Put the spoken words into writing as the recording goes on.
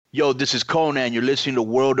Yo, this is Conan. You're listening to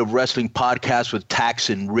World of Wrestling podcast with Tax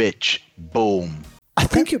and Rich. Boom. I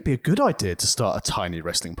think it'd be a good idea to start a tiny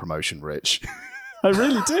wrestling promotion, Rich. I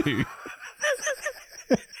really do.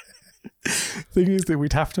 Thing is that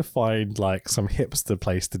we'd have to find like some hipster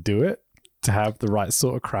place to do it to have the right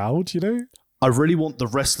sort of crowd, you know? I really want the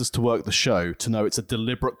wrestlers to work the show to know it's a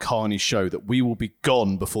deliberate carny show, that we will be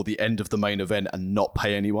gone before the end of the main event and not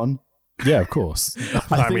pay anyone. Yeah, of course.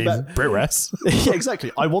 I mean, Brit Rest. Yeah,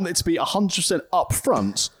 exactly. I want it to be 100%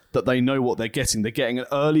 upfront that they know what they're getting. They're getting an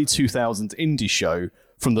early 2000s indie show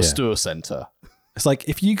from the Stur Center. It's like,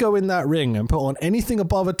 if you go in that ring and put on anything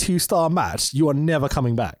above a 2-star match, you are never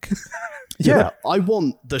coming back. Yeah, I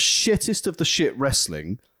want the shittest of the shit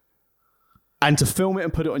wrestling, and to film it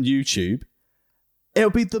and put it on YouTube,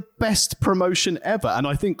 it'll be the best promotion ever. And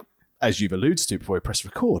I think, as you've alluded to before we press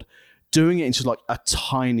record, doing it into like a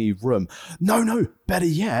tiny room. No, better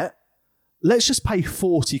yet, let's just pay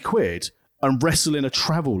 40 quid and wrestle in a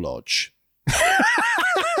travel lodge.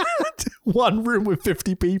 One room with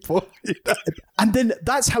 50 people. You know? And then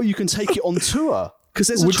that's how you can take it on tour, because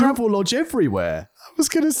there's a travel lodge everywhere. I was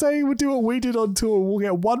going to say, we'll do what we did on tour. We'll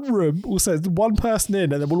get one room, we'll send one person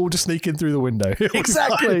in, and then we'll all just sneak in through the window.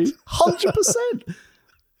 Exactly. 100%.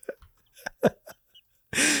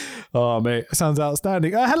 Oh, mate, it sounds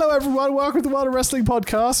outstanding. Hello, everyone. Welcome to the World of Wrestling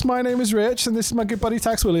podcast. My name is Rich, and this is my good buddy,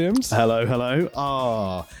 Tax Williams. Hello.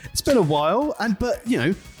 It's been a while, but, you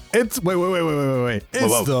know, It's wait.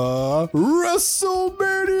 It's the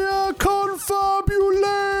WrestleMania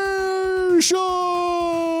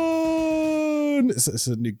Confabulation. It's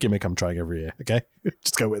a new gimmick I'm trying every year. Okay,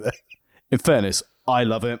 just go with it. In fairness, I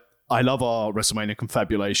love it. I love our WrestleMania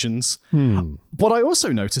confabulations. What I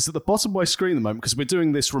also noticed at the bottom of my screen at the moment, because we're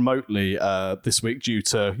doing this remotely this week due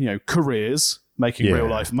to careers, making real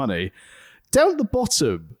life money. Down at the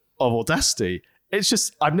bottom of Audacity, it's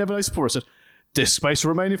just, I've never noticed before. It said, disk space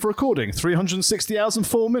remaining for recording, 360 hours and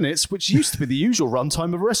 4 minutes, which used to be the usual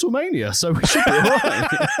runtime of WrestleMania, so we should be all right.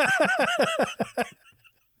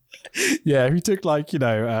 Yeah, if you took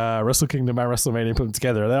Wrestle Kingdom and WrestleMania and put them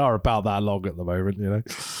together, they are about that long at the moment, you know.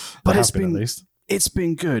 But it's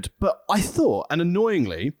been good. But I thought, and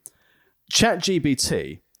annoyingly,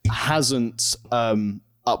 ChatGPT hasn't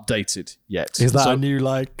updated yet. Is that a new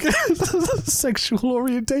sexual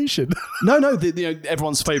orientation? No,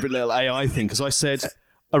 everyone's favorite little AI thing. Because I said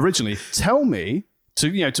originally, tell me to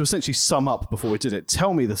essentially sum up before we did it.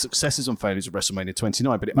 Tell me the successes and failures of WrestleMania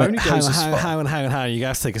 29. But it only goes as far. Hang on. You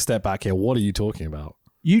guys take a step back here. What are you talking about?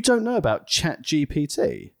 You don't know about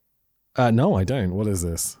ChatGPT? No, I don't. What is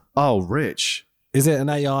this? Oh, Rich. Is it an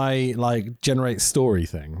AI generate story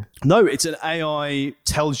thing? No, it's an AI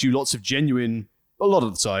tells you lots of genuine, a lot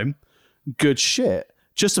of the time, good shit.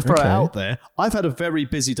 Just to throw it out there, I've had a very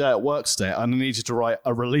busy day at work today and I needed to write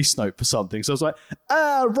a release note for something. So I was like,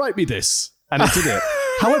 write me this. And it did it.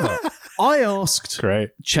 However, I asked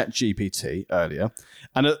ChatGPT earlier,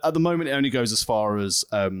 and at the moment it only goes as far as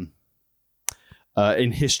in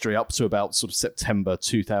history up to about sort of September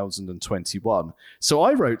 2021. So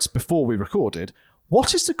I wrote, before we recorded,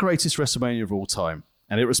 what is the greatest WrestleMania of all time?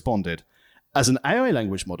 And it responded, as an AI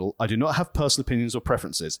language model, I do not have personal opinions or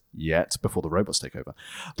preferences yet, before the robots take over.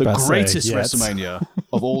 The greatest WrestleMania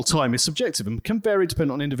of all time is subjective and can vary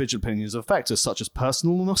depending on individual opinions of factors such as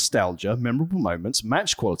personal nostalgia, memorable moments,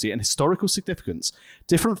 match quality, and historical significance.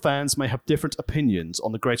 Different fans may have different opinions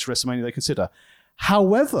on the greatest WrestleMania they consider.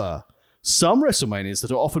 However, some WrestleManias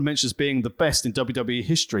that are often mentioned as being the best in WWE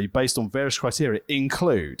history based on various criteria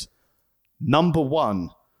include number 1,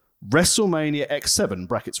 WrestleMania X7,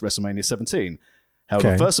 brackets WrestleMania 17.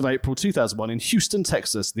 However, 1st of April 2001 in Houston,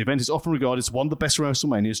 Texas, the event is often regarded as one of the best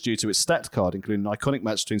WrestleManias due to its stacked card, including an iconic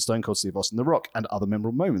match between Stone Cold Steve Austin and The Rock and other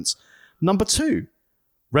memorable moments. Number 2,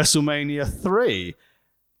 WrestleMania 3.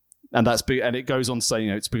 And that's big, and it goes on to say,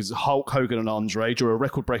 it's because Hulk Hogan and Andre drew a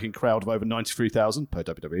record-breaking crowd of over 93,000 per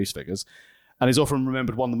WWE's figures, and is often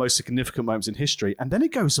remembered one of the most significant moments in history. And then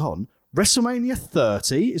it goes on. WrestleMania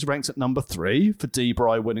 30 is ranked at number 3 for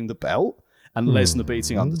D-Bry winning the belt and Lesnar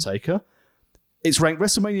beating Undertaker. It's ranked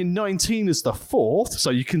WrestleMania 19 as the 4th, so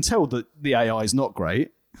you can tell that the AI is not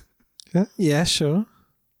great. Yeah, sure.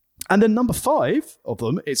 And then number 5 of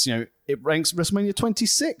them, it ranks WrestleMania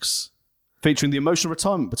 26, featuring the emotional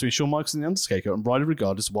retirement between Shawn Michaels and The Undertaker, and widely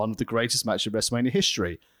regarded as one of the greatest matches in WrestleMania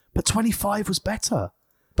history. But 25 was better.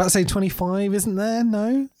 About to say 25 isn't there?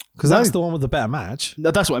 No? Because that's the one with the better match.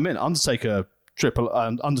 No, that's what I meant. Undertaker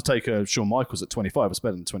Shawn Michaels at 25 was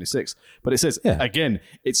better than 26. But it says, again,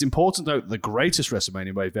 it's important to note that the greatest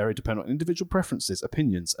WrestleMania may vary depending on individual preferences,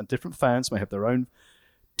 opinions, and different fans may have their own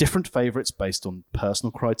different favorites based on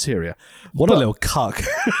personal criteria. What a little cuck.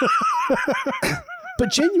 But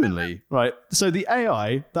genuinely, right? So the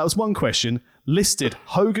AI, that was one question, listed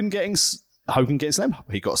Hogan getting slammed.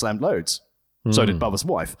 He got slammed loads. So did Bubba's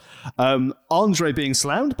wife. Andre being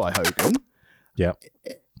slammed by Hogan. Yeah.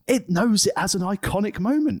 It knows it as an iconic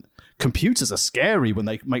moment. Computers are scary when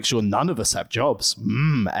they make sure none of us have jobs.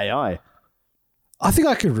 AI. I think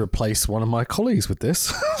I could replace one of my colleagues with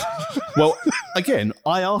this. Well, again,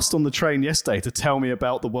 I asked on the train yesterday to tell me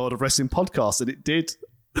about the World of Wrestling podcast, and it did.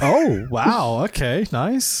 Oh, wow. Okay,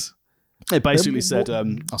 nice. It basically said,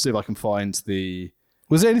 I'll see if I can find the...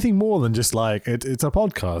 Was there anything more than just like, it's a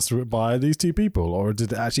podcast by these two people? Or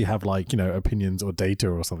did it actually have like, opinions or data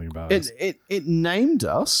or something about it? It named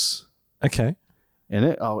us. Okay. In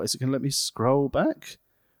it. Oh, is it going to let me scroll back?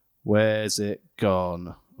 Where's it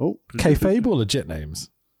gone? Oh, Kayfabe or legit names?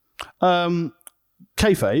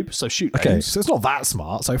 Kayfabe, so shoot names. Okay, so it's not that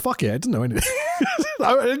smart, so fuck it, I didn't know anything.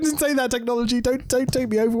 I didn't say that technology. Don't take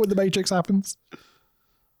me over when the Matrix happens.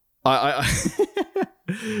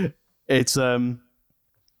 It's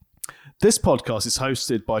this podcast is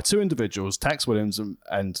hosted by two individuals, Tax Williams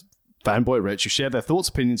and Fanboy Rich, who share their thoughts,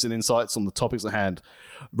 opinions, and insights on the topics at hand.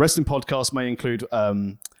 Wrestling podcasts may include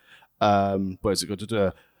where's it got to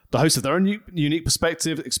do? The hosts have their own unique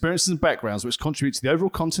perspective, experiences, and backgrounds, which contribute to the overall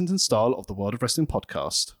content and style of the World of Wrestling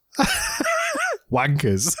podcast.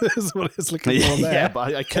 Wankers is what it's looking for there. Yeah,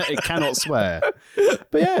 but it cannot swear.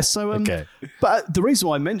 But yeah, so okay. But the reason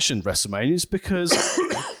why I mentioned WrestleMania is because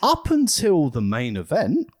up until the main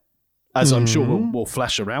event, as I'm sure we'll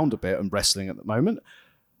flash around a bit on wrestling at the moment,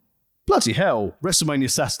 bloody hell, WrestleMania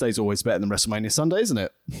Saturday is always better than WrestleMania Sunday, isn't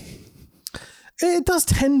it? It does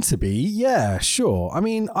tend to be, yeah, sure. I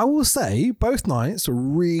mean, I will say both nights were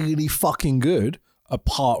really fucking good,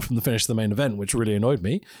 apart from the finish of the main event, which really annoyed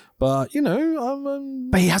me. But,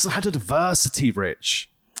 But he hasn't had adversity, Rich.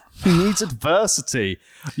 He needs adversity.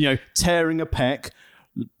 Tearing a pec,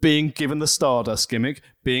 being given the Stardust gimmick,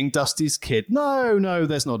 being Dusty's kid. No,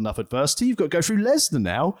 there's not enough adversity. You've got to go through Lesnar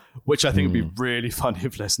now, which I think would be really funny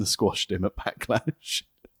if Lesnar squashed him at Backlash.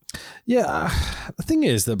 Yeah, the thing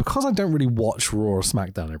is that because I don't really watch Raw or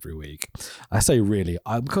SmackDown every week, I say really,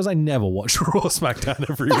 because I never watch Raw or SmackDown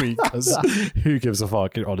every week, because who gives a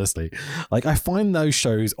fuck, honestly. Like, I find those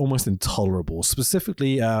shows almost intolerable,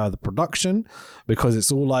 specifically the production, because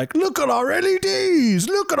it's all like, look at our LEDs,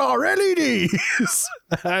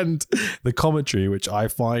 and the commentary, which I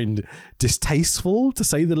find distasteful, to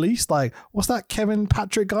say the least. Like, what's that Kevin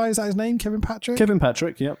Patrick guy? Is that his name? Kevin Patrick? Kevin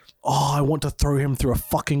Patrick, yep. Oh, I want to throw him through a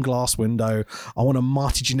fucking glass window. I want to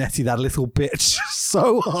Marty Jannetty that little bitch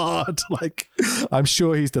so hard. Like, I'm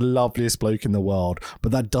sure he's the loveliest bloke in the world,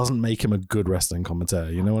 but that doesn't make him a good wrestling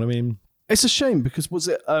commentator. You know what I mean? It's a shame because was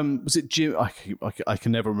it Jim? I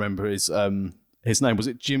can never remember his name. Was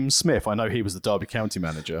it Jim Smith? I know he was the Derby County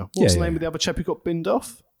manager. What's the name of the other chap who got binned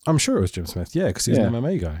off? I'm sure it was Jim Smith. Yeah, because he's an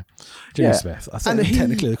MMA guy. Jimmy Smith. I think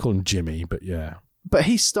technically they call him Jimmy, but yeah. But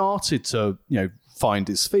he started to find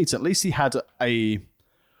his feet. At least he had a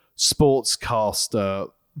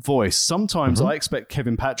sportscaster voice. Sometimes I expect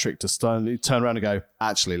Kevin Patrick to turn around and go,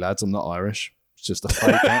 actually, lads, I'm not Irish. It's just a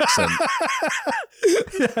fake accent.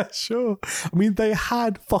 Yeah, sure. I mean, they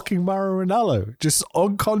had fucking Mauro Ranallo just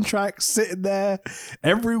on contract, sitting there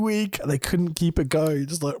every week, and they couldn't keep it going.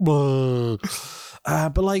 Just like, but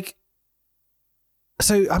like,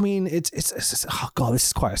 so I mean, it's oh god, this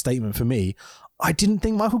is quite a statement for me. I didn't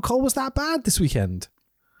think Michael Cole was that bad this weekend.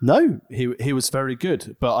 No, he was very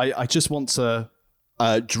good. But I just want to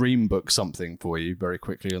dream book something for you very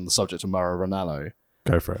quickly on the subject of Mauro Ranallo.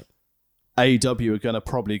 Go for it. AEW are going to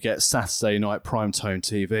probably get Saturday night primetime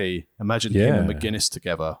TV. Imagine him and McGuinness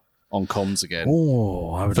together on comms again.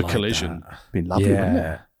 Oh, I would for like Collision. That. Been lovely, wouldn't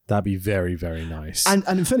it? That'd be very, very nice. And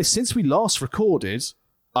in fairness, since we last recorded,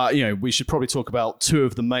 we should probably talk about two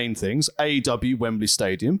of the main things. AEW Wembley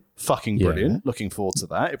Stadium, fucking brilliant. Yeah. Looking forward to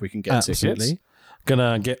that if we can get tickets.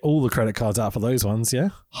 Gonna get all the credit cards out for those ones, yeah?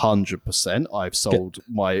 100%. I've sold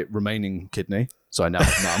my remaining kidney, so I now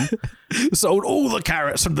have none. Sold all the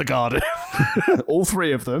carrots from the garden. All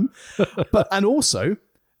three of them. And also,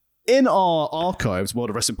 in our archives,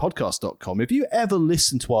 worldofwrestlingpodcast.com, if you ever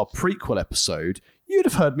listened to our prequel episode, you'd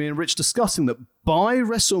have heard me and Rich discussing that by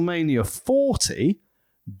WrestleMania 40,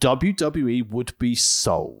 WWE would be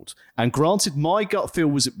sold. And granted, my gut feel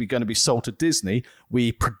was it be going to be sold to Disney.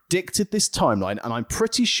 We predicted this timeline, and I'm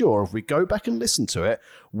pretty sure if we go back and listen to it,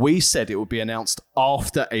 we said it would be announced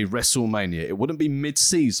after a WrestleMania. It wouldn't be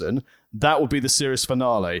mid-season. That would be the series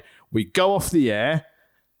finale. We go off the air,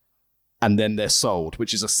 and then they're sold,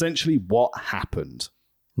 which is essentially what happened.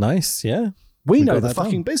 Nice, yeah. We know got the that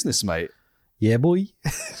fucking done. business, mate. Yeah, boy.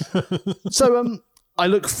 So I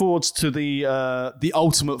look forward to the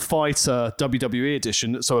Ultimate Fighter WWE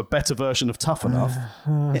edition, so a better version of Tough Enough.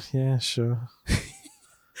 Yeah, sure.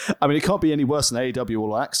 I mean, it can't be any worse than AEW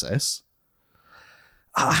All Access.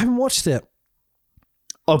 I haven't watched it.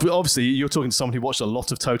 Obviously, you're talking to someone who watched a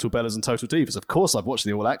lot of Total Bellas and Total Divas. Of course, I've watched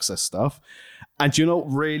the All Access stuff. And do you know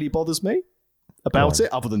what really bothers me about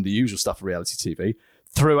it, other than the usual stuff of reality TV?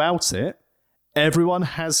 Throughout it, everyone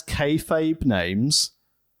has kayfabe names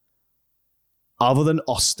other than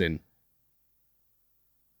Austin.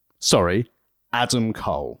 Sorry, Adam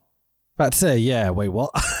Cole. About to say, yeah, wait,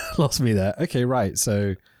 what? Lost me there. Okay, right.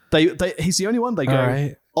 So he's the only one. They go,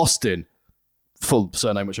 right. Austin, full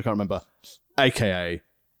surname, which I can't remember, a.k.a.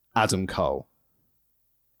 Adam Cole.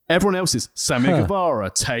 Everyone else is Sammy Guevara,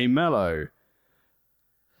 Tay Mello.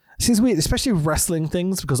 Seems weird, especially with wrestling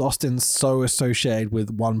things, because Austin's so associated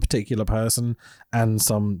with one particular person and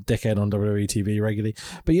some dickhead on WWE TV regularly.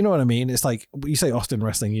 But you know what I mean? It's like, you say Austin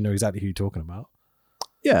wrestling, you know exactly who you're talking about.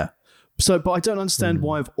 Yeah. So, but I don't understand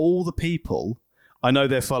why of all the people, I know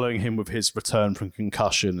they're following him with his return from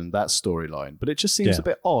concussion and that storyline, but it just seems a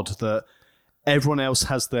bit odd that everyone else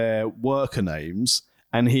has their worker names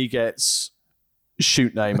and he gets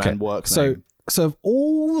shoot name and work name. So of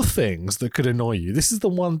all the things that could annoy you, this is the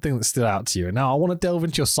one thing that stood out to you. And now I want to delve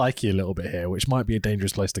into your psyche a little bit here, which might be a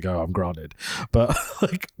dangerous place to go, I'm granted. But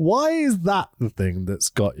like, why is that the thing that's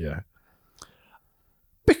got you?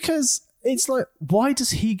 Because it's like, why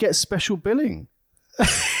does he get special billing?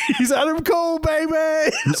 He's Adam Cole,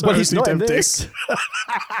 baby! Well, he's not in this.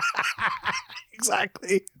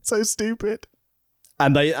 Exactly. So stupid.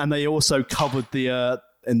 And they also covered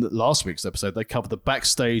in the last week's episode, they covered the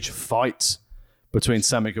backstage fight between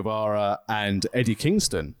Sammy Guevara and Eddie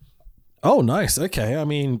Kingston. Oh, nice. Okay. I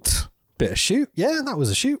mean, bit of shoot. Yeah, that was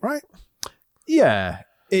a shoot, right? Yeah.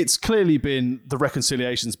 It's clearly the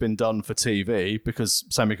reconciliation's been done for TV because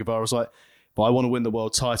Sammy Guevara was like, if I want to win the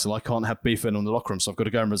world title, I can't have beef in on the locker room, so I've got to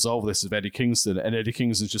go and resolve this with Eddie Kingston. And Eddie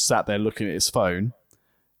Kingston's just sat there looking at his phone,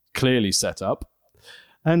 clearly set up,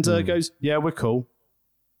 and goes, yeah, we're cool.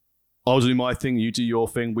 I'll do my thing, you do your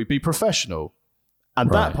thing, we be professional. And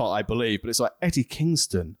that part I believe, but it's like, Eddie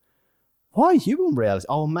Kingston, why are you on reality?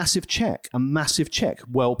 Oh, a massive check.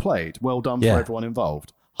 Well played. Well done for everyone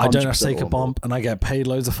involved. I don't have to take a bump and I get paid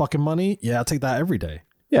loads of fucking money. Yeah, I'll take that every day.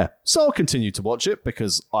 Yeah, so I'll continue to watch it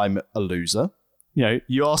because I'm a loser. You know,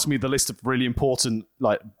 you ask me the list of really important,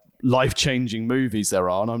 like, life-changing movies there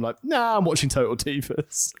are, and I'm like, nah, I'm watching Total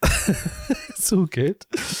Divas. It's all good.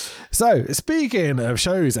 So, speaking of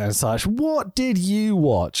shows and such, what did you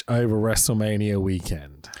watch over WrestleMania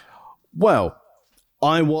weekend? Well,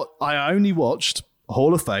 I only watched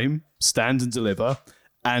Hall of Fame, Stand and Deliver,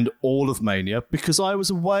 and all of Mania because I was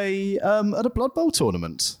away at a Blood Bowl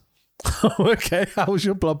tournament. Okay, how was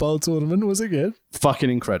your Blood Bowl tournament? Was it good? Fucking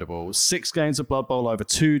incredible. 6 games of Blood Bowl over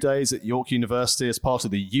 2 days at York University as part of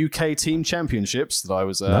the UK Team Championships that I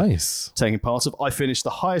was taking part of. I finished the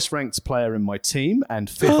highest ranked player in my team and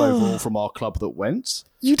 5th overall from our club that went.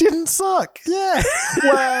 You didn't suck. Yeah.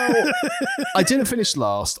 Well, I didn't finish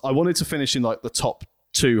last. I wanted to finish in like the top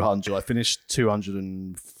 200. I finished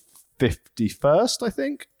 251st, I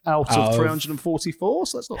think, out of 344.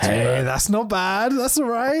 So that's not too bad. That's not bad. That's all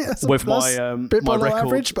right. That's with my bit my below record,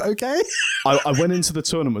 average, but okay. I went into the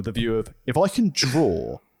tournament with the view of if I can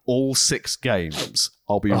draw all 6 games,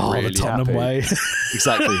 I'll be really the Tottenham happy. way.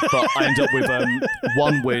 Exactly. But I ended up with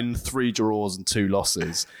 1 win, 3 draws, and 2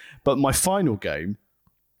 losses. But my final game,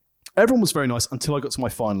 everyone was very nice until I got to my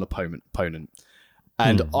final opponent.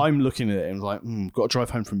 And I'm looking at it and like, got to drive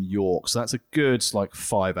home from York. So that's a good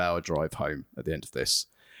 5-hour drive home at the end of this.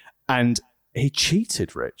 And he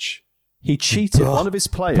cheated, Rich. He cheated. One of his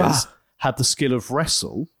players had the skill of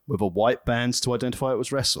wrestle with a white band to identify it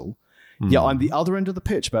was wrestle. Yeah, I'm the other end of the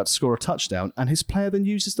pitch about to score a touchdown. And his player then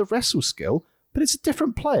uses the wrestle skill, but it's a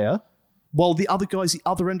different player. While the other guy's the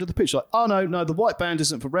other end of the pitch, like, oh, no, the white band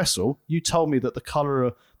isn't for wrestle. You told me that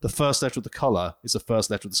the first letter of the colour is the first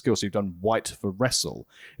letter of the skill, so you've done white for wrestle.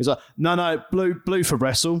 He's like, no, blue for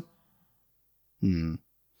wrestle.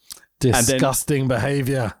 Disgusting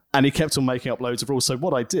behaviour. And he kept on making up loads of rules. So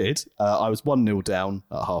what I did, I was 1-0 down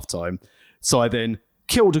at half-time. So I then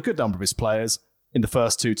killed a good number of his players in the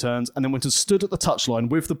first 2 turns, and then went and stood at the touchline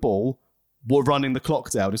with the ball, while running the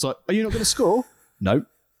clock down. He's like, are you not going to score? No.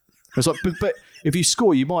 I was like, but if you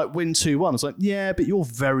score, you might win 2-1. I was like, yeah, but you're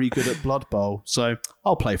very good at Blood Bowl, so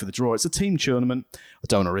I'll play for the draw. It's a team tournament. I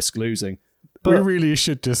don't want to risk losing. But we really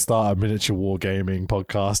should just start a miniature wargaming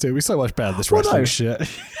podcast. It would be so much better than this wrestling shit.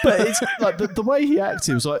 But it's like the way he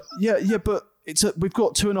acted was like, yeah, but we've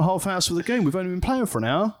got 2.5 hours for the game. We've only been playing for an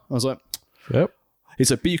hour. I was like, Yep. he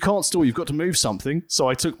said, but you can't stall. You've got to move something. So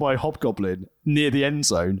I took my hobgoblin near the end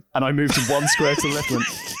zone and I moved him 1 square to the left. And went,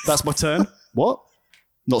 that's my turn. What?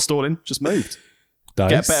 Not stalling, just moved. Nice.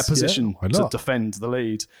 Get a better position why to not? defend the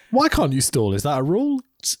lead. Why can't you stall? Is that a rule?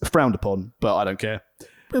 It's frowned upon, but I don't care.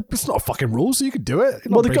 It's not a fucking rule, so you can do it.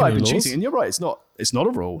 You're Well, not the guy had been breaking any cheating, and you're right. It's not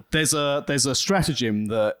a rule. There's a stratagem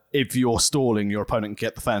that if you're stalling, your opponent can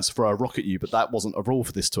get the fans to throw a rock at you, but that wasn't a rule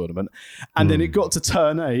for this tournament. And then it got to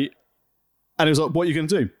turn 8, and it was like, "What are you going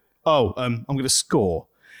to do?" Oh, I'm going to score.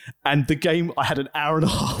 And the game, I had an hour and a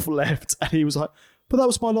half left, and he was like, "But that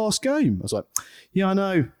was my last game." I was like, "Yeah, I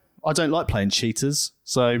know. I don't like playing cheaters,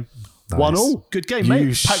 so." Nice. 1-1. Good game, You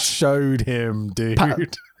mate. showed him, dude.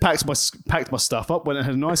 Packed my stuff up, went and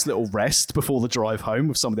had a nice little rest before the drive home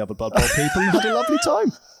with some of the other Blood Bowl people and had a lovely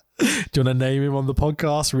time. Do you want to name him on the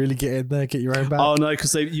podcast? Really get in there, get your own back? Oh, no,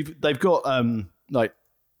 because they've got like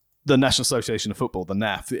the National Association of Football, the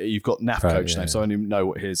NAF. You've got NAF coach name, so I don't even know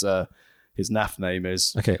what his NAF name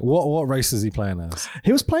is. Okay, what race is he playing as?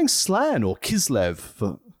 He was playing Slan or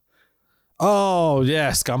Kislev. Oh,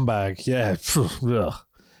 yeah, scumbag. Yeah. Ugh.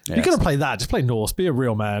 Yeah, You're going to play that. Just play Norse. Be a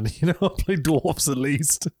real man. Play dwarves at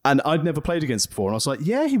least. And I'd never played against before. And I was like,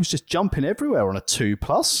 yeah, he was just jumping everywhere on a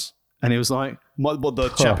 2+. And he was like,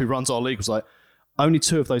 the chap who runs our league was like, only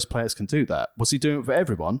 2 of those players can do that. Was he doing it for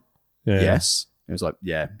everyone? Yeah. Yes. He was like,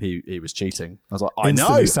 yeah, he was cheating. I was like, I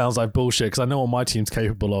Instantly know. sounds like bullshit because I know what my team's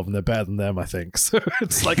capable of and they're better than them, I think. So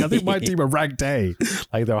it's like, I think my team are ranked A.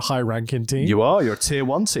 Like they're a high ranking team. You're a tier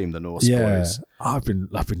 1 team, the Norse boys. I've been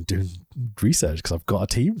doing research because I've got a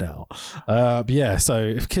team now. But yeah, so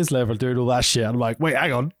if Kislev are doing all that shit, I'm like, wait,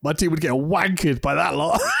 hang on, my team would get wankered by that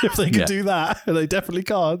lot if they could do that, and they definitely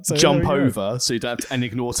can't. So jump over so you don't have to and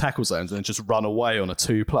ignore tackle zones and then just run away on a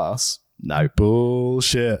 2+. No.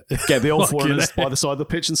 Bullshit. Get the old foreigners by the side of the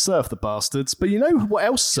pitch and surf the bastards. But you know what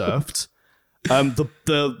else surfed?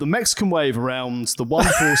 The Mexican wave around the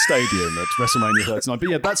wonderful stadium at WrestleMania 39. But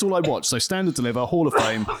yeah, that's all I watched. So Stand and Deliver, Hall of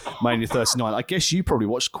Fame, Mania 39. I guess you probably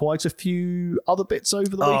watched quite a few other bits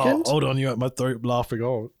over the weekend. Hold on, you're at my throat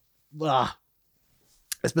laughing.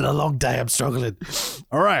 It's been a long day. I'm struggling.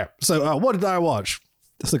 All right. So what did I watch?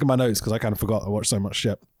 Let's look at my notes because I kind of forgot I watched so much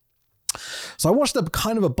shit. So I watched a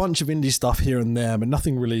bunch of indie stuff here and there, but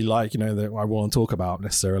nothing really that I want to talk about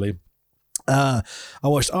necessarily. I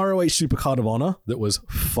watched ROH Supercard of Honor. That was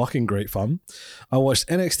fucking great fun. I watched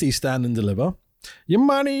NXT Stand and Deliver. Your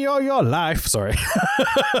money or your life. Sorry.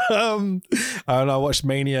 And I watched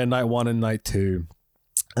Mania Night 1 and Night 2.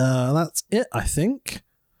 That's it, I think.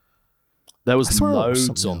 There was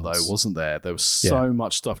loads on though, wasn't there? There was so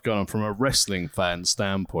much stuff going on from a wrestling fan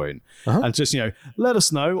standpoint. And just, let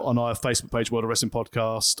us know on our Facebook page, World of Wrestling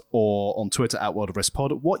Podcast, or on Twitter at World of Wrestling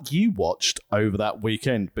Pod, what you watched over that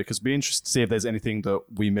weekend, because it'd be interesting to see if there's anything that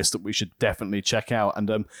we missed that we should definitely check out.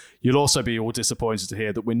 And you'll also be all disappointed to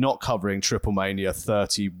hear that we're not covering Triple Mania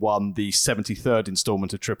 31, the 73rd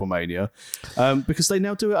installment of Triple Mania, because they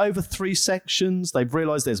now do it over 3 sections. They've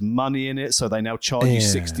realized there's money in it, so they now charge you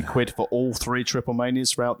 60 quid for all 3 Triple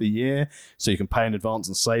Manias throughout the year, so you can pay in advance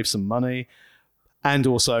and save some money. And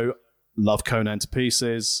also, love Conan to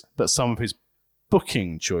pieces, but some of his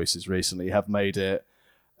booking choices recently have made it.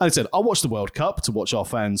 As I said, I watched the World Cup to watch our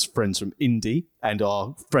friends from Indy and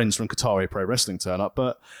our friends from Qatari Pro Wrestling turn up,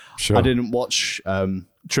 but I didn't watch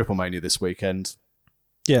Triple Mania this weekend.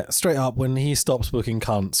 Yeah, straight up, when he stops booking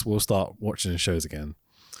cunts, we'll start watching his shows again.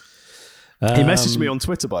 He messaged me on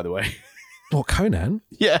Twitter, by the way. What, Conan?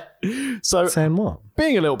 Yeah. So, saying what?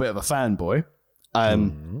 Being a little bit of a fanboy,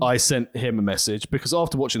 I sent him a message because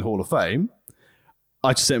after watching Hall of Fame,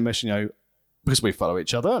 I just sent him a message, because we follow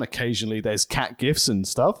each other and occasionally there's cat gifts and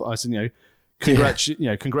stuff. I said,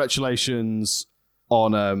 congratulations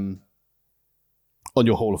on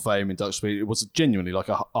your Hall of Fame induction. It was genuinely like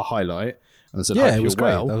a highlight. And I said, yeah, it was great.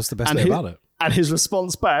 Well. That was the best bit about it. And his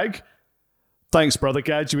response back, thanks, brother.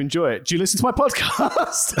 Glad you enjoy it. Do you listen to my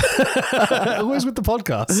podcast? Always with the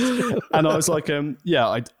podcast. And I was like, I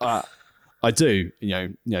do.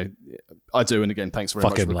 I do. And again, thanks very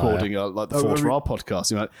much for recording the Force for our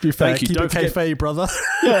podcast. Thank you. Don't forget, brother.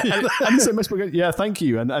 Yeah, and he said, yeah, thank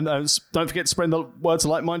you. And don't forget to spread the word to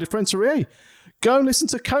like-minded friends. Go and listen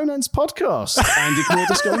to Conan's podcast and ignore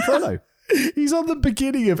Disco Inferno. He's on the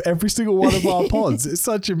beginning of every single one of our pods. It's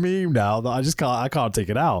such a meme now that I can't take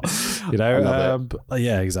it out.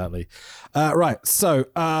 Yeah, exactly. Right. So,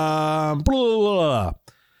 blah, blah, blah.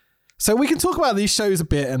 So we can talk about these shows a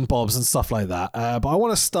bit and bobs and stuff like that. But I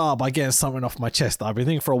want to start by getting something off my chest that I've been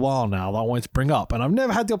thinking for a while now that I wanted to bring up. And I've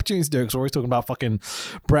never had the opportunity to do it because we're always talking about fucking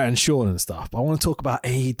Brett and Sean and stuff. But I want to talk about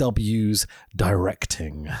AEW's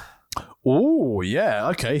directing. Oh, yeah.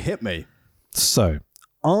 Okay, hit me. So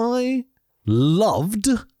I loved,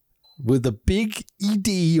 with a big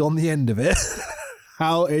ED on the end of it,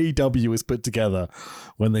 how AEW was put together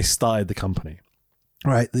when they started the company.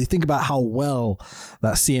 Right, they think about how well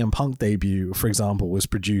that CM Punk debut, for example, was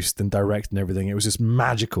produced and directed and everything. It was just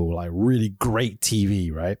magical, like really great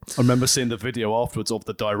TV, right? I remember seeing the video afterwards of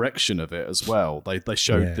the direction of it as well. They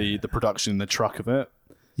showed the production in the truck of it.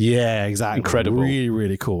 Yeah, exactly. Incredible. Really,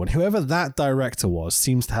 really cool. And whoever that director was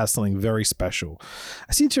seems to have something very special.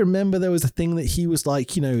 I seem to remember there was a thing that he was like,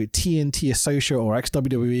 TNT associate or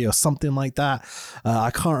ex-WWE or something like that.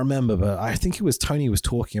 I can't remember, but I think it was Tony was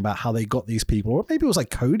talking about how they got these people, or maybe it was like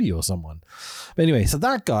Cody or someone. But anyway, so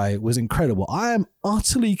that guy was incredible. I am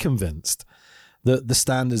utterly convinced that the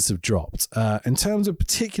standards have dropped. In terms of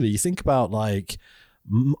particularly, you think about like,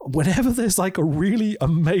 whenever there's like a really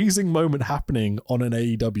amazing moment happening on an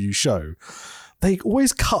AEW show, they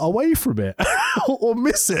always cut away from it or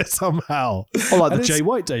miss it somehow. Oh, like the Jay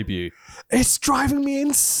White debut. It's driving me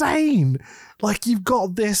insane. Like, you've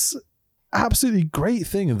got this absolutely great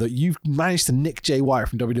thing that you've managed to nick Jay White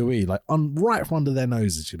from WWE, like right from under their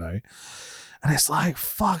noses, And it's like,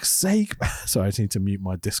 fuck's sake. Sorry, I just need to mute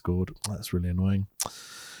my Discord. That's really annoying.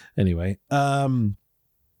 Anyway,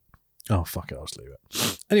 oh, fuck it, I'll just leave it.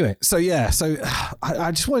 Anyway, so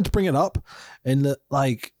I just wanted to bring it up in that,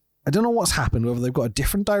 like, I don't know what's happened, whether they've got a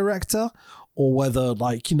different director or whether,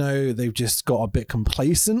 like, they've just got a bit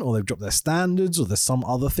complacent or they've dropped their standards or there's some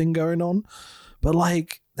other thing going on. But,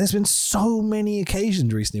 like, there's been so many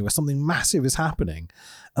occasions recently where something massive is happening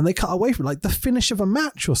and they cut away from, like, the finish of a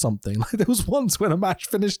match or something. Like, there was once when a match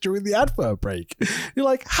finished during the advert break. You're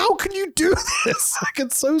like, how can you do this? Like,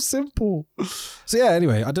 it's so simple. So, yeah,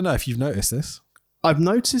 anyway, I don't know if you've noticed this. I've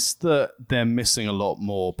noticed that they're missing a lot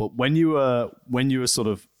more, but when you were sort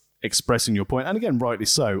of expressing your point, and again, rightly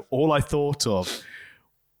so, all I thought of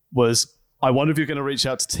was, I wonder if you're going to reach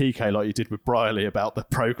out to TK like you did with Briley about the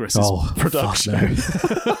progress of production.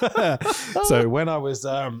 So when I was,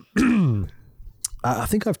 I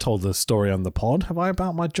think I've told the story on the pod, have I,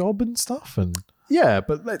 about my job and stuff? And yeah,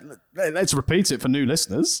 but let's repeat it for new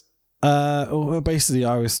listeners. Well, basically,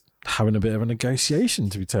 I was having a bit of a negotiation,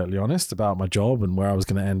 to be totally honest, about my job and where I was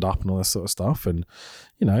going to end up and all this sort of stuff. And,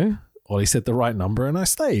 well, he said the right number and I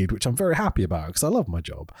stayed, which I'm very happy about because I love my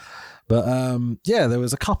job. But there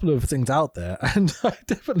was a couple of things out there, and I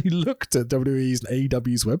definitely looked at WWE's and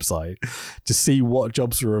AEW's website to see what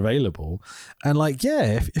jobs were available. And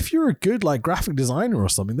if you're a good graphic designer or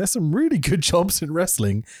something, there's some really good jobs in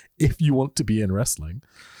wrestling if you want to be in wrestling.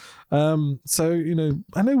 So,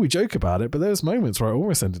 I know we joke about it, but there's moments where I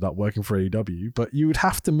almost ended up working for AEW, but you would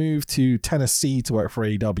have to move to Tennessee to work for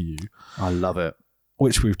AEW. I love it.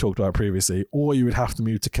 Which we've talked about previously, or you would have to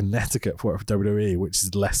move to Connecticut for WWE, which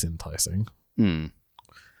is less enticing.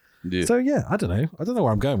 Yeah. So I don't know. I don't know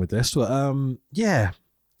where I'm going with this, but I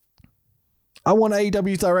want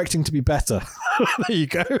AEW directing to be better. There you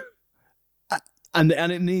go. And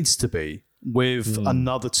it needs to be, with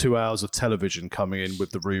another 2 hours of television coming in with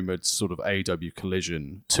the rumored sort of AEW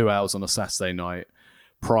Collision, 2 hours on a Saturday night,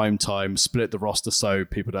 prime time, split the roster so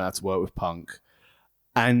people don't have to work with Punk.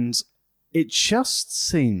 And it just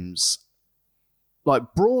seems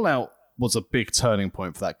like Brawl Out was a big turning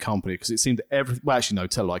point for that company because it seemed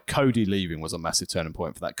that Cody leaving was a massive turning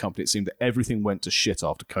point for that company. It seemed that everything went to shit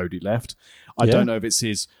after Cody left. I don't know if it's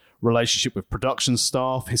his relationship with production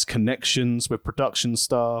staff, his connections with production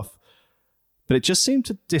staff, but it just seemed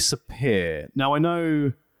to disappear. Now, I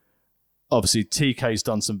know, obviously, TK's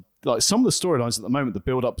done some of the storylines at the moment, the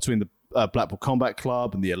build-up between the Blackpool Combat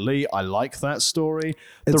Club and the Elite. I like that story.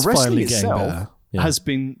 The wrestling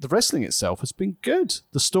itself has been good.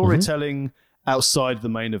 The storytelling outside the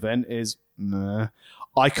main event is meh.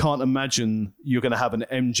 I can't imagine you're going to have an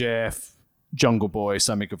MJF, Jungle Boy,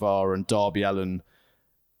 Sammy Guevara, and Darby Allin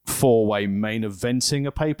four-way main eventing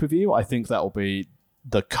a pay-per-view. I think that will be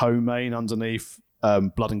the co-main underneath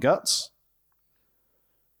Blood and Guts.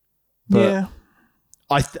 But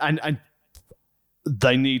and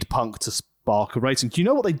they need Punk to spark a rating. Do you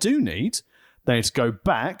know what they do need? They need to go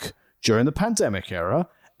back during the pandemic era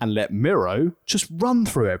and let Miro just run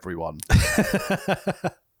through everyone.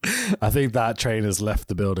 I think that train has left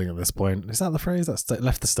the building at this point. Is that the phrase? That's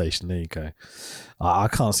left the station. There you go. I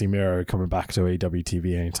can't see Miro coming back to AEW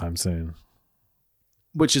TV anytime soon.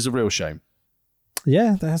 Which is a real shame.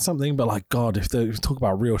 Yeah, there's something, but like, God, if they talk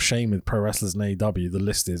about real shame with pro wrestlers in AEW, the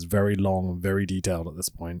list is very long and very detailed at this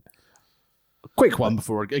point. Quick one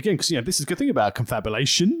before, again, because this is a good thing about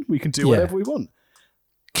Confabulation. We can do whatever we want.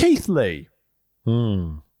 Keith Lee.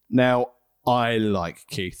 Now, I like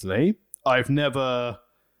Keith Lee. I've never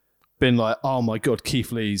been like, oh my God,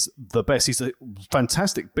 Keith Lee's the best. He's a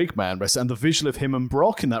fantastic big man wrestler. And the visual of him and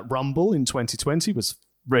Brock in that Rumble in 2020 was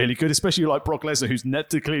really good, especially like Brock Lesnar, who's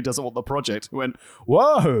clearly doesn't want the project, who went,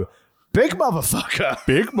 whoa, big motherfucker.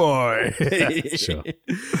 Big boy. Sure.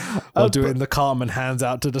 Or doing the Carmen hands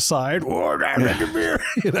out to the side. Great.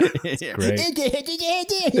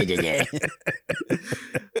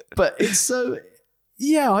 But it's so,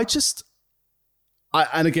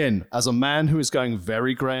 and again, as a man who is going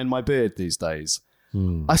very grey in my beard these days,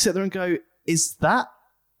 I sit there and go, is that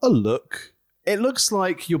a look? It looks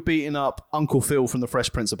like you're beating up Uncle Phil from the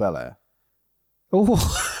Fresh Prince of Bel-Air. Oh.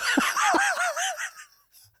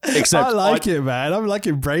 Except I like it, man. I'm like,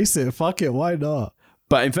 embrace it. Fuck it. Why not?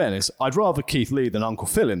 But in fairness, I'd rather Keith Lee than Uncle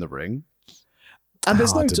Phil in the ring. And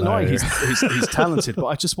there's no denying he's talented, but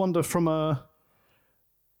I just wonder from a...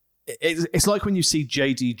 It's like when you see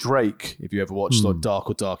J.D. Drake, if you ever watched like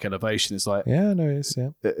Dark Elevation, it's like... Yeah, I know it is,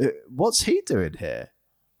 yeah. What's he doing here?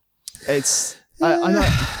 It's...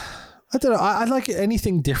 I don't know. I like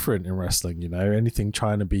anything different in wrestling, anything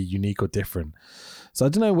trying to be unique or different. So I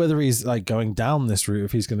don't know whether he's like going down this route,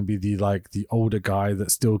 if he's going to be the older guy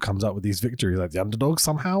that still comes up with these victories, like the underdog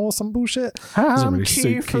somehow or some bullshit. I'm really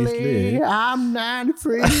Keith Lee. I'm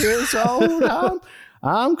 93 years old.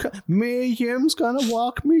 Miriam's going to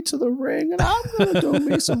walk me to the ring and I'm going to do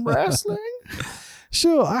me some wrestling.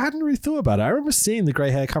 Sure, I hadn't really thought about it. I remember seeing the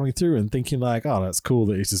grey hair coming through and thinking like, oh, that's cool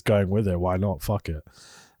that he's just going with it. Why not? Fuck it.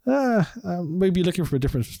 Maybe looking from a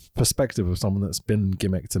different perspective of someone that's been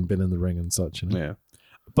gimmicked and been in the ring and such. Yeah.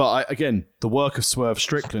 But again, the work of Swerve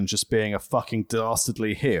Strickland just being a fucking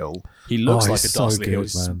dastardly heel. He looks like a dastardly heel.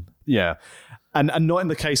 Man. Yeah. And not in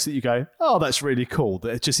the case that you go, oh, that's really cool.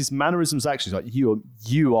 That it's just his mannerisms actually like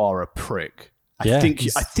you are a prick. I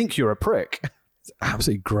think you're a prick. It's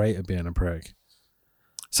absolutely great at being a prick.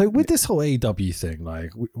 So with this whole AEW thing,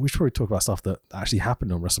 like we should probably talk about stuff that actually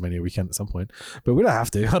happened on WrestleMania weekend at some point, but we don't have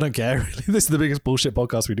to. I don't care really. This is the biggest bullshit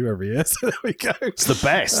podcast we do every year. So there we go. It's the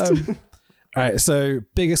best. All right. So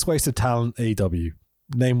biggest waste of talent AEW.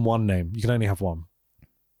 Name one name. You can only have one.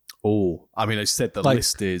 Oh, I mean, I said the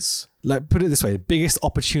list is like, put it this way: biggest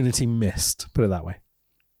opportunity missed. Put it that way.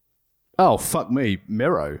 Oh fuck me,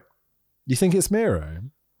 Miro. You think it's Miro?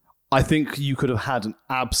 I think you could have had an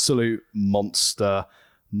absolute monster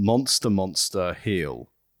heel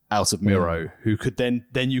out of Miro, who could then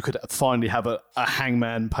you could finally have a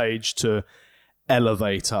Hangman Page to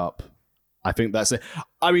elevate up. I think that's it.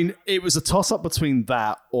 I mean, it was a toss-up between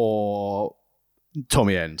that or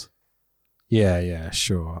Tommy End. Yeah,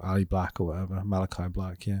 sure. Ali Black or whatever. Malachi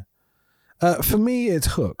Black, yeah. For me,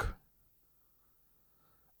 it's Hook.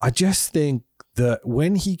 I just think that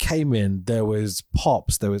when he came in, there was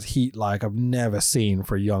pops, there was heat like I've never seen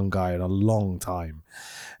for a young guy in a long time.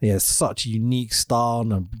 He has such a unique style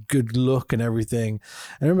and a good look and everything.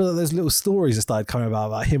 I remember that those little stories that started coming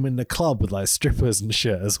about him in the club with like strippers and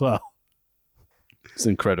shit as well. It's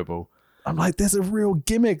incredible. I'm like, there's a real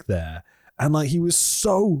gimmick there. And like, he was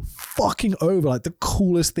so fucking over, like the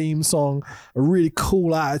coolest theme song, a really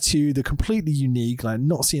cool attitude, a completely unique, like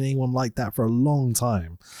not seen anyone like that for a long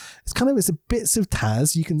time. It's a bits of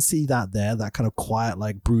Taz. You can see that there, that kind of quiet,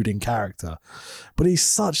 like brooding character. But he's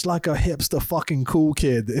such like a hipster fucking cool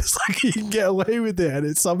kid. It's like he can get away with it and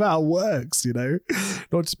it somehow works,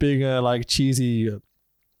 not just being a like cheesy,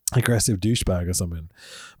 aggressive douchebag or something.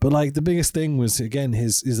 But like the biggest thing was again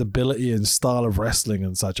his ability and style of wrestling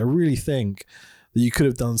and such. I really think that you could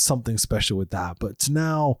have done something special with that, but to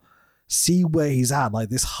now see where he's at, like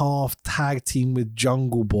this half tag team with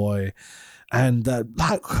Jungle Boy and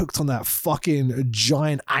hooked on that fucking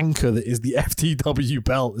giant anchor that is the FTW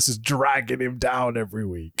belt. This is dragging him down every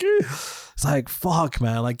week. It's like, fuck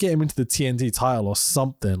man, like get him into the TNT title or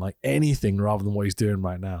something, like anything rather than what he's doing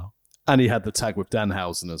right now. And he had the tag with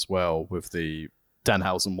Danhausen as well, with the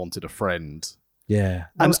Danhausen wanted a friend. Yeah.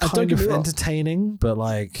 That was kind of entertaining, but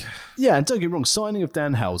like... Yeah, and don't get me wrong, signing of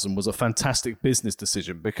Danhausen was a fantastic business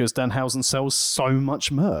decision because Danhausen sells so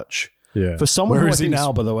much merch. Yeah. For someone Where is he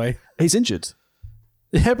now, by the way? He's injured.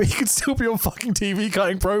 Yeah, but he could still be on fucking TV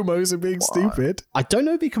cutting promos and being stupid. I don't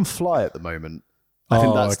know if he can fly at the moment. I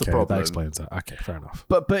think that's the problem. That explains that. Okay, fair enough.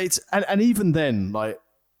 But it's... And even then, like...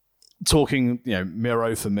 Talking,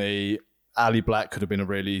 Miro for me, Ali Black could have been a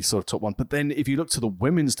really sort of top one. But then if you look to the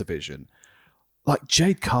women's division, like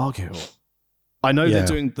Jade Cargill, I know they're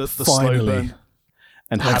doing the slow burn.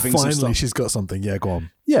 and Like, having some finally stuff. she's got something. Yeah, go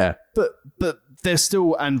on. Yeah, but they're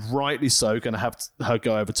still, and rightly so, going to have her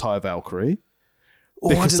go over Taya Valkyrie. Oh,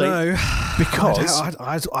 I don't know.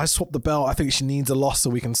 Because I swapped the belt. I think she needs a loss so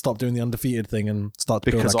we can stop doing the undefeated thing and start to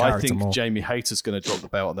build because her I character think more. Jamie Hayter's going to drop the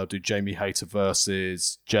belt, and they'll do Jamie Hayter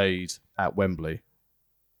versus Jade at Wembley.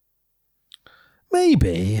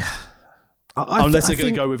 Maybe. Unless they're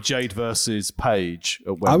going to go with Jade versus Paige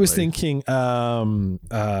at Wembley. I was thinking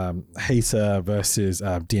Hater versus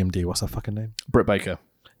DMD. What's her fucking name? Britt Baker.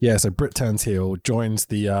 Yeah, so Britt turns heel, joins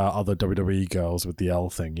the other WWE girls with the L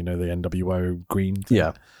thing, you know, the NWO green thing.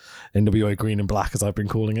 Yeah. NWO green and black, as I've been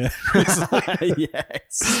calling it.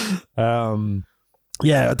 Yes.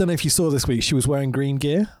 Yeah, I don't know if you saw this week, she was wearing green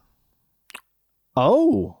gear.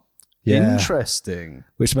 Oh, Yeah. interesting.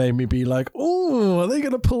 Which made me be like, oh, are they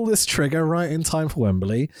going to pull this trigger right in time for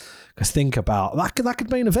Wembley? Because think about, that could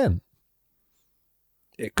main event.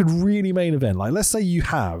 It could really main event. Like, let's say you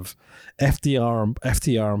have FTR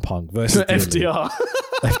and Punk versus FDR.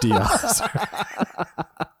 FDR. Sorry.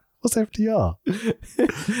 What's FDR?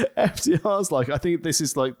 FDR's like, I think this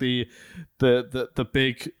is like the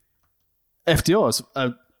big FDR's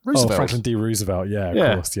Roosevelt. Oh, Franklin D. Roosevelt. Yeah, of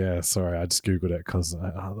Yeah. course. Yeah, sorry. I just Googled it because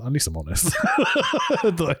at least I'm honest.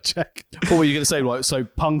 Thought I'd check. What were you going to say? Like, so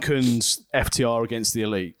Punk and FTR against the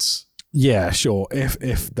Elites. Yeah, sure.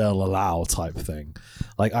 If they'll allow type thing.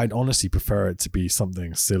 Like, I'd honestly prefer it to be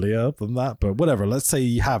something sillier than that. But whatever. Let's say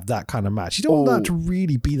you have that kind of match. You don't want that to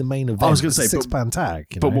really be the main event. I was going to say, six-man tag.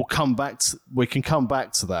 You but know? we'll come back. We can come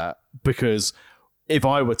back to that because if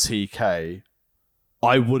I were TK,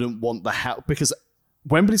 I wouldn't want the because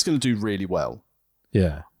Wembley's going to do really well.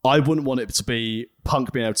 Yeah. I wouldn't want it to be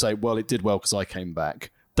Punk being able to say, well, it did well because I came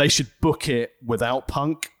back. They should book it without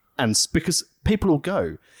Punk, and because people will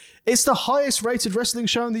go. It's the highest rated wrestling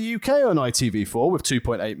show in the UK on ITV4 with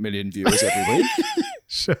 2.8 million viewers every week.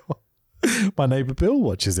 Sure. My neighbor Bill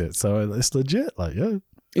watches it, so it's legit. Like, yeah.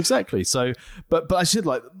 Exactly. So, but I should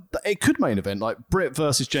like, it could main event. Like Britt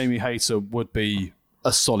versus Jamie Hayter would be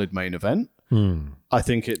a solid main event. I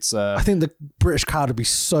think it's... I think the British crowd would be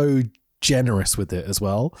so generous with it as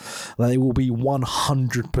well. They will be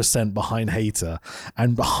 100% behind Hater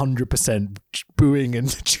and 100% booing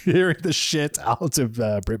and cheering the shit out of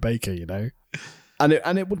Britt Baker, you know? And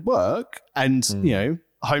it would work. And, you know,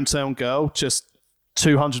 hometown girl, just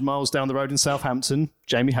 200 miles down the road in Southampton,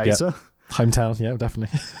 Jamie Hayter. Yep. Hometown, yeah,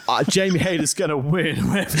 definitely. Jamie Hayter's going to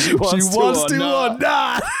win whether she wants to or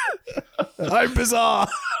not. I'm bizarre.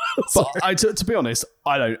 But to be honest,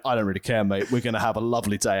 I don't really care, mate. We're going to have a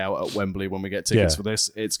lovely day out at Wembley when we get tickets for this.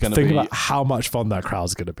 It's going to be... Think about how much fun that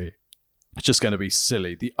crowd's going to be. It's just going to be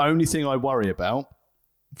silly. The only thing I worry about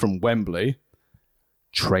from Wembley,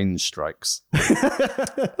 train strikes.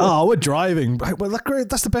 Oh, we're driving. Well,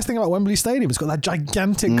 that's the best thing about Wembley Stadium. It's got that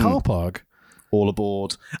gigantic car park. All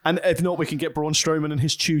aboard. And if not, we can get Braun Strowman and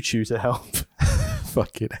his choo-choo to help.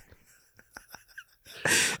 Fuck it.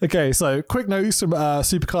 Okay, so quick notes from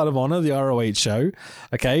Supercard of Honor, the ROH show.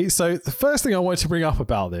 Okay, so the first thing I wanted to bring up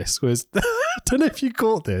about this was, I don't know if you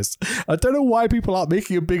caught this. I don't know why people aren't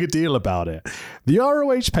making a bigger deal about it. The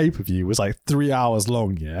ROH pay-per-view was like 3 hours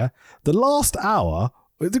long, yeah? The last hour,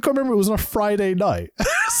 I can't remember, it was on a Friday night.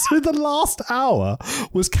 So the last hour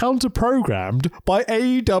was counter-programmed by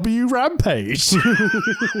AEW Rampage.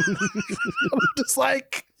 I'm just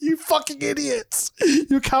like, you fucking idiots.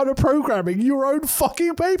 You're counter-programming your own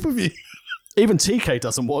fucking pay-per-view. Even TK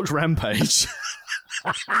doesn't watch Rampage.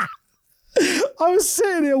 I was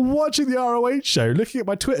sitting here watching the ROH show, looking at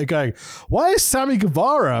my Twitter going, why is Sammy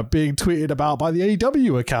Guevara being tweeted about by the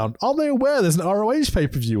AEW account? Aren't they aware there's an ROH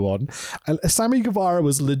pay-per-view on? And Sammy Guevara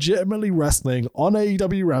was legitimately wrestling on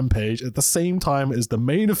AEW Rampage at the same time as the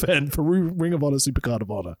main event for Ring of Honor Supercard of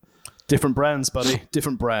Honor. Different brands, buddy.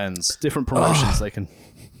 Different brands. Different promotions they can...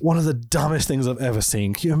 One of the dumbest things I've ever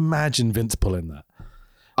seen. Can you imagine Vince pulling that?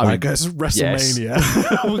 I mean, it's WrestleMania.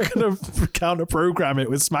 Yes. We're going to counter-program it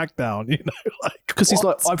with SmackDown, you know? Because he's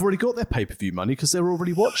like, I've already got their pay-per-view money because they're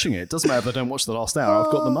already watching it. Doesn't matter if I don't watch the last hour.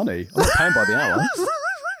 I've got the money. I'm not paying by the hour.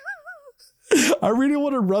 I really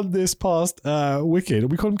want to run this past Wicked. Are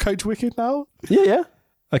we call him Coach Wicked now? Yeah.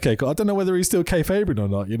 Okay, cool. I don't know whether he's still kayfabing or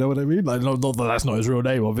not. You know what I mean? Like, not that that's not his real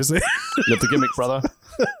name, obviously. Love the gimmick, brother.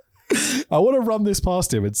 I want to run this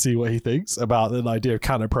past him and see what he thinks about the idea of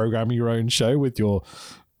counter-programming your own show with your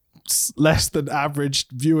less than average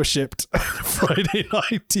viewership Friday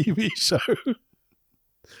night TV show.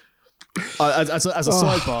 As a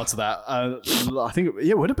sidebar to that, I think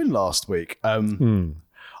it would have been last week.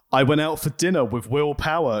 I went out for dinner with Will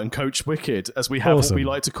Power and Coach Wicked, as we have what we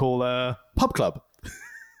like to call a pub club.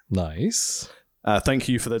 Nice. Thank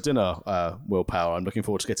you for the dinner, Willpower. I'm looking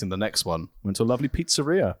forward to getting the next one. Went to a lovely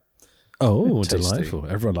pizzeria. Oh, Tasty. delightful.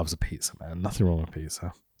 Everyone loves a pizza, man. Nothing wrong with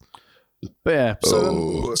pizza. But yeah,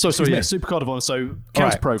 Supercard of Honor. So,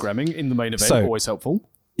 counter programming in the main event, always helpful.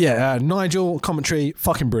 Yeah, Nigel, commentary,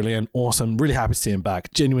 fucking brilliant, awesome. Really happy to see him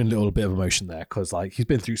back. Genuine little bit of emotion there because like he's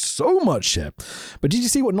been through so much shit. But did you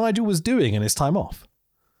see what Nigel was doing in his time off?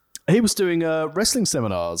 He was doing wrestling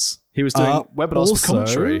seminars. He was doing webinars for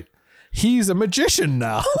commentary. He's a magician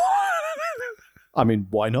now. I mean,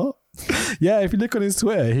 why not? Yeah, if you look on his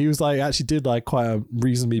Twitter, he was like actually did like quite a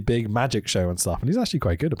reasonably big magic show and stuff, and he's actually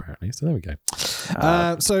quite good apparently. So there we go.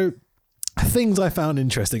 So things I found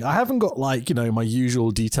interesting. I haven't got like my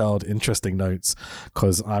usual detailed interesting notes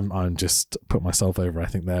because I'm just put myself over I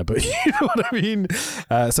think there, but you know what I mean.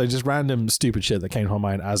 So just random stupid shit that came to my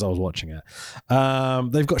mind as I was watching it.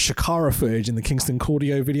 They've got Shakara footage in the Kingston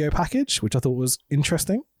Cordio video package, which I thought was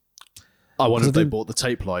interesting. I wonder if they bought the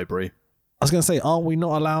tape library. I was going to say, aren't we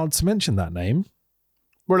not allowed to mention that name?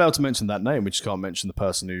 We're allowed to mention that name. We just can't mention the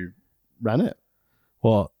person who ran it.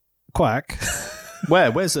 What? Quack?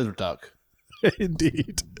 Where's the duck?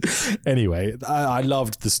 Indeed. Anyway, I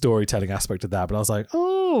loved the storytelling aspect of that, but I was like,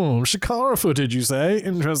 oh, Shakara footage, you say?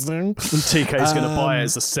 Interesting. And TK's going to buy it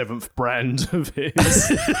as the 7th brand of his.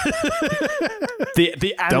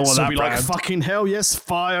 the ants will be like, fucking hell, yes,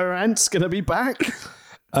 Fire Ant's going to be back.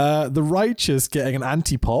 The Righteous getting an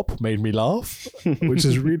anti-pop made me laugh, which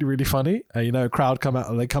is really, really funny. Crowd come out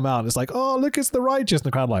and it's like, oh, look, it's the Righteous. And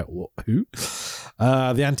the crowd like, what, who?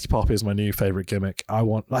 The anti-pop is my new favorite gimmick. I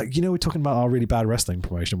want, we're talking about our really bad wrestling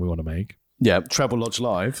promotion we want to make. Yeah, Travel Lodge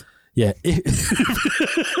Live. Yeah.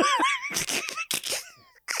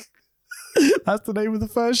 That's the name of the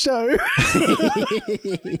first show.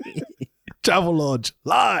 Travel Lodge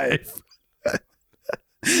Live.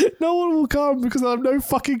 No one will come because I have no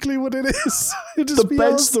fucking clue what it is. The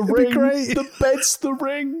bed's the ring. The bed's the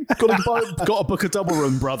ring. Got to book a double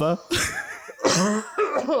room, brother.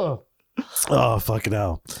 Oh, fucking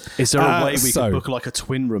hell. Is there a way we could book like a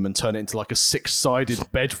twin room and turn it into like a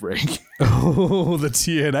 6-sided bed ring? Oh, the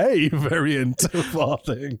TNA variant of our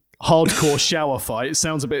thing. Hardcore shower fight. It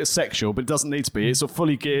sounds a bit sexual, but it doesn't need to be. It's all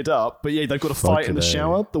fully geared up. But yeah, they've got to fight in the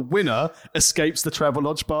shower. The winner escapes the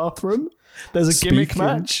Travelodge bathroom. There's a gimmick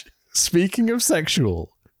match. Speaking of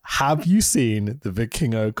sexual, have you seen the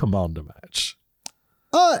Vikingo Commander match?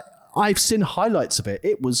 I've seen highlights of it.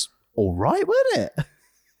 It was all right, wasn't it?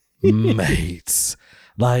 Mate.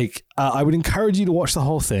 I would encourage you to watch the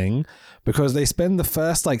whole thing because they spend the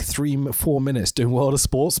first 3-4 minutes doing World of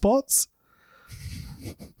Sport spots.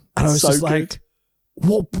 And I was just like,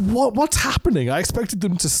 what's happening? I expected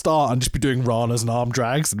them to start and just be doing ranas and arm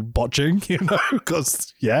drags and botching,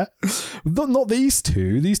 because, yeah. Not these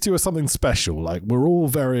two. These two are something special. We're all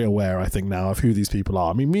very aware, I think, now of who these people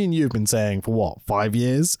are. I mean, me and you have been saying for 5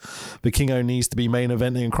 years? Vikingo needs to be main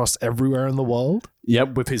eventing across everywhere in the world.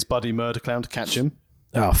 Yep, with his buddy Murder Clown to catch him.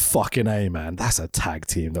 Oh, fucking A, man. That's a tag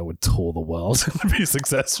team that would tour the world and be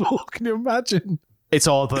successful. Can you imagine? It's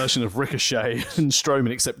our version of Ricochet and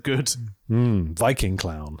Strowman, except good. Viking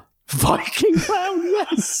Clown. Viking Clown,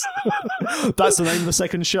 yes. That's the name of the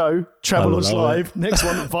second show. Travelodge Live. Next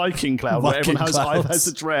one, Viking Clown, where everyone has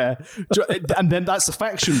a dread. And then that's the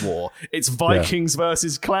faction war. It's Vikings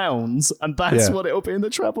versus clowns, and that's what it'll be in the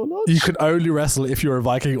Travelodge. You can only wrestle if you're a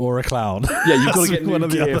Viking or a clown. Yeah, you've got to get one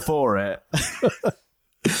of the gear for it.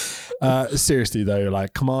 Seriously though,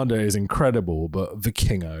 Commander is incredible, but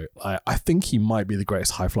Vikingo, I think he might be the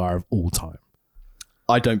greatest high flyer of all time.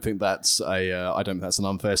 I don't think that's an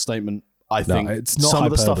unfair statement. I think it's not some hyperbole.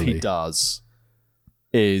 of the stuff he does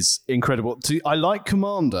is incredible. I like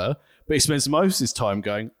Commander, but he spends most of his time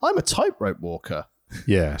going, I'm a tightrope walker.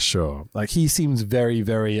 Yeah, sure. He seems very,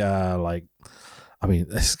 very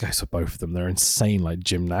this goes for both of them. They're insane,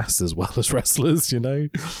 gymnasts as well as wrestlers,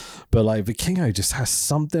 But Vikingo just has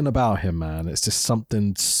something about him, man. It's just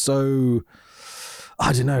something so,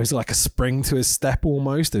 I don't know. It's like a spring to his step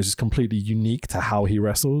almost. It's just completely unique to how he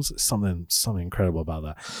wrestles. It's something incredible about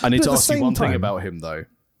that. I need to ask you one thing about him, though.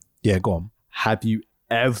 Yeah, go on. Have you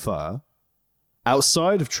ever,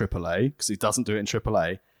 outside of AAA, because he doesn't do it in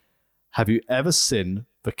AAA, have you ever seen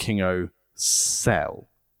Vikingo sell?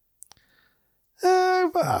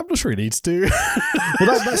 I'm not sure he needs to.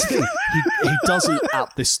 Well, that's the thing. He doesn't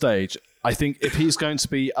at this stage. I think if he's going to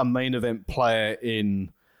be a main event player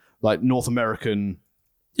in North American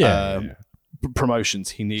promotions,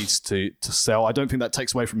 he needs to sell. I don't think that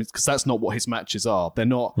takes away from it because that's not what his matches are. They're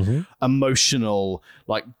not emotional,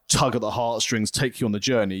 tug at the heartstrings, take you on the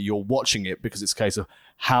journey. You're watching it because it's a case of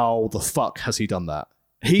how the fuck has he done that?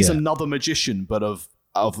 He's another magician, but of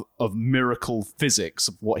of miracle physics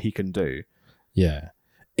of what he can do. Yeah.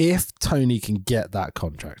 If Tony can get that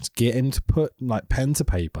contract, get him to put like pen to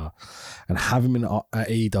paper and have him in at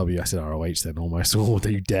AEW, I said ROH then almost. Oh, do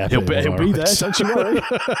you dare? He'll be there, don't you worry.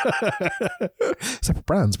 Separate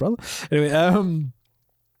brands, brother. Anyway,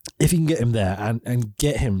 if you can get him there and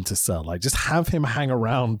get him to sell, like just have him hang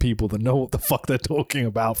around people that know what the fuck they're talking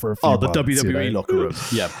about for a few months, the WWE locker room.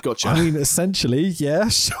 Yeah, gotcha. I mean, essentially, yeah,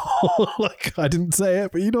 sure. Like, I didn't say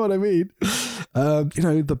it, but you know what I mean.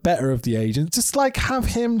 The better of the agents, just like have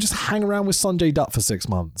him just hang around with Sanjay Dutt for 6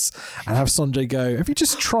 months and have Sanjay go, have you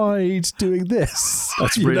just tried doing this?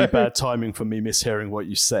 That's really bad timing for me mishearing what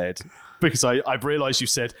you said. Because I've realised you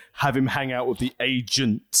said, have him hang out with the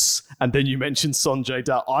agents, and then you mentioned Sanjay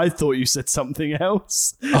Dutt. I thought you said something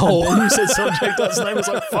else. Oh. And then you said Sanjay Dutt's name. I was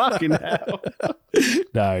like, fucking hell.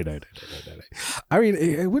 No. I mean,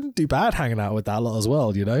 it wouldn't do bad hanging out with that lot as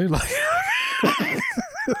well, Like,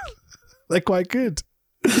 they're quite good.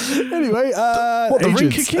 Anyway, the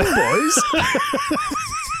Rinky King boys?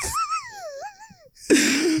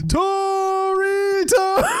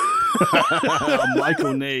 Torito!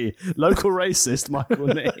 Michael Nee. Local racist Michael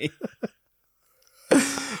Nee.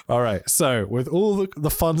 All right. So with all the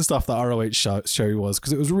fun stuff that ROH show was,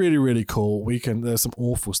 because it was really, really cool. There's some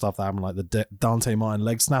awful stuff that happened, like the Dante Martin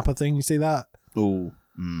leg snapper thing. You see that? Ooh.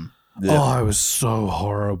 Yeah. Oh, it was so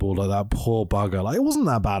horrible. Like that poor bugger. Like it wasn't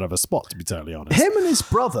that bad of a spot, to be totally honest. Him and his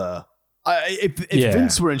brother. If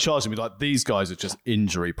Vince were in charge, he'd be like, these guys are just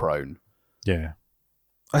injury prone. Yeah.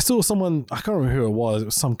 I saw someone, I can't remember who it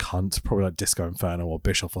was some cunt, probably like Disco Inferno or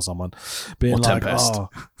Bischoff or someone, being like, Tempest.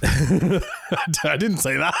 I didn't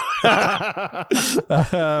say that.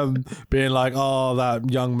 Being like, that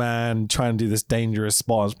young man trying to do this dangerous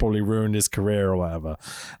spot has probably ruined his career or whatever.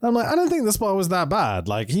 And I'm like, I don't think the spot was that bad.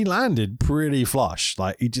 Like, he landed pretty flush.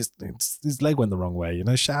 Like, his leg went the wrong way.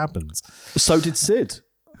 Shit happens. So did Sid.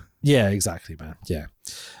 Yeah, exactly, man. Yeah.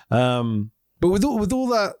 But with all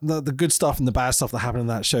that, the good stuff and the bad stuff that happened in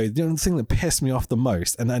that show, the thing that pissed me off the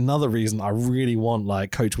most, and another reason I really want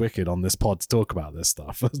like Coach Wicked on this pod to talk about this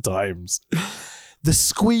stuff at times, the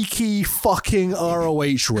squeaky fucking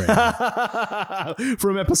ROH ring.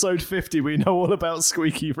 From episode 50, we know all about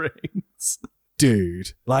squeaky rings.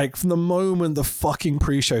 Dude, like from the moment the fucking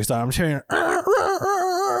pre-show started, I'm hearing,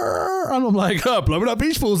 and I'm like, blowing up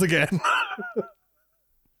beach balls again.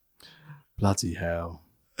 Bloody hell.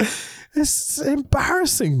 It's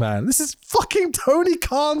embarrassing, man. This is fucking Tony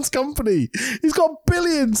Khan's company. He's got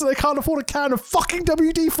billions, so they can't afford a can of fucking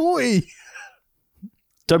WD-40.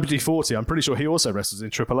 WD-40, I'm pretty sure he also wrestles in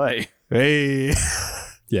AAA. Hey.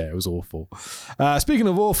 Yeah, it was awful. Speaking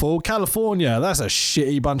of awful, California, that's a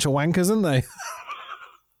shitty bunch of wankers, isn't they?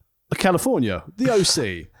 California, the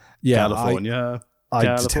OC. Yeah, California.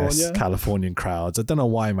 I detest Californian crowds. I don't know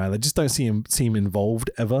why, man. They just don't seem involved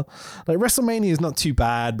ever. Like WrestleMania is not too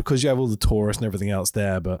bad because you have all the tourists and everything else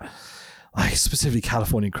there, but like specifically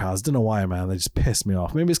Californian crowds, I don't know why, man. They just piss me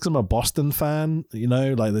off. Maybe it's because I'm a Boston fan,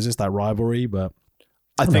 like there's just that rivalry. But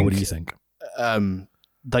I think, what do you think?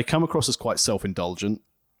 They come across as quite self-indulgent.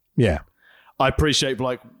 Yeah, I appreciate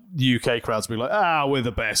like UK crowds being like, we're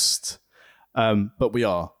the best, but we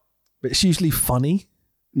are. But it's usually funny.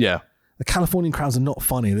 Yeah. The Californian crowds are not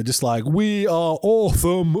funny. They're just like, we are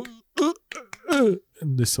awesome. And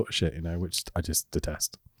this sort of shit, which I just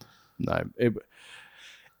detest. No.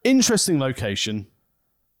 Interesting location,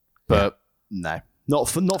 but no.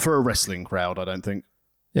 Not for a wrestling crowd, I don't think.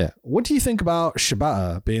 Yeah. What do you think about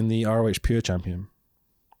Shibata being the ROH Pure Champion?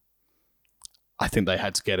 I think they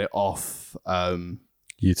had to get it off Wheeler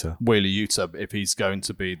Yuta if he's going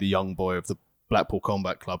to be the young boy of the Blackpool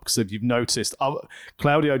Combat Club, because if you've noticed,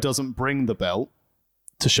 Claudio doesn't bring the belt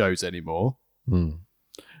to shows anymore.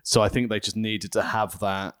 So I think they just needed to have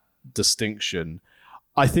that distinction.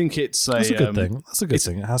 I think it's that's a good thing. That's a good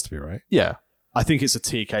thing. It has to be, right? Yeah. I think it's a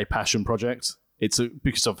TK passion project.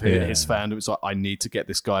 Because of his fandom. It's like, I need to get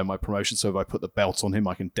this guy in my promotion, so if I put the belt on him,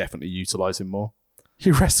 I can definitely utilize him more. He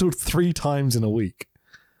wrestled 3 times in a week.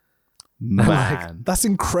 Man. That's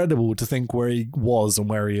incredible to think where he was and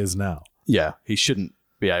where he is now. Yeah, he shouldn't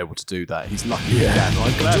be able to do that. He's lucky he can.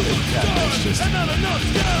 I'm glad that he can. It's just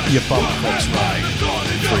your bum clock's running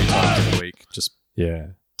 3 times in a week. Just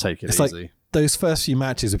take it it's easy. Like those first few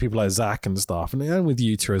matches with people like Zach and stuff, and with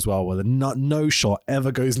Yuta as well, where no shot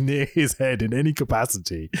ever goes near his head in any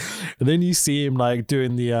capacity. And then you see him like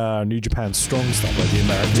doing the New Japan Strong stuff, like the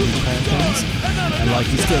American New Japan things. And like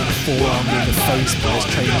he's getting forearmed in the face by his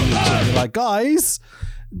training. And you're like, guys,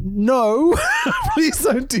 no, please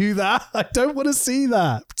don't do that. I don't want to see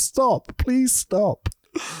that. Stop. Please stop.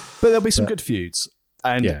 But there'll be some good feuds.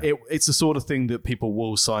 And it's the sort of thing that people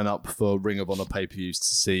will sign up for Ring of Honor pay-per-views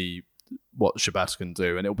to see what Shibata can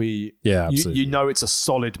do. And it'll be, you know, it's a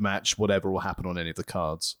solid match, whatever will happen on any of the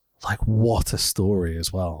cards. Like, what a story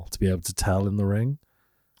as well to be able to tell in the ring.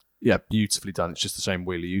 Yeah, beautifully done. It's just a shame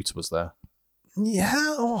Wheeler Yuta was there. Yeah,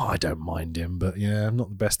 I don't mind him, but not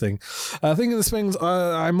the best thing. Thinking of the things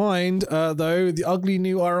I mind, though, the ugly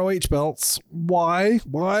new ROH belts. Why?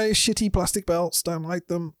 Shitty plastic belts, don't like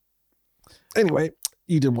them. Anyway,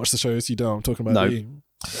 you didn't watch the shows, you don't. I'm talking about you.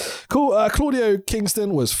 Cool. Claudio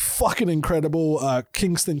Kingston was fucking incredible.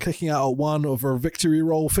 Kingston kicking out at one of a victory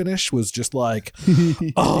roll finish was just like,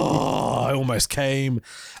 I almost came.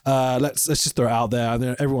 Let's just throw it out there. I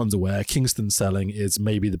know everyone's aware Kingston's selling is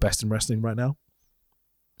maybe the best in wrestling right now.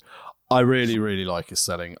 I really, really like his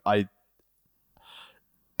selling. I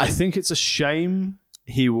think it's a shame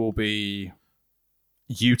he will be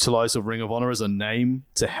utilize a Ring of Honor as a name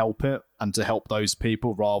to help it and to help those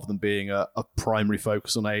people rather than being a primary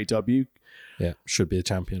focus on AEW. Yeah, should be a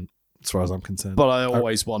champion as far as I'm concerned. But I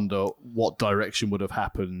always wonder what direction would have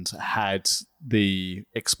happened had the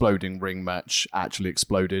exploding ring match actually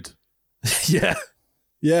exploded.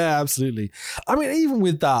 Yeah, absolutely. I mean, even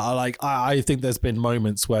with that, I think there's been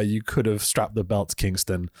moments where you could have strapped the belt to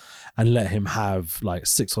Kingston and let him have like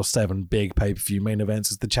 6 or 7 big pay-per-view main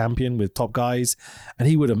events as the champion with top guys, and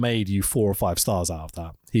he would have made you 4 or 5 stars out of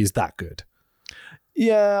that. He's that good.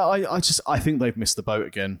 Yeah, I think they've missed the boat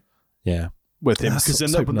again. Yeah. With him. Because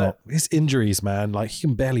his injuries, man, like he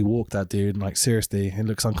can barely walk, that dude. Like seriously, it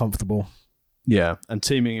looks uncomfortable. Yeah, and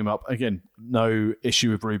teaming him up, again, no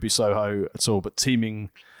issue with Ruby Soho at all, but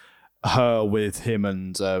teaming her with him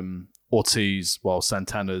and Ortiz while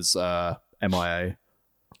Santana's MIA.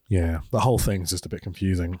 Yeah, the whole thing's just a bit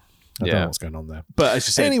confusing. I don't know what's going on there. But as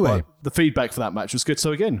you said, anyway, the feedback for that match was good.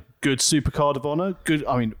 So again, good Supercard of Honor. Good.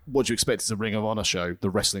 I mean, what do you expect? It's a Ring of Honor show.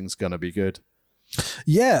 The wrestling's going to be good.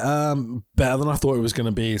 Yeah, better than I thought it was going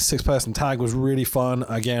to be. 6-person tag was really fun.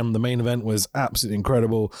 Again, the main event was absolutely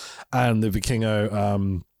incredible. And the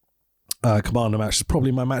Vikingo Commander match is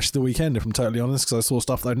probably my match of the weekend, if I'm totally honest, because I saw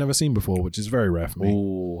stuff that I'd never seen before, which is very rare for me.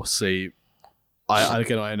 Oh, see, I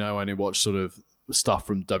know I only watch sort of stuff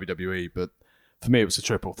from WWE, but for me it was a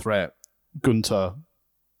triple threat. Gunter,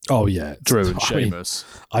 oh yeah, Drew and Sheamus.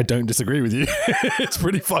 I don't disagree with you. It's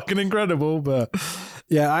pretty fucking incredible, but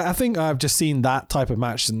yeah, I think I've just seen that type of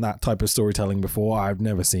match and that type of storytelling before. I've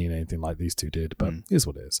never seen anything like these two did, but here's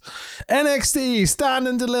what it is. NXT, stand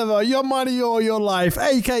and deliver, your money or your life,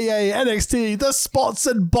 aka NXT, the Spots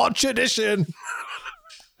and Botch edition.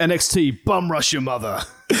 NXT, bum rush your mother.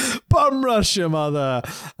 Bum rush your mother.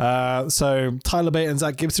 So Tyler Bate and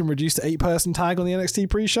Zach Gibson reduced to 8-person tag on the NXT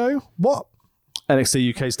pre-show. What?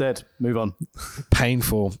 NXT UK's dead. Move on.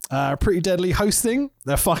 Painful. Pretty Deadly hosting.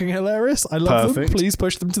 They're fucking hilarious. I love them. Please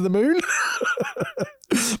push them to the moon.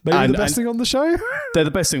 Maybe the best thing on the show. They're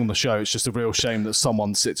the best thing on the show. It's just a real shame that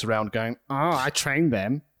someone sits around going, "Oh, I trained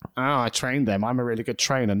them. I'm a really good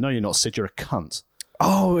trainer." No, you're not, Sid. You're a cunt.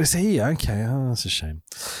 Oh, is he? Okay. Oh, that's a shame.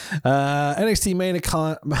 NXT main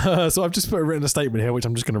card. So I've just written a statement here, which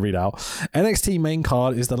I'm just going to read out. NXT main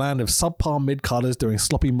card is the land of subpar mid-carders doing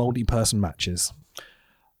sloppy multi-person matches.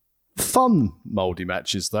 Fun moldy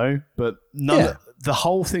matches though, but the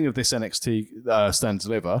whole thing of this NXT Stand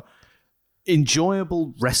Deliver,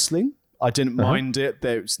 enjoyable wrestling. I didn't mind it.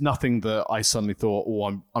 There's nothing that I suddenly thought,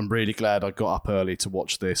 oh, I'm really glad I got up early to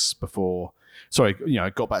watch this before. Sorry, I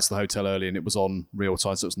got back to the hotel early and it was on real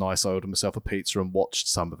time, so it was nice. I ordered myself a pizza and watched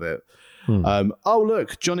some of it. Oh,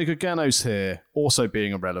 look, Johnny Gargano's here, also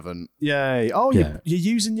being irrelevant. Yay. Oh, you're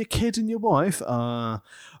using your kid and your wife?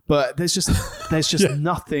 But there's just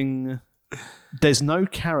nothing. There's no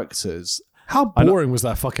characters. How boring was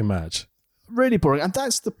that fucking match? Really boring. And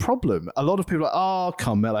that's the problem. A lot of people are like, oh,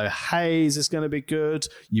 Carmelo Hayes is going to be good.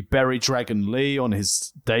 You bury Dragon Lee on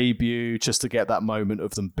his debut just to get that moment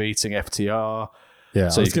of them beating FTR. Yeah,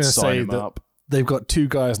 so you can sign him up. They've got 2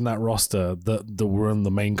 guys in that roster that were on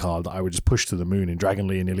the main card that I would just push to the moon in Dragon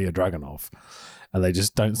Lee and Ilya Dragunov. And they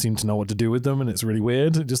just don't seem to know what to do with them. And it's really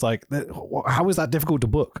weird. Just like, how is that difficult to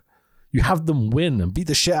book? You have them win and beat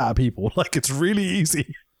the shit out of people. Like, it's really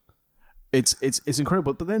easy. It's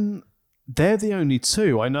incredible. But then they're the only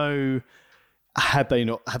 2. I know, had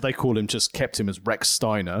they called him, just kept him as Rex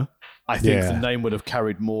Steiner, I think the name would have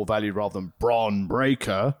carried more value rather than Braun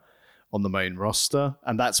Breaker on the main roster.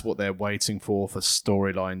 And that's what they're waiting for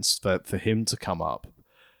storylines for him to come up.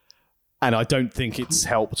 And I don't think it's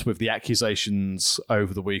helped with the accusations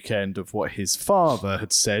over the weekend of what his father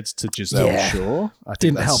had said to Giselle Shaw.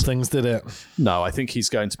 Didn't help things, did it? No, I think he's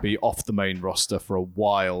going to be off the main roster for a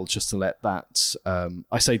while just to let that,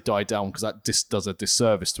 I say die down because that does a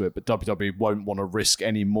disservice to it, but WWE won't want to risk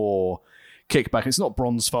any more kickback. It's not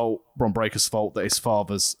Bron Breakker's fault that his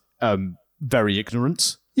father's very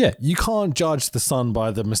ignorant. Yeah, you can't judge the son by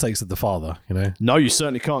the mistakes of the father, you know? No, you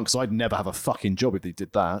certainly can't, because I'd never have a fucking job if he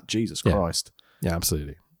did that. Jesus Christ. Yeah,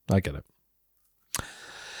 absolutely. I get it.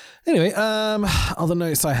 Anyway, other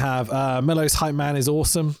notes I have. Melo's hype man is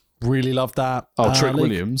awesome. Really love that. Oh, Trick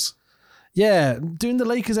Williams. Yeah, doing the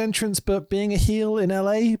Lakers entrance, but being a heel in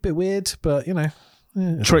LA, bit weird, but you know.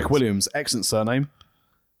 Trick Williams, excellent surname.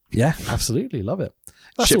 Yeah, absolutely. Love it.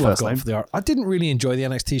 That's Shit all I've first got name. for the I didn't really enjoy the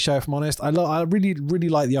NXT show, if I'm honest. I really, really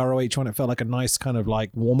liked the ROH one. It felt like a nice kind of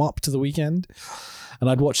like warm up to the weekend. And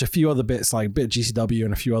I'd watched a few other bits, like a bit of GCW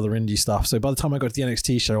and a few other indie stuff. So by the time I got to the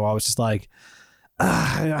NXT show, I was just like,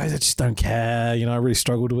 I just don't care. You know, I really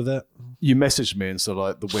struggled with it. You messaged me and said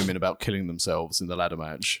like the women about killing themselves in the ladder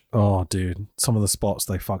match. Oh, dude. Some of the spots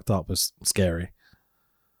they fucked up was scary.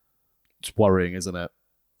 It's worrying, isn't it?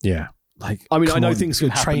 Yeah. Like, I mean, I know things can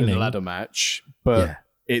happen in a ladder match, but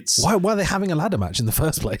it's... Why are they having a ladder match in the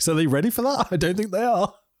first place? Are they ready for that? I don't think they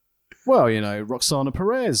are. Well, you know, Roxana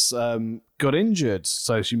Perez got injured,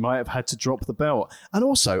 so she might have had to drop the belt. And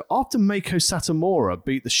also, after Meiko Satomura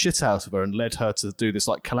beat the shit out of her and led her to do this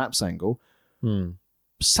like collapse angle,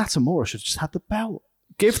 Satomura should have just had the belt.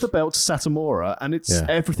 Give the belt to Satomura, and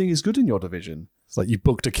everything is good in your division. It's like you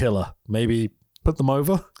booked a killer. Maybe put them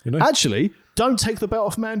over, you know? Actually, don't take the belt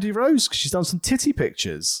off Mandy Rose because she's done some titty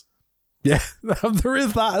pictures. Yeah, there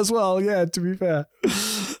is that as well. Yeah, to be fair.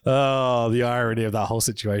 Oh, the irony of that whole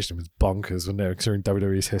situation was bonkers when they were considering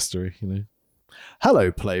WWE's history, you know?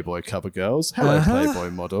 Hello, Playboy cover girls. Hello, Playboy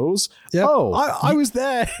models. Yep. Oh, I was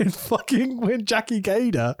there in fucking when Jackie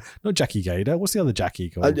Gator, not Jackie Gator, what's the other Jackie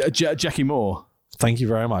called? Jackie Moore. Thank you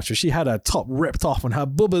very much. She had her top ripped off and her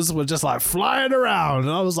bubbas were just like flying around.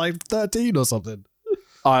 And I was like 13 or something.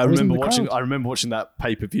 I remember watching that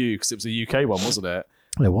pay-per-view because it was a UK one, wasn't it?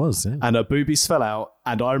 It was, yeah. And her boobies fell out,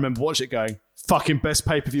 and I remember watching it going, fucking best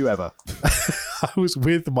pay-per-view ever. I was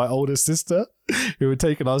with my older sister who had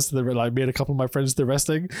taken us to me and a couple of my friends to the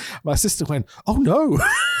wrestling. My sister went, oh no.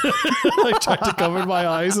 I tried to cover my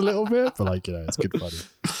eyes a little bit, but it's good funny.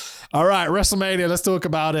 All right, WrestleMania, let's talk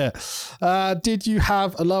about it. Did you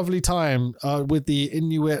have a lovely time with the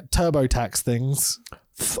Inuit TurboTax things?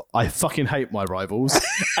 I fucking hate my rivals.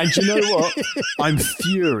 And you know what? I'm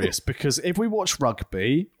furious because if we watch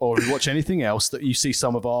rugby or we watch anything else that you see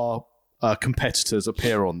some of our competitors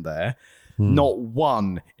appear on there, not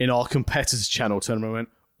one in our competitors channel turned around and went,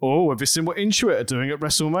 oh, have you seen what Intuit are doing at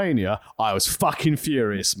WrestleMania? I was fucking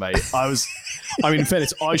furious, mate. In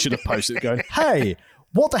fairness, I should have posted it going, hey,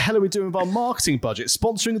 what the hell are we doing with our marketing budget?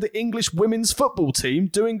 Sponsoring the English women's football team,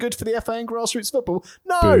 doing good for the FA and grassroots football?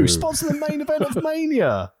 No, Boo. sponsor the main event of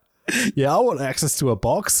Mania. Yeah, I want access to a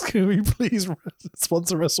box. Can we please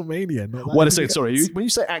sponsor WrestleMania? Wait a second, sorry. When you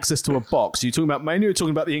say access to a box, are you talking about Mania or are you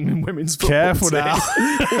talking about the England women's football Careful team? now.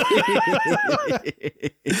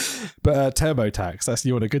 But TurboTax, that's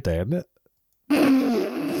you on a good day, isn't it?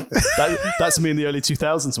 That's me in the early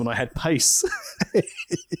 2000s when I had Pace.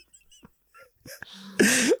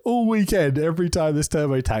 All weekend, every time this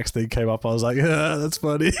TurboTax thing came up, I was like, that's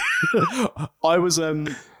funny. I was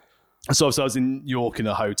so I was in York in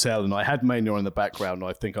a hotel and I had Mania on in the background. And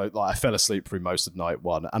I think I fell asleep through most of night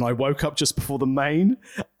one, and I woke up just before the main,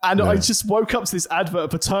 and I just woke up to this advert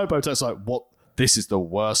for TurboTax. Like, what? This is the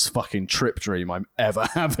worst fucking trip dream I'm ever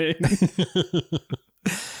having.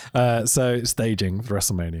 So staging for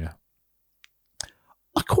WrestleMania.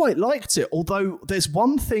 I quite liked it, although there's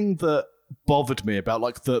one thing that bothered me about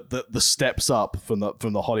like the steps up from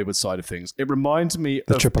the Hollywood side of things. It reminded me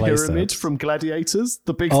of AAA Pyramid steps from Gladiators,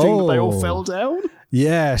 the big thing that they all fell down.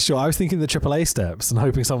 Yeah, sure. I was thinking the AAA steps and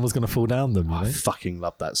hoping someone was going to fall down them. I fucking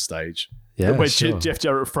love that stage. Yeah, where sure. Jeff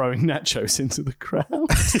Jarrett throwing nachos into the crowd.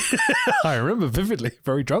 I remember vividly.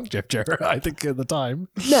 Very drunk Jeff Jarrett, I think, at the time.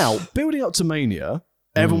 Now, building up to Mania,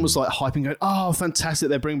 everyone was like hyping, going, oh, fantastic.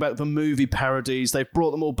 They're bringing back the movie parodies. They've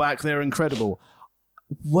brought them all back. They're incredible.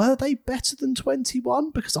 Were they better than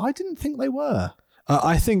 21? Because I didn't think they were.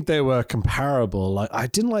 I think they were comparable. Like, I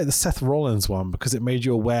didn't like the Seth Rollins one because it made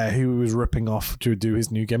you aware who he was ripping off to do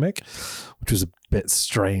his new gimmick, which was a bit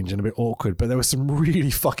strange and a bit awkward. But there were some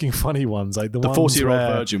really fucking funny ones. Like the 40-year-old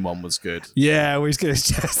virgin one was good. Yeah, where he's getting his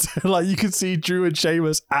chest. Like you could see Drew and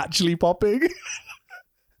Sheamus actually popping.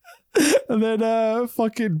 And then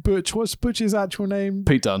fucking Butch. What's Butch's actual name?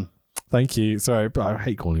 Pete Dunne. Thank you. Sorry, but I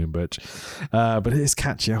hate calling him Butch. But it is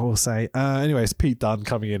catchy, I will say. Anyways, Pete Dunne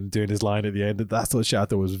coming in and doing his line at the end. That sort of shit I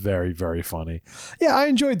thought was very, very funny. Yeah, I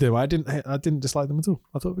enjoyed them. I didn't dislike them at all.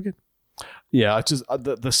 I thought they were good. Yeah, I just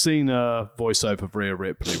the Cena voiceover of Rhea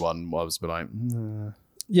Ripley one was like,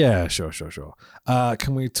 Yeah, sure.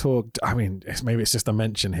 Can we talk? I mean, maybe it's just a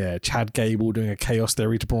mention here. Chad Gable doing a chaos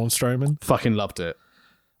theory to Braun Strowman. fucking loved it.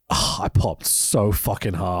 Oh, I popped so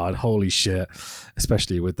fucking hard. Holy shit.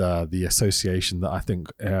 Especially with the association that I think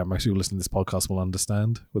most people listening to this podcast will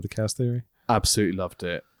understand with the chaos theory. Absolutely loved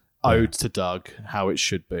it. Yeah. Ode to Doug, how it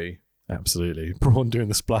should be. Absolutely. Braun doing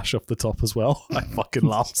the splash off the top as well. I fucking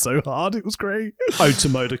laughed so hard. It was great. Ode to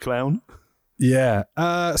Motor Clown. Yeah.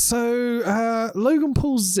 So Logan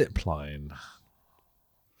Paul's zip line.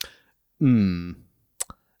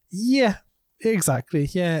 Yeah, exactly.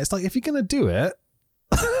 Yeah. It's like if you're going to do it,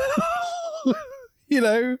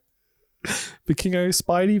 Vikingo,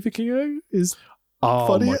 Spidey Vikingo is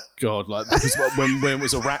funny. My God. Like this is when it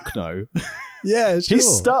was Arachno. Yeah, sure. He's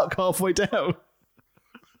stuck halfway down.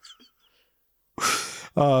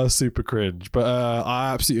 Super cringe. But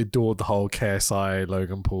I absolutely adored the whole KSI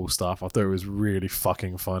Logan Paul stuff. I thought it was really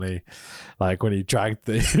fucking funny. Like when he dragged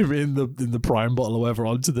him in the prime bottle or whatever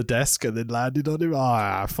onto the desk and then landed on him.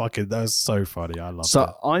 Fucking, that was so funny. I love it.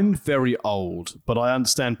 So I'm very old, but I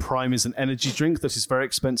understand Prime is an energy drink that is very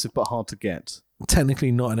expensive but hard to get.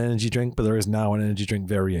 Technically not an energy drink, but there is now an energy drink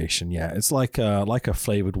variation. Yeah, it's like a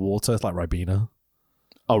flavored water. It's like Ribena.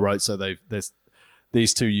 Oh, right. So there's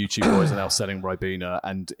these two YouTube boys are now selling Ribena,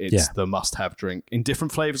 and it's the must-have drink in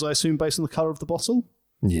different flavors, I assume, based on the color of the bottle.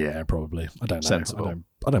 Yeah, probably. I don't know. Sensible.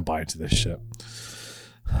 I don't buy into this shit.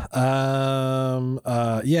 Also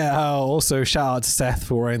shout out to Seth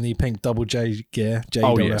for wearing the pink double J gear.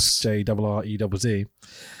 JRREZZ.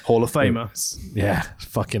 Hall of Famer. Yeah,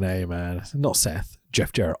 fucking A, man. Not Seth.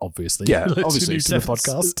 Jeff Jarrett, obviously. Yeah, obviously. Seth, the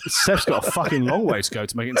podcast. Seth's got a fucking long way to go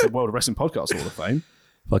to make it into the World of Wrestling Podcast Hall of Fame.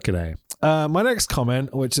 Fucking A. My next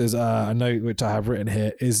comment, which is a note which I have written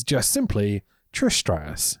here, is just simply Trish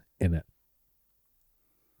Stratus in it.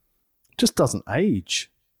 Just doesn't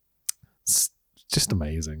age. It's just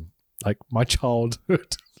amazing. Like my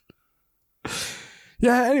childhood.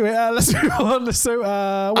 Yeah, anyway, let's move on. So,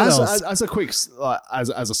 what else? As a quick, as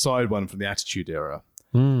a side one from the Attitude Era,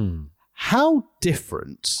 how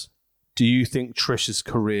different do you think Trish's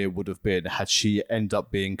career would have been had she ended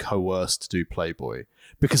up being coerced to do Playboy?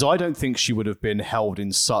 Because I don't think she would have been held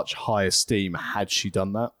in such high esteem had she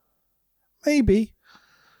done that. Maybe.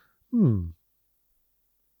 I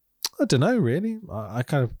don't know, really. I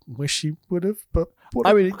kind of wish she would have, but...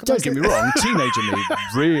 don't get me wrong, teenager me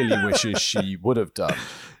really wishes she would have done.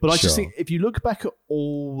 But I just think, if you look back at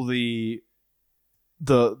all the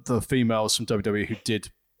females from WWE who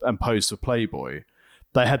did and posed for Playboy,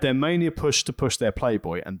 they had their mania push to push their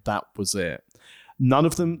Playboy, and that was it. None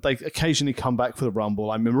of them, they occasionally come back for the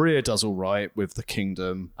Rumble. I mean, Maria does all right with the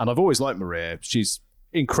Kingdom, and I've always liked Maria. She's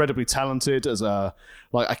incredibly talented as a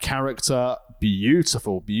character.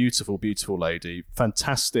 Beautiful lady.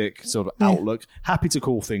 Fantastic sort of outlook. Happy to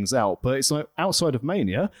call things out. But it's like outside of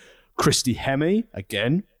Mania, Christy Hemme,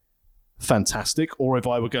 again, fantastic. Or if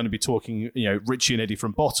I were going to be talking, Richie and Eddie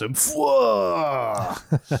from Bottom, Sure.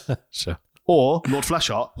 Or Lord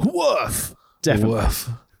Flashheart, woof. Definitely.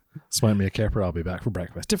 Woof. Smoke me a Kipper, I'll be back for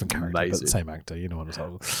breakfast. Different character, but the same actor. You know what I'm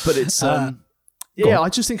talking about. But it's I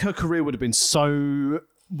just think her career would have been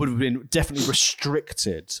definitely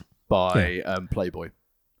restricted by Playboy.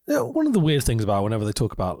 Yeah, one of the weird things about whenever they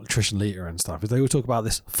talk about Trish and Lita and stuff is they will talk about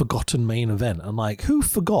this forgotten main event. And like, who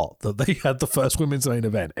forgot that they had the first women's main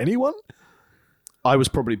event? Anyone? I was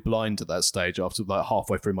probably blind at that stage after like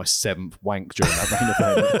halfway through my 7th wank during that main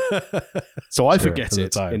event. So I forget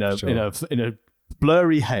it in a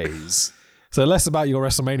blurry haze. So less about your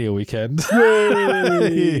WrestleMania weekend.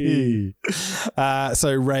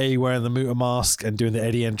 So Ray wearing the Muta mask and doing the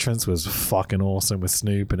Eddie entrance was fucking awesome with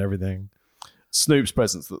Snoop and everything. Snoop's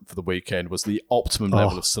presence for the weekend was the optimum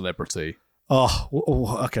level of celebrity.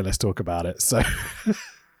 Okay, let's talk about it. So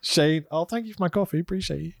Shane, thank you for my coffee.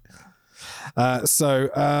 Appreciate you.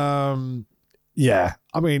 Yeah,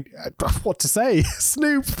 I mean, what to say?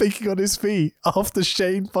 Snoop thinking on his feet after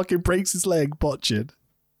Shane fucking breaks his leg botching.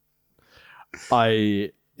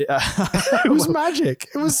 It was magic.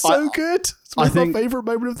 It was so good. It's my favorite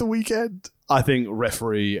moment of the weekend. I think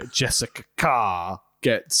referee Jessica Carr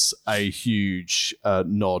gets a huge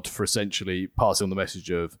nod for essentially passing on the message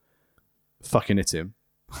of fucking hit him.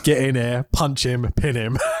 Get in there, punch him, pin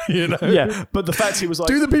him, Yeah, but the fact he was like...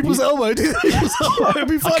 Do the people's elbow, it'd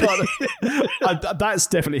be funny. That's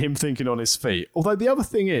definitely him thinking on his feet. Although the other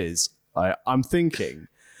thing is, I'm thinking,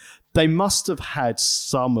 They must have had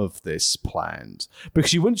some of this planned,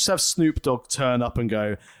 because you wouldn't just have Snoop Dogg turn up and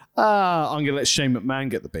go, I'm going to let Shane McMahon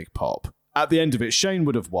get the big pop. At the end of it, Shane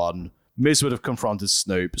would have won. Miz would have confronted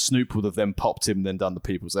Snoop. Snoop would have then popped him, then done the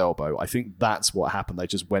people's elbow. I think that's what happened. They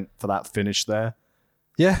just went for that finish there.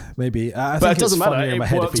 Yeah, maybe. I but think it doesn't matter. In my It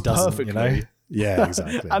head if works he doesn't, perfectly. you know? Yeah,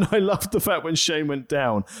 exactly. And I loved the fact when Shane went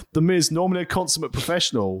down, the Miz, normally a consummate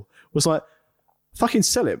professional, was like, fucking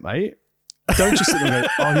sell it, mate. Don't just sit there and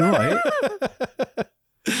go, oh, you're right.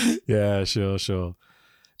 Yeah, sure.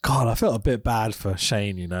 God, I felt a bit bad for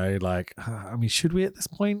Shane, you know? Like, I mean, should we at this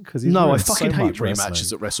point? Because no, I fucking hate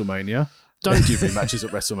rematches at WrestleMania. Don't do rematches at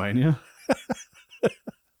WrestleMania.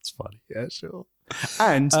 It's funny. Yeah, sure.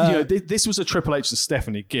 And, this was a Triple H and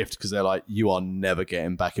Stephanie gift, because they're like, you are never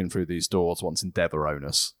getting back in through these doors once Endeavor own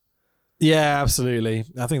us. Yeah, absolutely.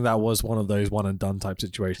 I think that was one of those one and done type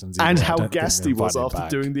situations. And how gassed he was after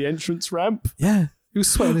doing the entrance ramp. Yeah. He was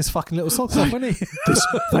sweating his fucking little socks off, wasn't he?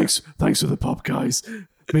 Thanks for the pop, guys.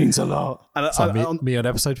 Means a lot. And me on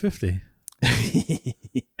episode 50.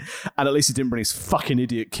 And at least he didn't bring his fucking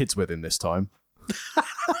idiot kids with him this time.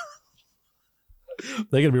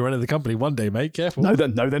 They're going to be running the company one day, mate. Careful. No,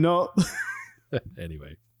 they're not.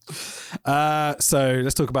 Anyway. So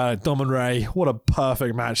let's talk about it. Dom and Ray. What a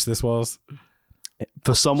perfect match this was.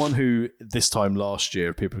 For someone who this time last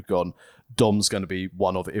year, people have gone, Dom's going to be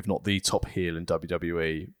one of, if not the top heel in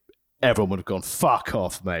WWE. Everyone would have gone, fuck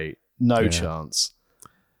off, mate. No chance.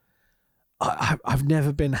 I've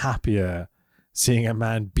never been happier seeing a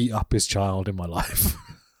man beat up his child in my life.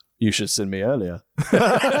 You should send me earlier.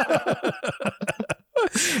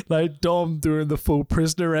 Like Dom doing the full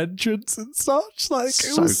prisoner entrance and such. Like,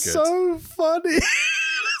 it was so funny.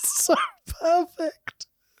 So perfect.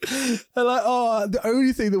 And like, the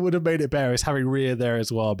only thing that would have made it better is having Rhea there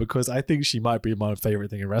as well, because I think she might be my favorite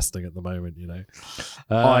thing in wrestling at the moment, you know.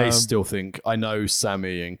 I still think, I know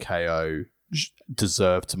Sammy and KO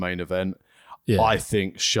deserve to main event. Yeah. I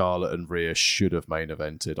think Charlotte and Rhea should have main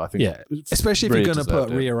evented. I think, especially if you're going to put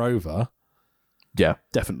Rhea over. Yeah,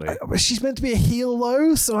 definitely. But she's meant to be a heel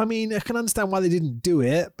though, so I mean, I can understand why they didn't do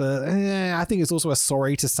it, but I think it's also a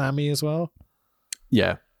sorry to Sammy as well.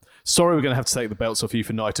 Yeah. Sorry, we're going to have to take the belts off you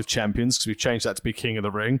for Night of Champions, because we've changed that to be King of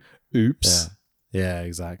the Ring. Oops. Yeah,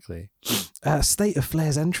 exactly. State of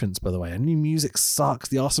Flair's entrance, by the way. And new music sucks.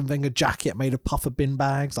 The Arsene Wenger jacket made of puffer bin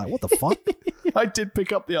bags. Like, what the fuck? I did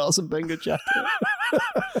pick up the Arsene Wenger jacket.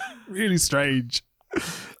 Really strange.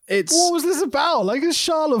 What was this about? Like, it's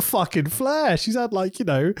Charlotte fucking Flair. She's had, like, you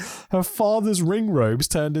know, her father's ring robes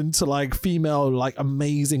turned into, like, female, like,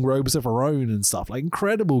 amazing robes of her own and stuff. Like,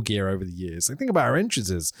 incredible gear over the years. Like, think about her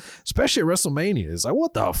entrances, especially at WrestleMania. It's like,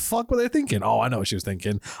 what the fuck were they thinking? Oh, I know what she was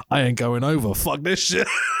thinking. I ain't going over. Fuck this shit.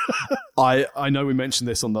 I know we mentioned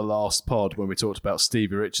this on the last pod when we talked about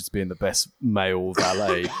Stevie Richards being the best male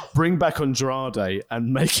valet. Bring back Andrade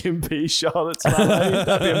and make him be Charlotte's valet.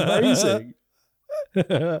 That'd be amazing.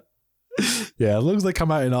 Yeah, as long as they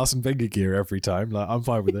come out in Arsene Wenger gear every time, like, I'm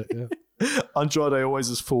fine with it. Yeah. Andrade always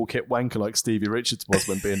is full kit wanker like Stevie Richards was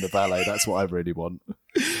when being the valet. That's what I really want.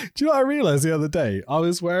 Do you know what I realized the other day? I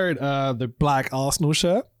was wearing the black Arsenal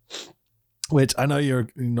shirt, which I know you're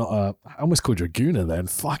not. I almost called you a gooner then.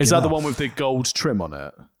 Fuck. Is that the one with the gold trim on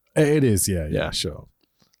it? It is. Yeah, sure.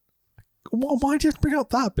 Why do you have to bring up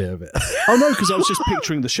that bit of it? Oh no, because I was just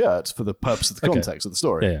picturing the shirt for the purpose of the context of the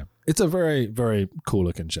story. Yeah. It's a very, very cool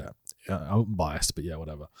looking shirt. I'm biased, but yeah,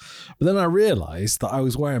 whatever. But then I realized that I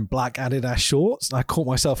was wearing black Adidas shorts, and I caught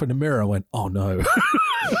myself in the mirror and went, oh no.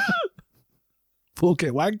 Full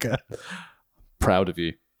kit wanker. Proud of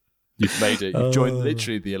you. You've made it. You've joined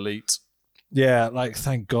literally the elite. Yeah, like,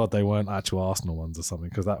 thank God they weren't actual Arsenal ones or something,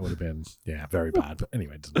 because that would have been, very bad. But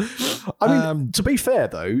anyway, I mean, to be fair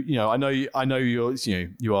though, you know, I know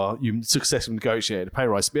you successfully negotiated a pay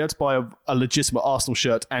rise. To be able to buy a legitimate Arsenal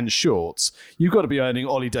shirt and shorts, you've got to be earning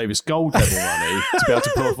Ollie Davis gold level money to be able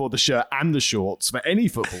to afford the shirt and the shorts for any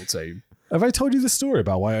football team. Have I told you the story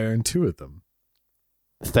about why I own two of them?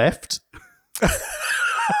 Theft?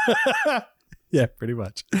 Yeah, pretty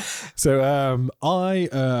much. So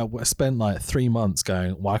I spent like 3 months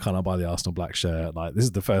going, why can't I buy the Arsenal black shirt? Like, this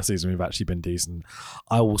is the first season we've actually been decent.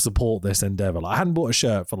 I will support this endeavor. Like, I hadn't bought a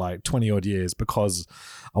shirt for like 20 odd years because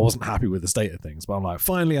I wasn't happy with the state of things. But I'm like,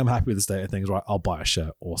 finally, I'm happy with the state of things. Right, I'll buy a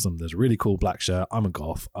shirt. Awesome. There's a really cool black shirt. I'm a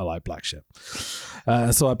goth. I like black shit.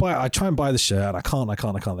 So I try and buy the shirt, and I can't.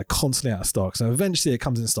 They're constantly out of stock. So eventually it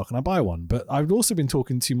comes in stock and I buy one. But I've also been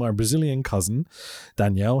talking to my Brazilian cousin,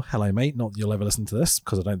 Danielle. Hello, mate. Not that you'll ever ever listen to this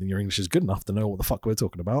because I don't think your English is good enough to know what the fuck we're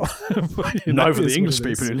talking about. No, for the English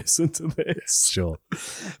people who listen to this. Sure.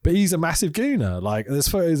 But he's a massive gooner. Like, there's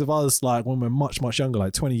photos of us, like, when we're much, much younger,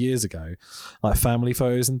 like 20 years ago, like family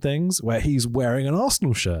photos and things, where he's wearing an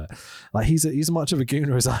Arsenal shirt. Like, he's as much of a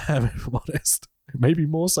gooner as I am, if I'm honest. Maybe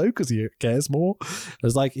more so because he cares more.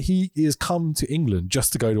 It's like he has come to England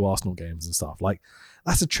just to go to Arsenal games and stuff. Like,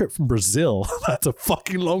 that's a trip from Brazil. That's a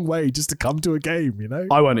fucking long way just to come to a game, you know?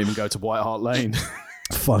 I won't even go to White Hart Lane.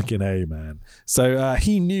 Fucking A, man. So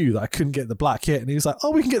he knew that I couldn't get the black kit, and he was like,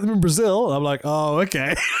 "Oh, we can get them in Brazil." And I'm like, "Oh,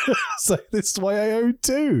 okay." So this is why I own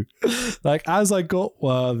two. Like, as I got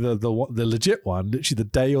the legit one, literally the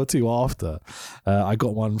day or two after, I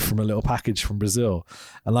got one from a little package from Brazil.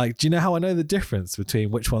 And like, do you know how I know the difference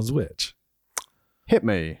between which one's which? Hit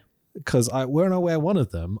me. Because when I wear one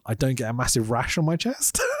of them, I don't get a massive rash on my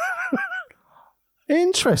chest.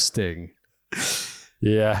 Interesting.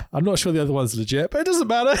 Yeah, I'm not sure the other one's legit, but it doesn't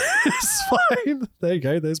matter. It's fine. There you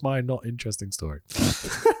go. There's my not interesting story.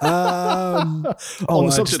 On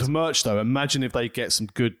the subject of merch, though, imagine if they get some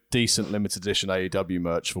good, decent limited edition AEW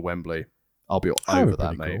merch for Wembley. I'll be over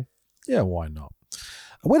that, mate. Cool. Yeah, why not?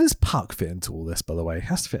 Where does Puck fit into all this, by the way? He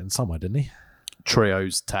has to fit in somewhere, didn't he?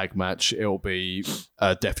 Trios tag match. It'll be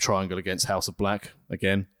a Death Triangle against House of Black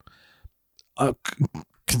again.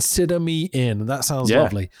 Consider me in. That sounds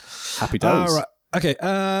lovely. Happy days. Right. Okay,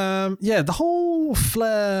 the whole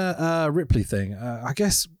Flair Ripley thing, I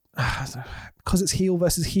guess because it's heel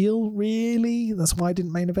versus heel, really? That's why I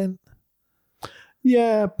didn't main event?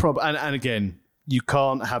 Yeah, probably. And again, you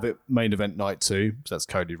can't have it main event night 2, so that's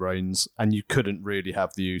Cody Rhodes, and you couldn't really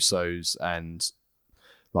have the Usos and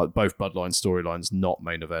like both Bloodline storylines not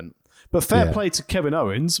main event. But fair play to Kevin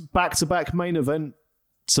Owens, back-to-back main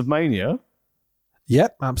events of Mania.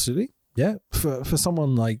 Yep, absolutely. Yeah, for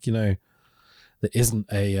someone like, you know, that isn't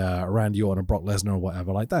a Randy Orton or Brock Lesnar or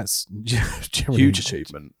whatever, like that's huge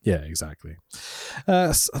achievement. Yeah, exactly.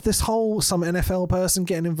 This whole some NFL person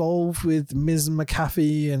getting involved with Ms.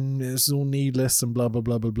 McAfee and it's all needless and blah blah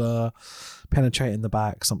blah blah blah, penetrating the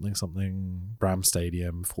back, something Ram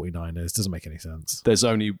Stadium, 49ers, doesn't make any sense. There's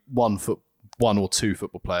only one or two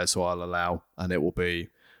football players who I'll allow, and it will be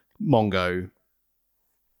Mongo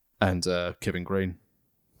and Kevin Green.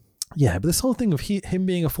 Yeah, but this whole thing of him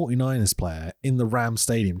being a 49ers player in the Ram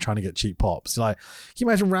Stadium trying to get cheap pops, like, can you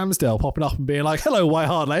imagine Ramsdale popping up and being like, "Hello, White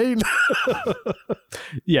Hart Lane"?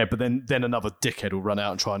 Yeah, but then another dickhead will run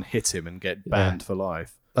out and try and hit him and get banned for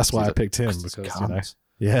life. That's why I picked him, because, you know.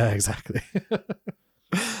 Yeah, exactly.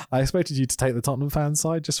 I expected you to take the Tottenham fan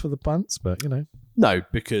side just for the punts, but, you know. No,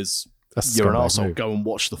 because you're an arsehole. Go and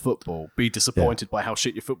watch the football. Be disappointed by how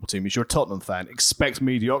shit your football team is. You're a Tottenham fan. Expect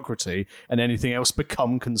mediocrity, and anything else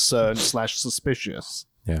become concerned / suspicious.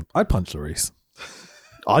 Yeah, I'd punch Lloris.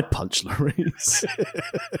 I'd punch Lloris.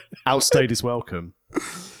 Outstayed his welcome.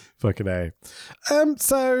 Fucking A.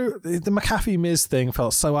 So the McAfee Miz thing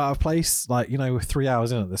felt so out of place. Like, you know, we're 3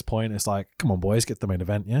 hours in at this point. It's like, come on, boys, get the main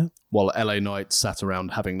event, yeah? While LA Knight sat around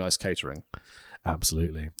having nice catering.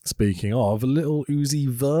 Absolutely. Speaking of, little Uzi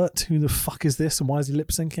Vert, who the fuck is this and why is he lip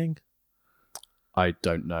syncing? I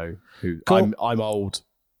don't know who. Cool. I'm old.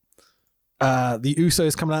 The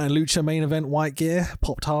Usos coming out in Lucha main event white gear,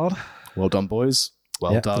 popped hard. Well done, boys.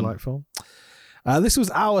 Well done. Delightful. This was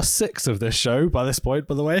hour 6 of this show by this point,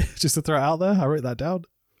 by the way, just to throw it out there. I wrote that down.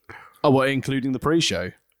 Oh, what, including the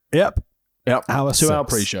pre-show? Yep. Hour 2-hour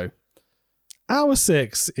pre-show. Hour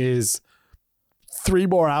 6 is 3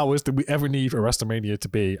 more hours than we ever need for WrestleMania to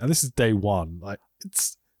be. And this is day 1. Like,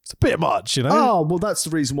 it's a bit much, you know? Oh, well, that's the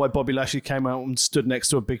reason why Bobby Lashley came out and stood next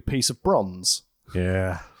to a big piece of bronze.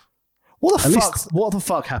 Yeah. What the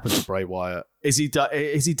fuck happened to Bray Wyatt? Is he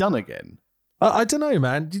done again? I don't know,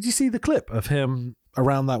 man. Did you see the clip of him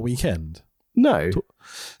around that weekend? No.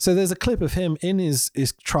 So there's a clip of him in his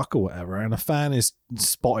truck or whatever, and a fan has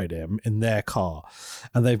spotted him in their car,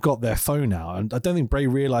 and they've got their phone out. And I don't think Bray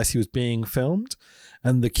realized he was being filmed.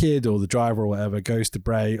 And the kid or the driver or whatever goes to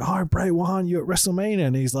Bray, "Oh, Bray, why aren't you at WrestleMania?"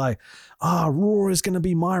 And he's like, Raw is going to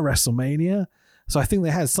be my WrestleMania. So I think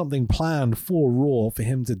they had something planned for Raw for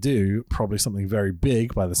him to do, probably something very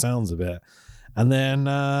big by the sounds of it. And then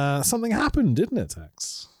something happened, didn't it,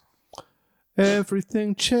 Tex?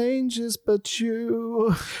 Everything changes but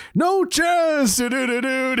you. No chance!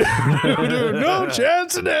 No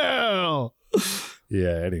chance now!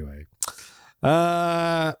 Yeah, anyway.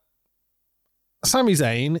 Sami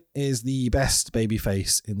Zayn is the best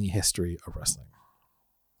babyface in the history of wrestling.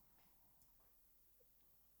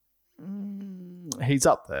 He's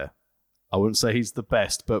up there. I wouldn't say he's the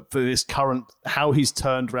best, but for this current, how he's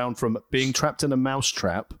turned around from being trapped in a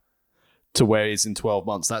mousetrap to where he's in 12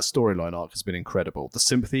 months. That storyline arc has been incredible. The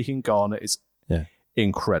sympathy he can garner is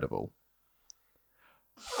incredible.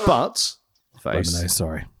 But, Face, no,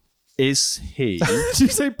 sorry. Is he... Did you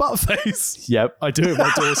say butt face? Yep, I do it with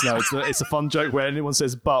my daughters now. It's a fun joke where anyone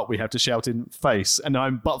says butt, we have to shout in face, and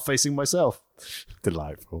I'm butt facing myself.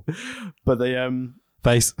 Delightful. But they...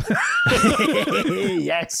 Face.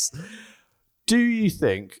 Yes. Do you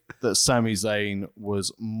think that Sami Zayn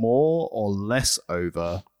was more or less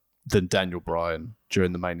over than Daniel Bryan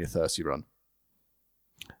during the Mania 30 run?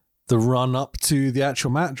 The run up to the actual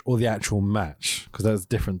match or the actual match? Because that's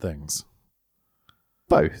different things.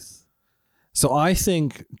 Both. So I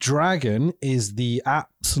think Dragon is the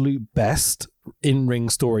absolute best in-ring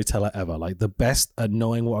storyteller ever. Like the best at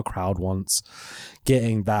knowing what a crowd wants,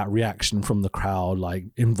 getting that reaction from the crowd, like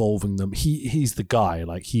involving them. He's the guy.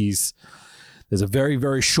 Like there's a very,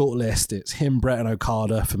 very short list. It's him, Brett, and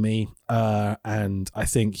Okada for me. And I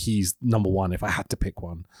think he's number one if I had to pick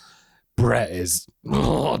one. Brett is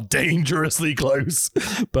dangerously close.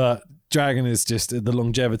 But Dragon is just the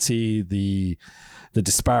longevity, the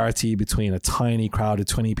disparity between a tiny crowd of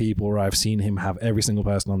 20 people where I've seen him have every single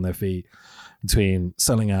person on their feet, between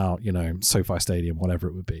selling out, SoFi Stadium, whatever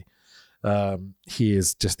it would be. He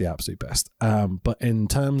is just the absolute best. But in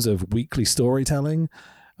terms of weekly storytelling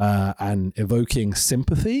and evoking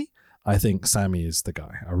sympathy, I think Sami is the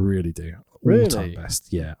guy. I really do. Really? All-time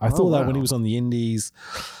best. Yeah. I thought that when he was on the indies,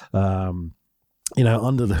 under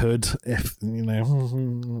the hood,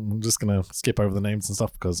 I'm just going to skip over the names and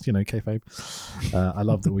stuff because, kayfabe. I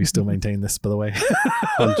love that we still maintain this, by the way.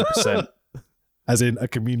 100%. As in a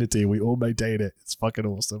community, we all maintain it. It's fucking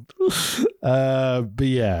awesome. But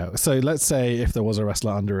yeah, so let's say if there was a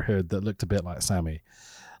wrestler under a hood that looked a bit like Sami,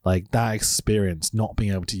 like that experience, not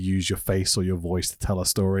being able to use your face or your voice to tell a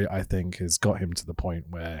story, I think has got him to the point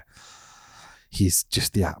where he's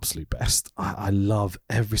just the absolute best. I love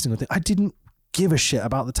every single thing. I didn't give a shit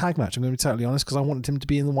about the tag match, I'm going to be totally honest, because I wanted him to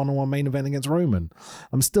be in the one-on-one main event against Roman.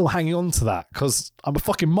 I'm still hanging on to that because I'm a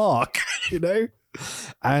fucking mark,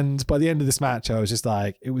 And by the end of this match, I was just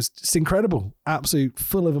like, it was just incredible, absolute,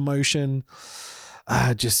 full of emotion,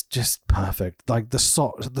 just perfect. Like the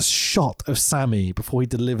shot of Sami before he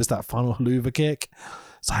delivers that final haluva kick.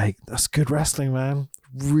 It's like, that's good wrestling, man.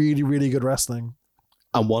 Really, really good wrestling.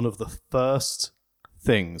 And one of the first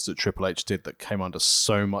things that Triple H did that came under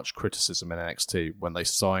so much criticism in NXT when they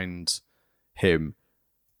signed him,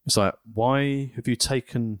 it's like, why have you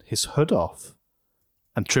taken his hood off?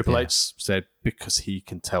 And Triple H said, because he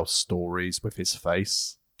can tell stories with his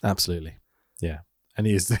face. Absolutely. Yeah. And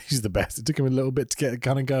he's the best. It took him a little bit to get it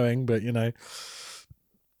kind of going, but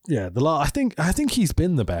yeah, I think he's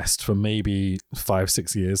been the best for maybe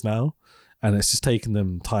 5-6 years now. And it's just taken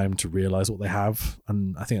them time to realize what they have.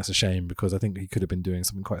 And I think that's a shame because I think he could have been doing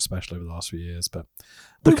something quite special over the last few years. But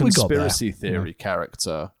the conspiracy theory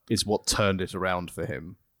character is what turned it around for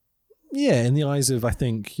him. Yeah, in the eyes of, I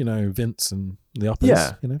think, Vince and the uppers.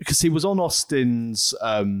 Yeah, because he was on Austin's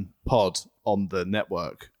pod on the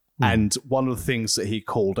network. And one of the things that he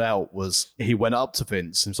called out was he went up to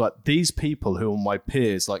Vince and was like, these people who are my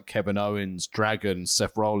peers, like Kevin Owens, Dragon,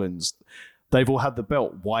 Seth Rollins, they've all had the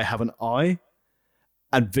belt. Why haven't I?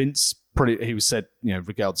 And Vince regaled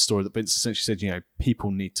the story that Vince essentially said,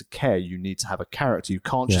 people need to care. You need to have a character. You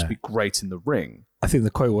can't just be great in the ring. I think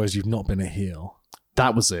the quote was, you've not been a heel.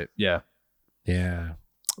 That was it. Yeah. Yeah.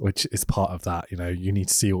 Which is part of that, you need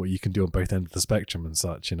to see what you can do on both ends of the spectrum and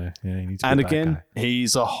such, Yeah, you need to. And again,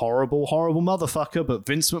 he's a horrible, horrible motherfucker, but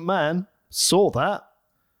Vince McMahon saw that.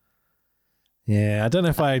 Yeah, I don't know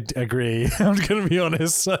if I agree. I'm going to be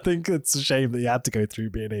honest. I think it's a shame that he had to go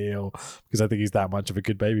through being a heel because I think he's that much of a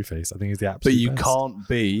good babyface. I think he's the absolute But you best. can't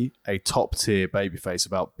be a top tier babyface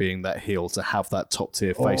without being that heel to have that top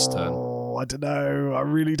tier face turn. Oh, I don't know. I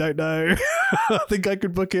really don't know. I think I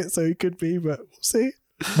could book it, so he could be, but we'll see.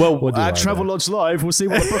 Well, at Travelodge Live, we'll see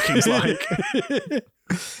what the booking's like.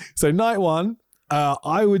 So night one,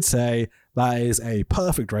 I would say that is a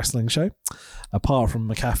perfect wrestling show. Apart from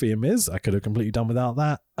McAfee and Miz, I could have completely done without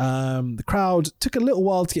that. The crowd took a little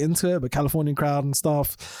while to get into it, but Californian crowd and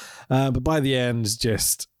stuff. But by the end,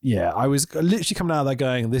 I was literally coming out of there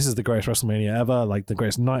going, this is the greatest WrestleMania ever, like the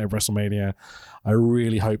greatest night of WrestleMania. I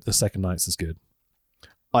really hope the second night's as good.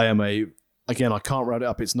 Again, I can't round it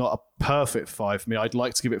up. It's not a perfect 5 for me. I'd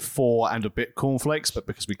like to give it 4 and a bit cornflakes, but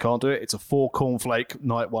because we can't do it, it's a 4 cornflake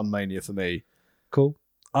night 1 Mania for me. Cool.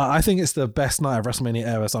 I think it's the best night of WrestleMania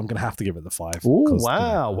ever, so I'm going to have to give it the 5. Ooh,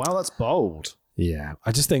 wow. Wow, that's bold. Yeah,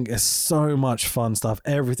 I just think it's so much fun stuff.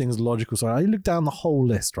 Everything's logical. So I look down the whole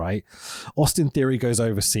list, right? Austin Theory goes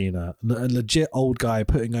over Cena. A legit old guy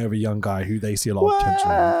putting over a young guy who they see a lot of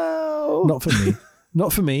potential in. No. Not for me.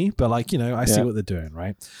 Not for me, but like, I see what they're doing,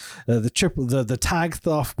 right? The tag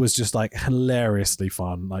stuff was just like hilariously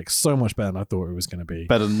fun, like so much better than I thought it was going to be.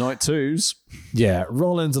 Better than Night 2's. Yeah,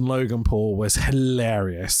 Rollins and Logan Paul was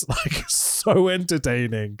hilarious, like so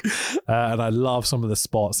entertaining. And I love some of the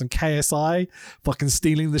spots. And KSI fucking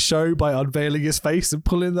stealing the show by unveiling his face and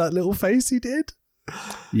pulling that little face he did.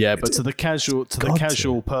 Yeah, but to the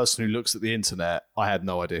casual person who looks at the internet, I had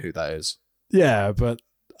no idea who that is. Yeah, but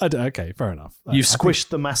okay, fair enough. You've squished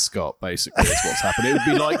the mascot, basically, is what's happened. It would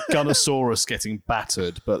be like Gunnosaurus getting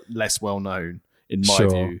battered, but less well known, in my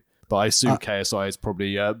view. But I assume KSI is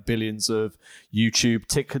probably billions of YouTube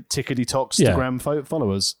tickety-tock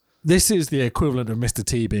followers. This is the equivalent of Mr.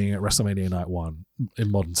 T being at WrestleMania Night 1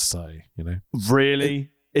 in modern society, Really?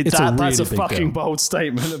 That's a fucking bold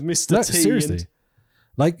statement of Mr. No, T. Seriously.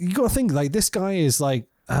 Like, you got to think, like, this guy is like...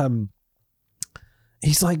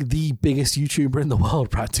 he's like the biggest YouTuber in the world,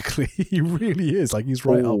 practically. He really is. Like, he's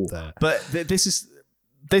right up there. But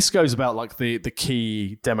this goes about like the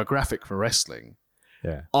key demographic for wrestling.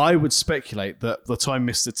 Yeah. I would speculate that the time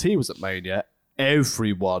Mr. T was at Mania,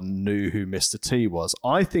 everyone knew who Mr. T was.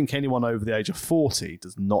 I think anyone over the age of 40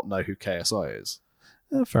 does not know who KSI is.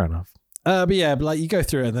 Fair enough. But like you go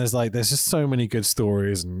through it and there's just so many good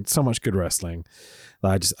stories and so much good wrestling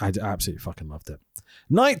that I absolutely fucking loved it.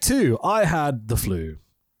 Night 2, I had the flu.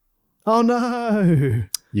 Oh no.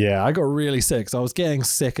 Yeah, I got really sick. So I was getting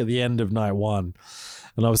sick at the end of Night 1.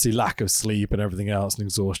 And obviously lack of sleep and everything else and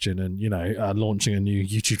exhaustion and, launching a new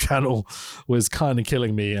YouTube channel was kind of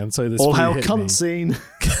killing me. And so this all hell cunt scene.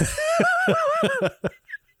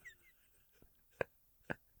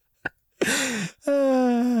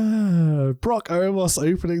 Brock Omos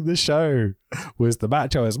opening the show was the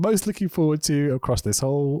match I was most looking forward to across this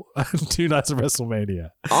whole 2 nights of WrestleMania.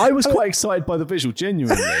 I was quite excited by the visual,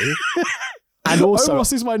 genuinely. And also,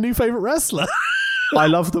 Omos is my new favorite wrestler. I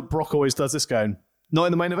love that Brock always does this going, not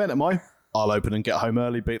in the main event, am I? I'll open and get home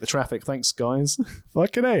early, beat the traffic. Thanks, guys.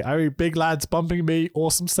 Fucking A. I mean, big lads bumping me,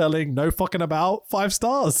 awesome selling, no fucking about, 5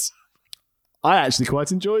 stars. I actually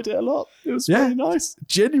quite enjoyed it a lot. It was really nice.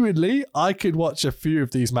 Genuinely, I could watch a few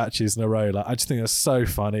of these matches in a row. Like, I just think it's so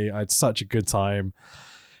funny. I had such a good time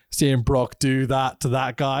seeing Brock do that to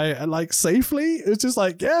that guy and like safely. It was just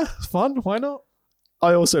like, yeah, it's fun. Why not?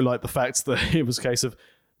 I also like the fact that it was a case of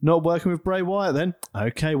not working with Bray Wyatt then.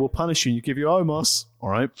 Okay, we'll punish you. You give you Omos. All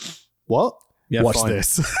right. What? Yeah, watch fine.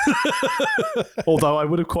 this. Although I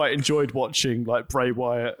would have quite enjoyed watching like Bray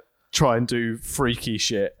Wyatt try and do freaky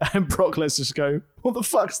shit and Brock Lesnar just go, what the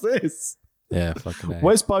fuck's this? Yeah, fucking A.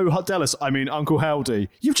 Where's Bo Dallas? I mean, Uncle Howdy.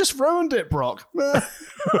 You've just ruined it, Brock.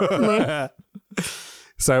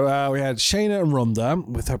 So we had Shayna and Ronda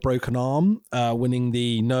with her broken arm winning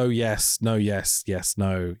the no, yes, no, yes, yes,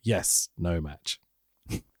 no, yes, no match.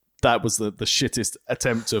 That was the shittest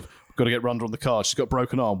attempt of, got to get Ronda on the card. She's got a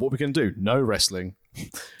broken arm. What are we going to do? No wrestling.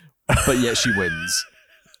 But yet she wins.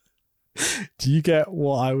 Do you get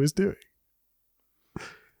what I was doing?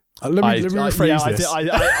 Let me rephrase this.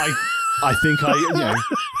 I think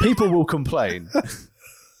people will complain.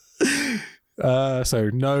 So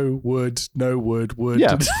no wood.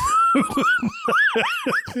 Yeah.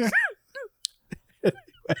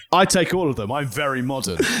 I take all of them. I'm very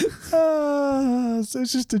modern. So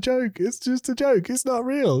it's just a joke. It's not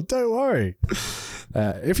real. Don't worry.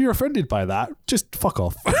 If you're offended by that, just fuck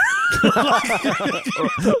off.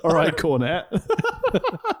 All right, Cornette.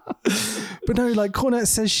 But no, like Cornette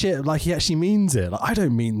says shit like he actually means it. Like, I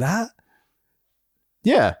don't mean that.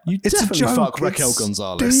 Yeah, you it's definitely a joke. fuck Raquel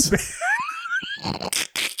Gonzalez.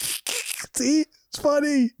 See, it's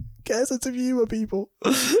funny. Get a sense of humor, people.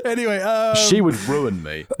 Anyway, she would ruin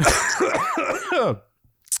me.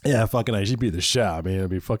 Yeah, fucking A. She'd be the shit. I mean, it'd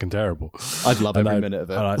be fucking terrible. I'd love every minute of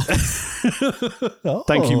it.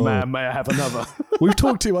 Thank you, ma'am. May I have another? We've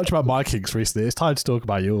talked too much about my kinks recently. It's time to talk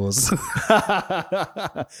about yours.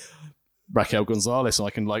 Raquel Gonzalez, I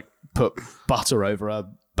can like put butter over her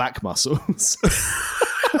back muscles.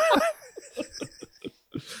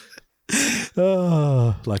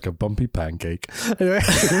 Oh, like a bumpy pancake. Anyway.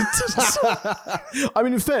 I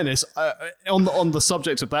mean, in fairness, on the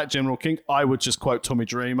subject of that general kink, I would just quote Tommy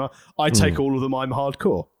Dreamer. I take all of them, I'm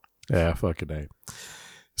hardcore. Yeah, fucking A.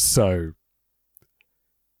 So,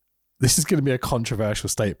 this is going to be a controversial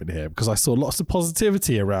statement here because I saw lots of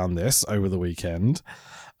positivity around this over the weekend.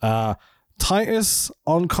 Titus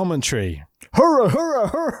on commentary. Hurrah, hurrah,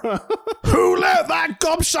 hurrah. Who let that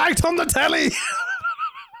gobshite on the telly?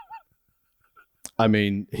 I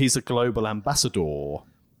mean, he's a global ambassador.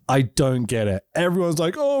 I don't get it. Everyone's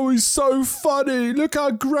like, oh, he's so funny. Look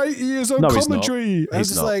how great he is on commentary.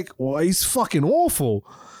 He's not. Like, well, he's fucking awful.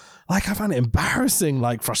 Like, I found it embarrassing,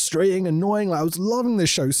 like frustrating, annoying. Like, I was loving this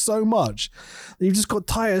show so much. You've just got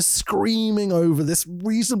Titus screaming over this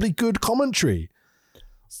reasonably good commentary.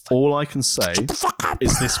 All I can say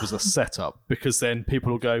is this was a setup, because then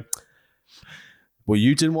people will go, well,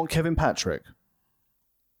 you didn't want Kevin Patrick.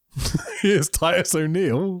 Here's Titus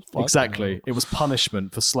O'Neil. Exactly. It was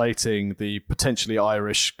punishment for slating the potentially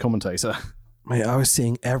Irish commentator. Mate, I was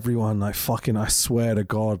seeing everyone like fucking, I swear to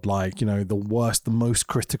God, like, you know, the worst, the most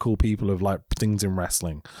critical people of like things in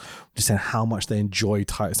wrestling, just saying how much they enjoyed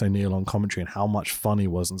Titus O'Neil on commentary and how much fun he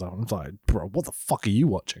was and stuff. I'm like, bro, what the fuck are you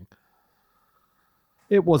watching?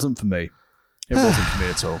 It wasn't for me. It wasn't for me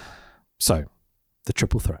at all. So, the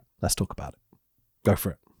triple threat. Let's talk about it. Go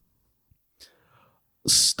for it.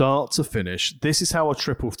 Start to finish, this is how a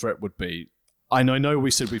triple threat would be. I know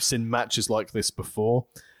we said we've seen matches like this before.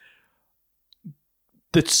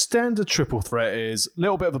 The standard triple threat is a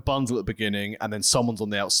little bit of a bundle at the beginning, and then someone's on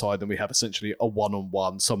the outside, then we have essentially a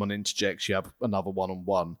one-on-one. Someone interjects, you have another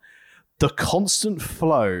one-on-one. The constant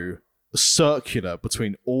flow, circular,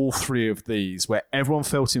 between all three of these, where everyone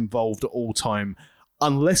felt involved at all time,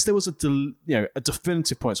 unless there was a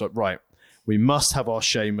definitive point. It's like, right, we must have our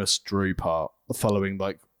Sheamus Drew part, following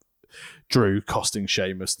like Drew costing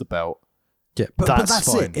Sheamus the belt. Yeah, but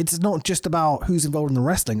that's fine. it. It's not just about who's involved in the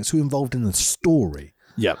wrestling, it's who's involved in the story.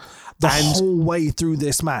 Yeah. The whole way through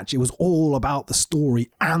this match, it was all about the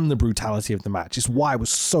story and the brutality of the match. It's why it was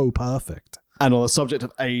so perfect. And on the subject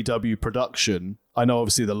of AEW production, I know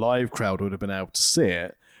obviously the live crowd would have been able to see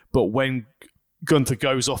it, but when Gunther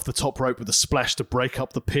goes off the top rope with a splash to break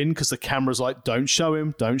up the pin, because the camera's like, don't show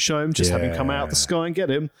him, just have him come out the sky and get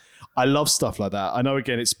him. I love stuff like that. I know,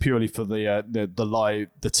 again, it's purely for the live,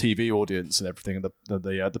 the TV audience and everything, and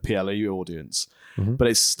the PLE audience. Mm-hmm. But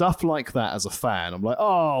it's stuff like that as a fan. I'm like,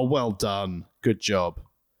 oh, well done, good job.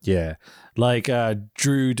 Yeah, like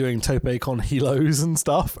Drew doing tope con helos and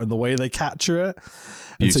stuff, and the way they capture it.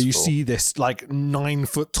 And so you see this like 9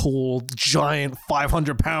 foot tall, giant,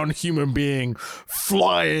 500-pound human being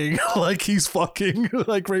flying like he's fucking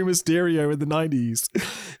like Rey Mysterio in the 90s.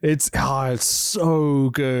 It's so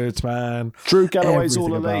good, man. Drew Galloway's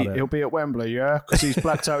all elite. He'll be at Wembley, yeah, because he's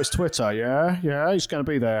blacked out his Twitter, yeah, he's going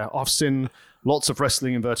to be there. I've seen lots of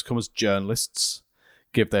wrestling inverted commas journalists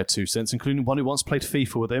give their 2 cents, including one who once played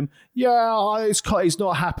FIFA with him. Yeah, he's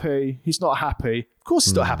not happy. He's not happy. Of course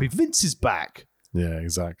he's not happy. Vince is back. Yeah,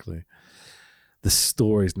 exactly. The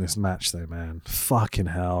stories in this match, though, man. Fucking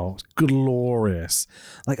hell. Glorious.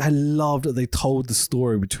 Like, I loved that they told the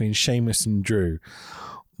story between Sheamus and Drew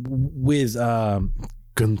with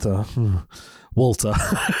Gunther, Walter,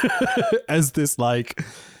 as this, like,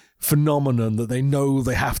 phenomenon that they know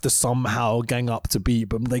they have to somehow gang up to beat,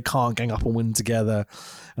 but they can't gang up and win together,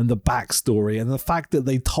 and the backstory and the fact that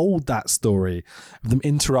they told that story of them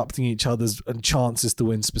interrupting each other's chances to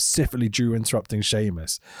win, specifically Drew interrupting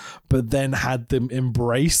Sheamus, but then had them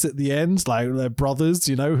embrace at the end like they're brothers,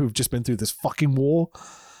 you know, who've just been through this fucking war.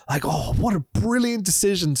 Like, oh, what a brilliant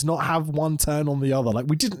decision to not have one turn on the other. Like,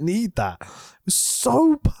 we didn't need that. It was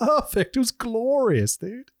so perfect. It was glorious,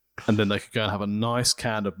 dude. And then they could go and have a nice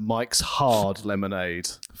can of Mike's Hard lemonade.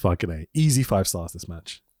 Fucking A. Easy 5 stars this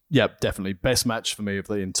match. Yep, definitely. Best match for me of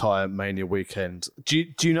the entire Mania weekend. Do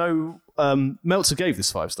you know, Meltzer gave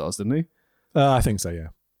this 5 stars, didn't he? I think so, yeah.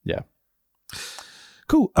 Yeah.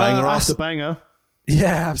 Cool. Banger after banger.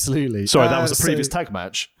 Yeah, absolutely. Sorry, that was a previous tag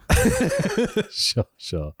match. Sure.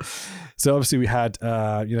 So obviously we had,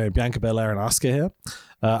 Bianca Belair and Asuka here.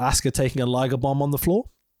 Asuka taking a Liger bomb on the floor.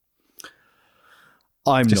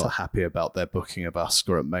 I'm just not happy about their booking of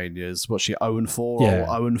Asuka at Manias. What's she, 0-4 or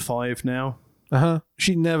 0-5 now?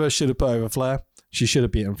 She never should have put over Flair. She should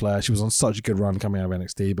have beaten Flair. She was on such a good run coming out of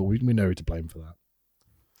NXT, but we know who to blame for that.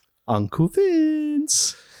 Uncle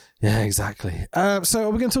Vince. Yeah, exactly. So are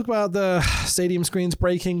we going to talk about the stadium screens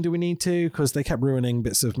breaking? Do we need to? Because they kept ruining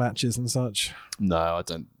bits of matches and such. No, I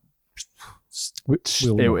don't. It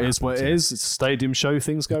is what it is. It's a stadium show.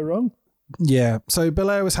 Things go wrong. Yeah, so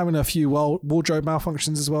Belair was having a few wardrobe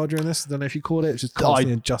malfunctions as well during this. I don't know if you caught it. Just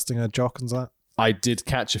constantly adjusting her jock and that. I did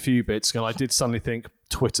catch a few bits, and I did suddenly think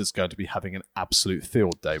Twitter's going to be having an absolute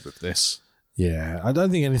field day with this. Yeah, I don't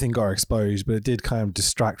think anything got exposed, but it did kind of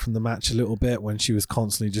distract from the match a little bit when she was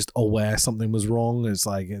constantly just aware something was wrong. It's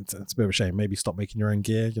like, it's a bit of a shame. Maybe stop making your own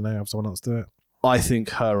gear, have someone else do it. I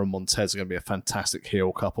think her and Montez are going to be a fantastic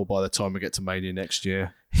heel couple by the time we get to Mania next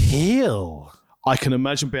year. Heel? I can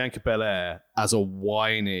imagine Bianca Belair as a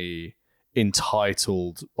whiny,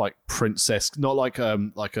 entitled, like princess, not like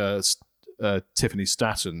a Tiffany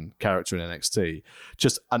Stratton character in NXT,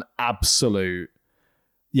 just an absolute,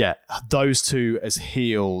 those two as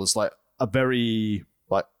heels, like a very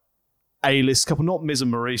like A-list couple, not Miz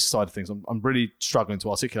and Maurice side of things. I'm really struggling to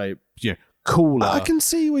articulate, cooler. I can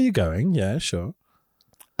see where you're going. Yeah, sure.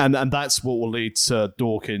 And that's what will lead to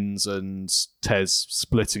Dawkins and Tez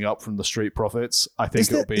splitting up from the Street Profits. I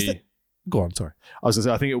think it'll be... Go on, sorry. I was going to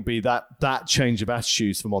say, I think it'll be that change of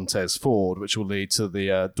attitudes for Montez Ford, which will lead to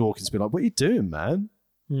the Dawkins being like, what are you doing, man?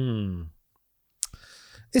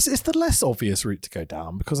 It's the less obvious route to go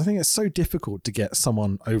down because I think it's so difficult to get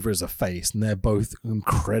someone over as a face, and they're both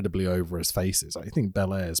incredibly over as faces. I think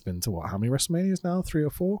Belair's been to how many WrestleManias now? 3 or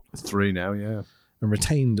 4? 3 now, yeah. And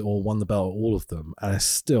retained or won the belt all of them, and is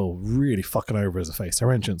still really fucking over as a face.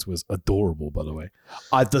 Her entrance was adorable, by the way.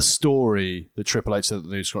 The story that Triple H said at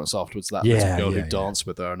the news conference afterwards, that little girl who danced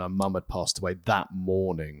with her, and her mum had passed away that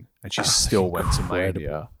morning, and she still went to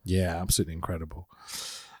Mania. Yeah, absolutely incredible.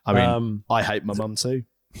 I mean, I hate my mum too.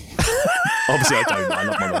 Obviously, I don't. I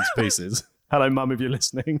love my mum to pieces. Hello, mum, if you're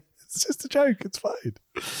listening. It's just a joke. It's fine.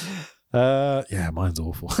 Yeah, mine's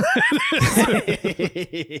awful.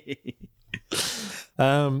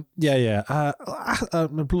 What's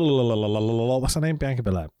her name? Bianca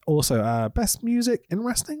Belair. Also, best music in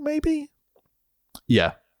wrestling, maybe?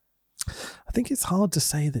 Yeah. I think it's hard to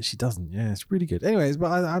say that she doesn't. Yeah, it's really good. Anyways,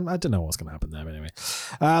 but I don't know what's going to happen there. But anyway,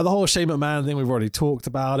 the whole Shane McMahon thing, we've already talked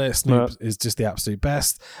about it. Snoop is just the absolute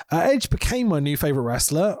best. Edge became my new favorite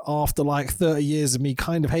wrestler after like 30 years of me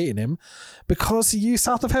kind of hating him because he used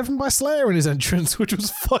South of Heaven by Slayer in his entrance, which was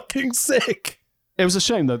fucking sick. It was a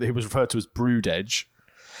shame, though, that he was referred to as Brood Edge.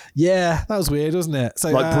 Yeah, that was weird, wasn't it? So,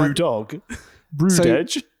 like Brew Dog. Brood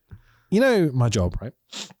Edge. You know my job, right?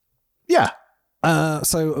 Yeah.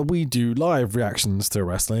 So we do live reactions to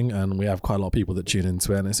wrestling, and we have quite a lot of people that tune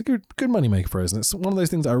into it, and it's a good money maker for us. And it's one of those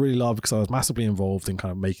things I really love because I was massively involved in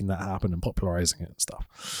kind of making that happen and popularizing it and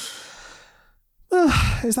stuff.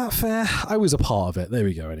 Is that fair? I was a part of it. There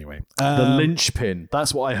we go. Anyway, the linchpin.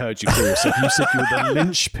 That's what I heard you call yourself. You said you were the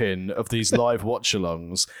linchpin of these live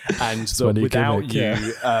watch-alongs, and without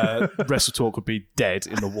you, Wrestle Talk would be dead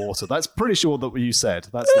in the water. That's pretty sure that what you said.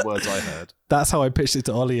 That's the words I heard. That's how I pitched it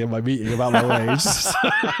to Ollie in my meeting about my wage.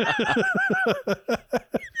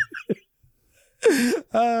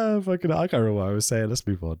 Fucking, I can't remember what I was saying. Let's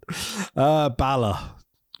move on. Balor.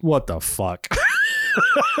 What the fuck?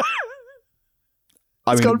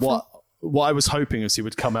 I mean, what I was hoping is he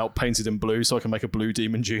would come out painted in blue so I can make a Blue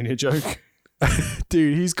Demon Jr. joke.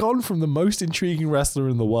 Dude, he's gone from the most intriguing wrestler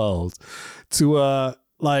in the world to a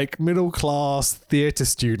like middle class theater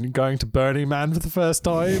student going to Burning Man for the first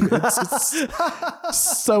time. It's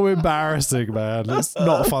so embarrassing, man. It's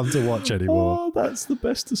not fun to watch anymore. Oh, that's the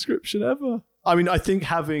best description ever. I mean, I think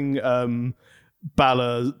having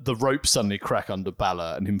Balor, the rope suddenly crack under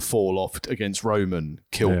Balor and him fall off against Roman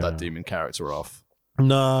killed that demon character off.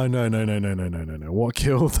 No. What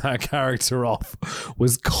killed that character off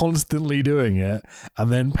was constantly doing it and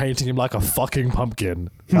then painting him like a fucking pumpkin.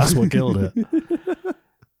 That's what killed it.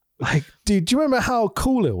 Like, dude, do you remember how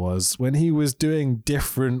cool it was when he was doing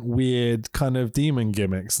different weird kind of demon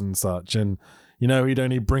gimmicks and such? And, you know, he'd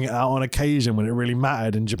only bring it out on occasion when it really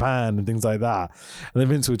mattered in Japan and things like that. And then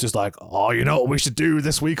Vince was just like, oh, you know what we should do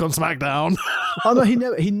this week on SmackDown? Oh, no,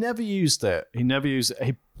 he never used it. He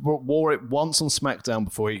wore it once on SmackDown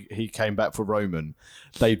before he came back for Roman.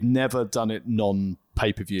 They've never done it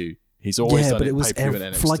non-pay-per-view. He's always done it pay-per-view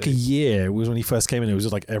in NXT. For like a year. It was when he first came in. It was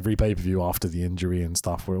just like every pay-per-view after the injury and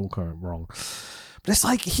stuff. We're all going wrong. But it's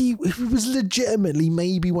like he was legitimately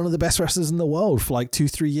maybe one of the best wrestlers in the world for like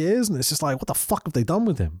 2-3 years. And it's just like, what the fuck have they done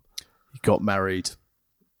with him? He got married.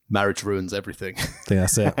 Marriage ruins everything. I think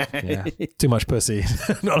that's it. Yeah. Too much pussy.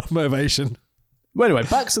 Not enough motivation. Well, anyway,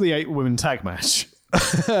 back to the 8-women tag match.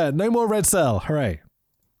 No more red cell. Hooray.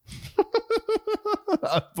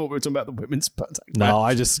 I thought we were talking about the women's tag match. No,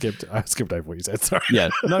 I skipped over what you said. Sorry. Yeah,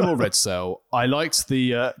 no more red cell. I liked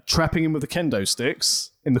the trapping him with the kendo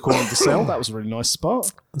sticks in the corner of the cell. That was a really nice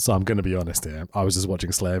spot. So I'm going to be honest here. I was just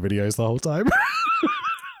watching Slayer videos the whole time.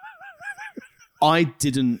 I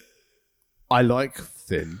like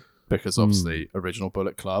Finn because obviously original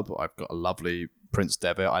Bullet Club. I've got a lovely Prince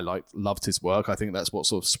Devitt. I loved his work. I think that's what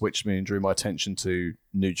sort of switched me and drew my attention to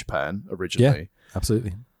New Japan originally. Yeah,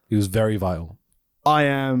 absolutely. He was very vital. I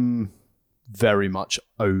am very much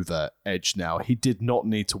over Edge now. He did not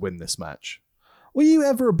need to win this match. Were you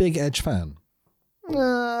ever a big Edge fan?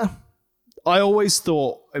 I always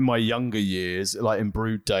thought in my younger years, like in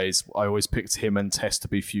Brood days, I always picked him and Tess to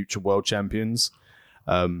be future world champions.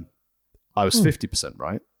 I was 50%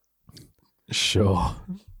 right. Sure.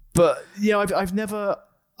 But yeah, I've never.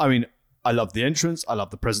 I mean, I love the entrance. I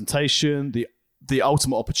love the presentation. The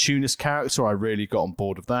ultimate opportunist character. I really got on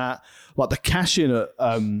board with that. Like the cash in at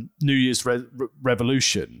New Year's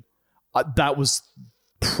Revolution. That was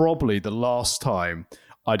probably the last time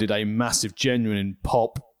I did a massive, genuine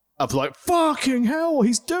pop of like, fucking hell,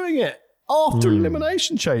 he's doing it after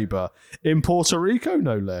Elimination Chamber in Puerto Rico,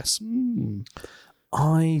 no less.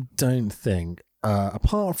 I don't think,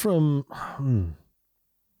 apart from,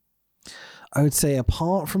 I would say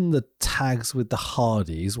apart from the tags with the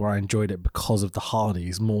Hardys, where I enjoyed it because of the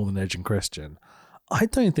Hardys more than Edge and Christian, I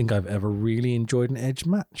don't think I've ever really enjoyed an Edge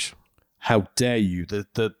match. How dare you?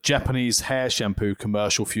 The Japanese hair shampoo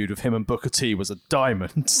commercial feud of him and Booker T was a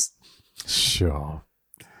diamond. Sure.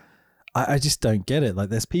 I just don't get it. Like,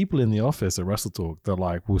 there's people in the office at Wrestle Talk that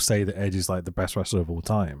like will say that Edge is like the best wrestler of all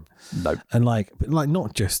time. No. And like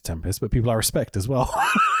not just Tempest, but people I respect as well.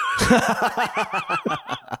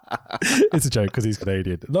 It's a joke because he's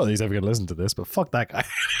Canadian. Not that he's ever going to listen to this, but fuck that guy.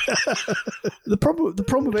 The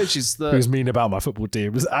problem with Edge is that He was mean about my football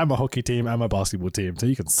team. I'm a hockey team and my basketball team, so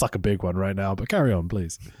you can suck a big one right now. But carry on,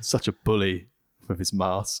 please. such a bully with his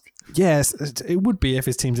mask. Yes, it would be if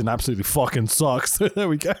his team didn't absolutely fucking suck. So there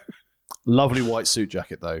we go. Lovely white suit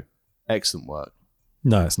jacket though. Excellent work.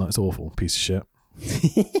 No, it's not. It's awful. Piece of shit.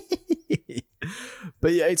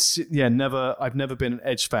 But yeah, I've never been an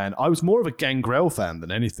Edge fan. I was more of a Gangrel fan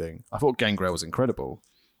than anything. I thought Gangrel was incredible.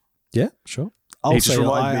 Yeah, sure. He just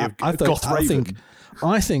reminded me of Goth Raven.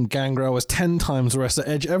 I think Gangrel was 10 times the rest of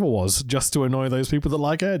Edge ever was, just to annoy those people that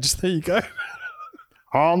like Edge. There you go.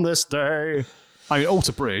 On this day. I mean,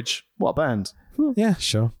 Alter Bridge. What a band. Yeah,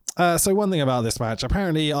 sure. So one thing about this match,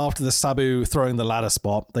 apparently after the Sabu throwing the ladder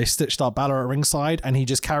spot, they stitched up Balor at ringside and he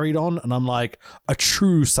just carried on. And I'm like, a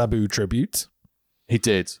true Sabu tribute. He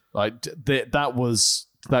did. Like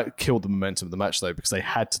that killed the momentum of the match though, because they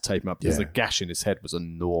had to tape him up because the gash in his head was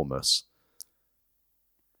enormous.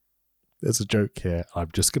 There's a joke here. I'm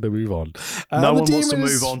just going to move on. No one wants to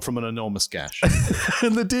move on from an enormous gash.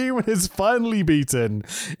 And the demon is finally beaten.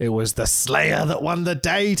 It was the Slayer that won the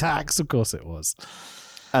day, Tax. Of course it was.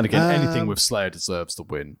 And again, anything with Slayer deserves the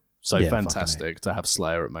win. So yeah, fantastic to have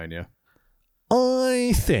Slayer at Mania.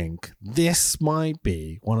 I think this might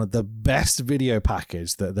be one of the best video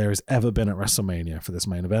package that there has ever been at WrestleMania for this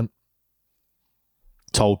main event.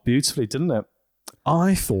 Told beautifully, didn't it?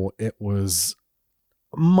 I thought it was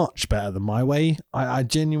much better than My Way. I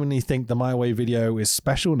genuinely think the My Way video is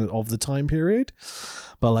special and of the time period,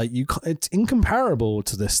 but like it's incomparable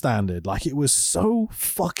to the standard. Like, it was so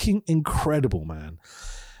fucking incredible, man.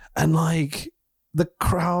 And like the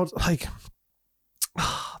crowd, like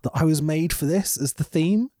that I was made for this as the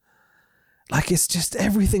theme. Like, it's just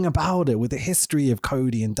everything about it with the history of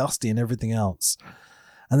Cody and Dusty and everything else.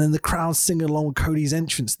 And then the crowd singing along with Cody's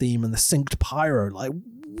entrance theme and the synced pyro. Like,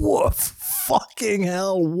 what fucking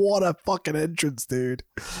hell? What a fucking entrance, dude.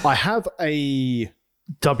 I have a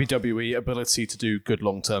WWE ability to do good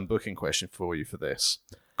long-term booking question for you for this.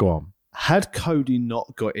 Go on. Had Cody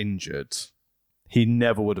not got injured, he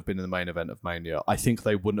never would have been in the main event of Mania. I think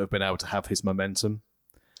they wouldn't have been able to have his momentum.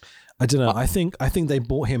 I don't know. I think they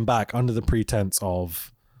brought him back under the pretense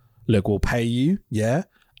of, look, we'll pay you, yeah,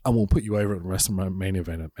 and we'll put you over at the rest of my main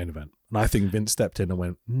event. And I think Vince stepped in and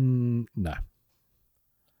went, no.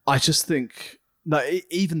 I just think, no,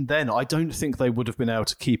 even then, I don't think they would have been able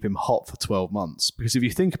to keep him hot for 12 months. Because if you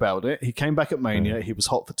think about it, he came back at Mania, he was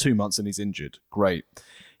hot for 2 months and he's injured. Great.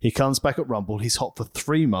 He comes back at Rumble, he's hot for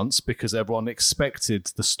 3 months because everyone expected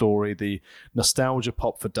the story, the nostalgia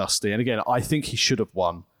pop for Dusty. And again, I think he should have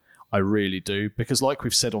won. I really do. Because like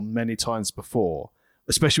we've said on many times before,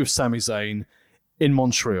 especially with Sami Zayn in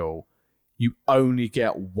Montreal, you only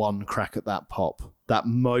get one crack at that pop. That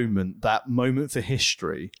moment for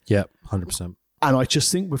history. Yep, 100%. And I just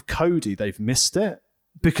think with Cody, they've missed it.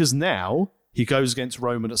 Because now he goes against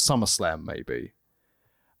Roman at SummerSlam, maybe.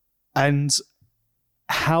 And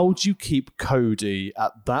how do you keep Cody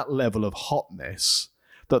at that level of hotness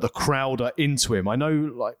that the crowd are into him? I know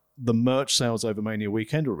like the merch sales over Mania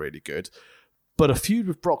weekend were really good, but a feud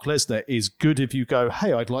with Brock Lesnar is good if you go,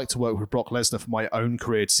 hey, I'd like to work with Brock Lesnar for my own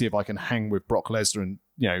career to see if I can hang with Brock Lesnar and,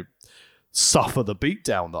 you know, suffer the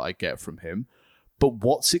beatdown that I get from him. But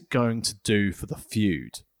what's it going to do for the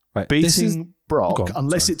feud? Right. Beating Brock,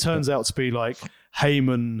 unless it turns out to be like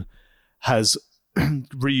Heyman has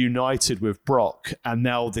reunited with Brock and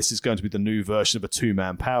now this is going to be the new version of a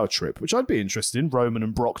two-man power trip, which I'd be interested in. Roman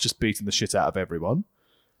and Brock just beating the shit out of everyone.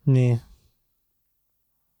 Yeah.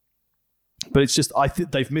 But it's just, I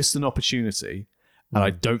think they've missed an opportunity and I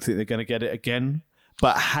don't think they're going to get it again.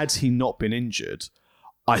 But had he not been injured,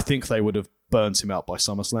 I think they would have burnt him out by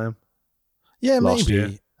SummerSlam. Yeah, last maybe.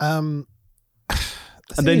 Year. And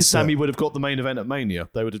then Sammy would have got the main event at Mania.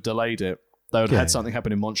 They would have delayed it. They would have had something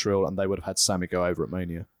happen in Montreal and they would have had Sammy go over at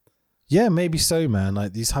Mania. Yeah, maybe so, man.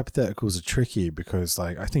 Like, these hypotheticals are tricky because,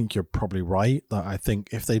 like, I think you're probably right. That I think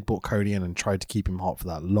if they'd brought Cody in and tried to keep him hot for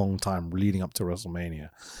that long time leading up to WrestleMania,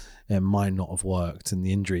 it might not have worked, and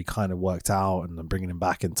the injury kind of worked out, and then bringing him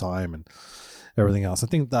back in time and everything else. I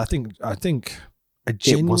think I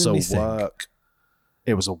genuinely think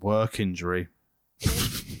it was a work injury. How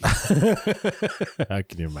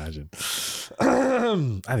can you imagine?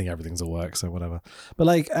 I think everything's a work, so whatever. But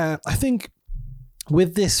like, I think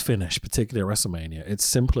with this finish, particularly at WrestleMania, it's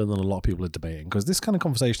simpler than a lot of people are debating, because this kind of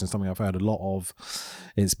conversation is something I've heard a lot of.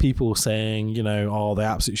 It's people saying, you know, oh, they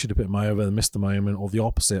absolutely should have put him over, they missed the moment, or the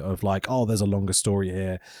opposite of like, oh, there's a longer story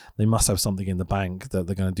here. They must have something in the bank that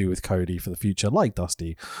they're going to do with Cody for the future, like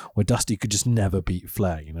Dusty, where Dusty could just never beat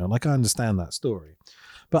Flair, you know? Like, I understand that story.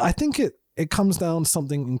 But I think it comes down to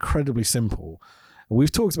something incredibly simple. We've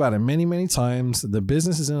talked about it many, many times. The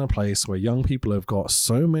business is in a place where young people have got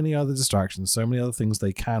so many other distractions, so many other things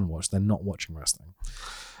they can watch. They're not watching wrestling,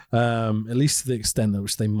 at least to the extent at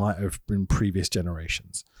which they might have been previous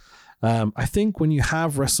generations. I think when you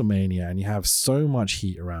have WrestleMania and you have so much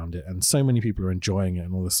heat around it and so many people are enjoying it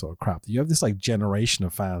and all this sort of crap, you have this like generation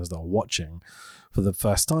of fans that are watching for the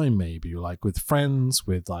first time, maybe like with friends,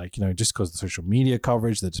 with like, you know, just because of the social media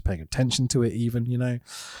coverage, they're just paying attention to it even, you know.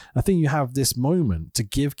 I think you have this moment to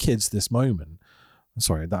give kids this moment.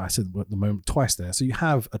 Sorry, that I said the moment twice there. So you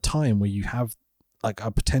have a time where you have like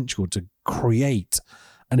a potential to create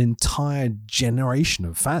an entire generation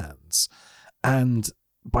of fans. And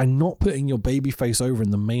by not putting your babyface over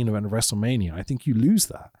in the main event of WrestleMania, I think you lose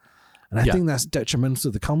that. And I think that's detrimental to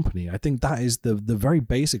the company. I think that is the very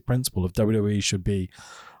basic principle of WWE should be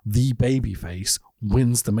the babyface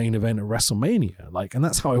wins the main event at WrestleMania. Like, and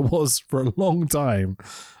that's how it was for a long time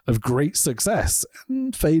of great success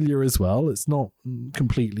and failure as well. It's not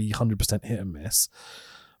completely 100% hit and miss.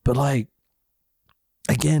 But like,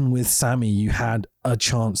 again, with Sammy, you had a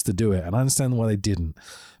chance to do it. And I understand why they didn't.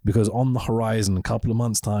 Because on the horizon, a couple of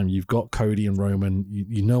months' time, you've got Cody and Roman.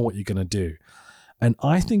 You know what you're going to do. And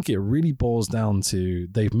I think it really boils down to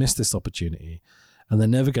they've missed this opportunity and they're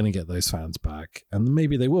never going to get those fans back. And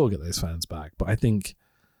maybe they will get those fans back. But I think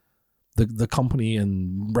the company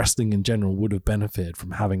and wrestling in general would have benefited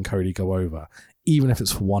from having Cody go over, even if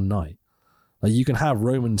it's for one night. Like, you can have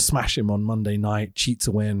Roman smash him on Monday night, cheat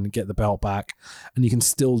to win, get the belt back, and you can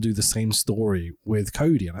still do the same story with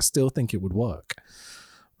Cody. And I still think it would work.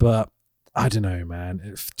 But I don't know,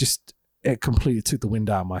 man. It completely took the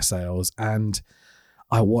wind out of my sails. And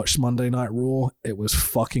I watched Monday Night Raw. It was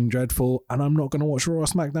fucking dreadful. And I'm not going to watch Raw or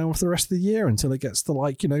SmackDown for the rest of the year until it gets to,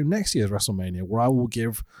 like, you know, next year's WrestleMania, where I will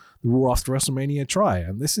give the Raw after WrestleMania a try.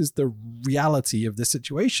 And this is the reality of this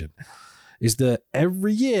situation, is that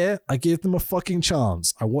every year I give them a fucking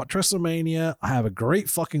chance. I watch WrestleMania. I have a great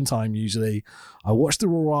fucking time usually. I watch the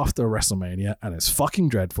Raw after WrestleMania and it's fucking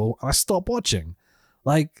dreadful. And I stop watching.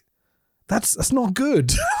 Like, that's not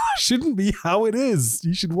good. Shouldn't be how it is.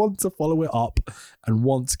 You should want to follow it up and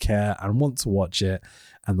want to care and want to watch it.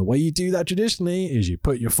 And the way you do that traditionally is you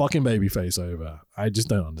put your fucking babyface over. I just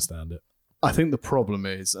don't understand it. I think the problem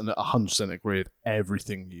is, and I 100% agree with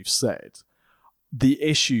everything you've said, the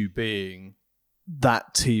issue being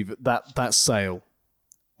that TV, that sale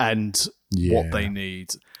and what they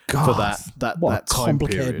need for that time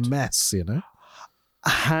complicated period. Mess, you know?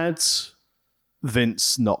 Had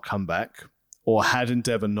Vince not come back, or had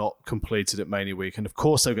Endeavour not completed at Mania Weekend, of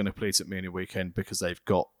course they're going to complete it at Mania Weekend because they've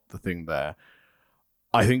got the thing there.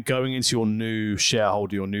 I think going into your new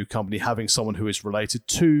shareholder, your new company, having someone who is related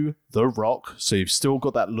to The Rock, so you've still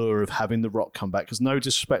got that lure of having The Rock come back, because no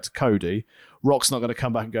disrespect to Cody, Rock's not going to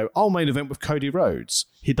come back and go, oh, main event with Cody Rhodes.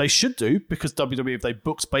 They should do, because WWE, if they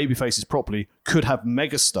booked babyfaces properly, could have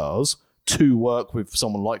megastars to work with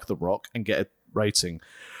someone like The Rock and get a rating.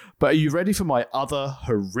 But are you ready for my other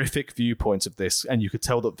horrific viewpoint of this? And you could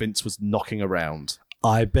tell that Vince was knocking around.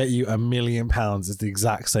 I bet you £1 million is the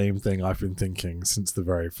exact same thing I've been thinking since the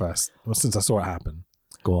very first, since I saw it happen.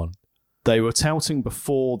 Go on. They were touting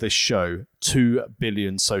before this show 2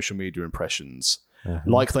 billion social media impressions.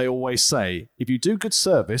 Like they always say, if you do good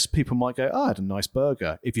service, people might go, oh, I had a nice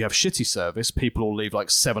burger. If you have shitty service, people will leave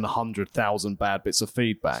like 700,000 bad bits of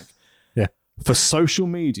feedback. Yeah. For social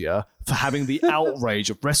media, for having the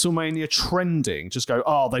outrage of WrestleMania trending, just go,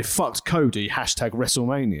 oh, they fucked Cody, hashtag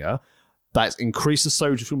WrestleMania. That's increased the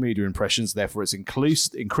social media impressions, therefore it's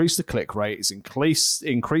increased the click rate, it's increased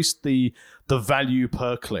the value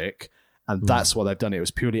per click, and that's why they've done it. It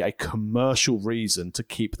was purely a commercial reason to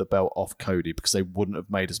keep the belt off Cody, because they wouldn't have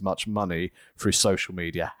made as much money through social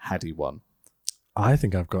media had he won. I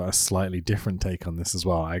think I've got a slightly different take on this as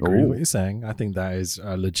well. I agree with what you're saying. I think that is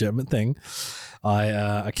a legitimate thing. I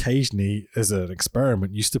occasionally, as an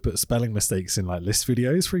experiment, used to put spelling mistakes in like list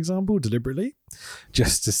videos, for example, deliberately,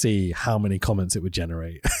 just to see how many comments it would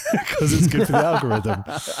generate because it's good for the algorithm.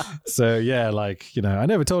 So yeah, like, you know, I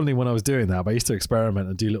never told anyone I was doing that, but I used to experiment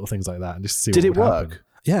and do little things like that and just see. Did what it would work? happen.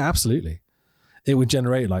 Yeah, absolutely. It would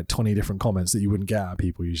generate like 20 different comments that you wouldn't get out of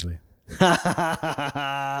people usually.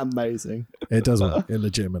 Amazing. It does work. It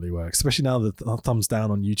legitimately works, especially now that the thumbs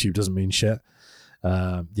down on YouTube doesn't mean shit.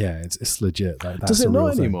 Yeah, it's legit. Like, that's Does it a real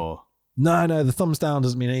not thing. anymore? No, the thumbs down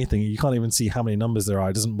doesn't mean anything. You can't even see how many numbers there are.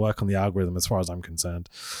 It doesn't work on the algorithm as far as I'm concerned.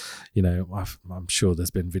 You know, I'm sure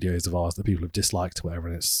there's been videos of ours that people have disliked or whatever,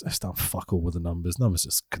 and it's done fuck all with the numbers. Numbers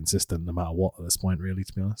just consistent no matter what at this point, really,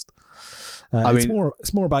 to be honest.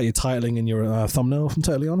 It's more about your titling and your thumbnail, if I'm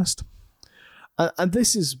totally honest. And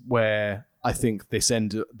this is where I think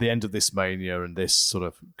the end of this Mania and this sort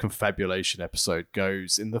of confabulation episode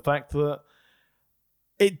goes, in the fact that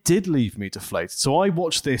it did leave me deflated. So I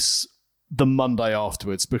watched this the Monday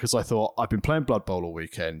afterwards because I thought, I've been playing Blood Bowl all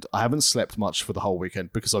weekend. I haven't slept much for the whole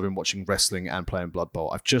weekend because I've been watching wrestling and playing Blood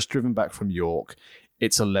Bowl. I've just driven back from York.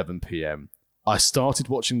 It's 11 p.m. I started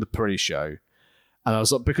watching the pre-show, and I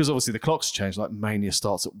was like, because obviously the clocks changed, like Mania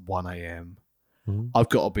starts at 1 a.m. Mm-hmm. I've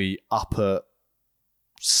got to be up at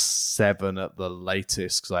 7 at the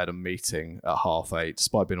latest because I had a meeting at 8:30.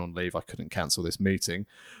 Despite being on leave, I couldn't cancel this meeting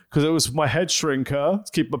because it was my head shrinker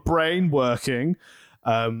to keep my brain working.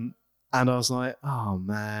 And I was like, oh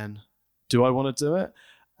man, do I want to do it?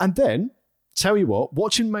 And then, tell you what,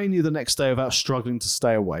 watching Mania the next day without struggling to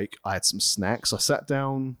stay awake, I had some snacks. I sat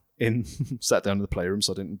down in the playroom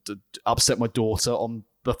so I didn't upset my daughter on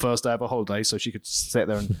the first day of a holiday, so she could sit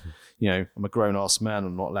there and, you know, I'm a grown-ass man.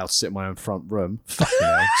 I'm not allowed to sit in my own front room. Fucking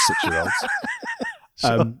hell, 6-year-olds.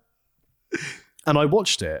 Sure. And I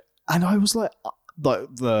watched it, and I was like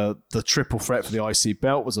the triple threat for the IC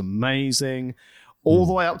belt was amazing, all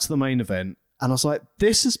the way up to the main event. And I was like,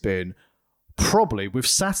 this has been probably, with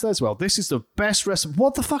Saturday as well, this is the best wrestling.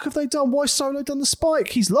 What the fuck have they done? Why Solo done the spike?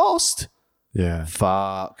 He's lost. Yeah.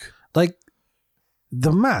 Fuck. Like,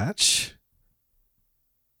 the match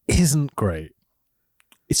isn't great.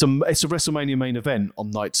 It's a WrestleMania main event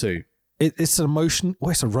on night 2. It's a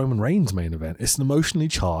Roman Reigns main event. It's an emotionally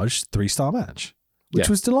charged 3-star match, which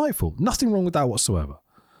was delightful. Nothing wrong with that whatsoever.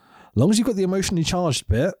 As long as you've got the emotionally charged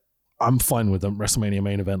bit, I'm fine with a WrestleMania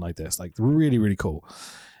main event like this. Like, really, really cool.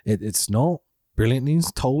 It's not brilliantly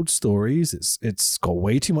told stories. It's got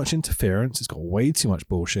way too much interference. It's got way too much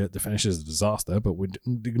bullshit. The finish is a disaster, but we're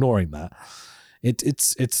ignoring that.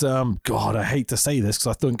 It's God, I hate to say this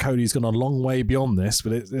because I think Cody's gone a long way beyond this,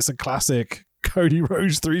 but it's a classic Cody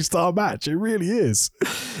Rhodes 3-star match. It really is.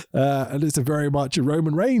 And it's a very much a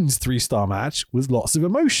Roman Reigns 3-star match with lots of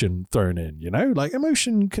emotion thrown in, you know? Like,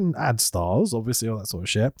 emotion can add stars, obviously, all that sort of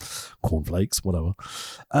shit. Cornflakes, whatever.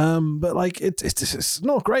 But, like, it's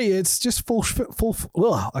not great. It's just full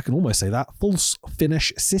I can almost say that, false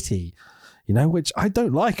finish city, you know, which I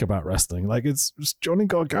don't like about wrestling. Like, it's Johnny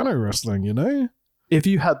Gargano wrestling, you know? If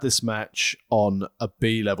you had this match on a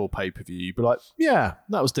B-level pay-per-view, you'd be like, yeah,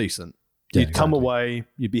 that was decent. You'd come away,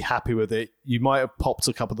 you'd be happy with it. You might have popped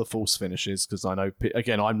a couple of the false finishes because I know,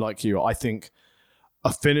 again, I'm like you. I think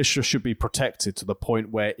a finisher should be protected to the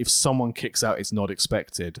point where if someone kicks out, it's not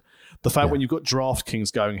expected. The fact when you've got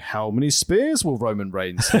DraftKings going, how many spears will Roman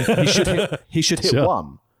Reigns hit? He should hit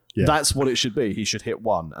one. Yeah. That's what it should be. He should hit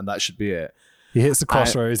one, and that should be it. He hits the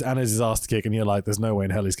crossroads and is his ass to kick, and you're like, there's no way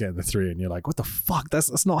in hell he's getting the 3. And you're like, what the fuck?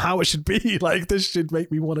 That's not how it should be. Like, this should make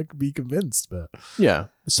me want to be convinced. But yeah,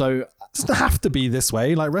 so it doesn't have to be this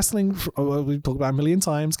way. Like, wrestling, we've talked about a million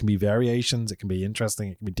times, can be variations. It can be interesting.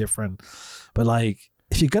 It can be different. But, like,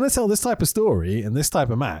 if you're going to tell this type of story in this type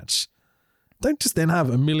of match, don't just then have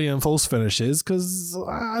a million false finishes because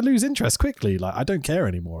I lose interest quickly. Like, I don't care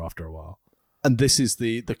anymore after a while. And this is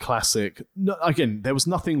the classic. No, again, there was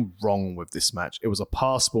nothing wrong with this match. It was a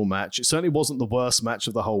passable match. It certainly wasn't the worst match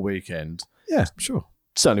of the whole weekend. Yeah, sure.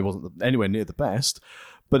 Certainly wasn't anywhere near the best.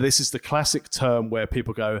 But this is the classic term where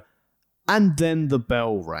people go, and then the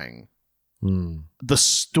bell rang. The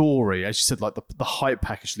story, as you said, like the hype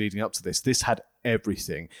package leading up to this had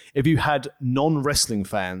everything. If you had non-wrestling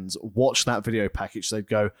fans watch that video package, they'd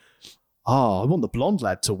go, I want the blonde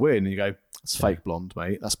lad to win. And you go, it's fake blonde,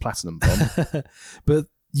 mate. That's platinum blonde. But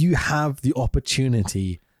you have the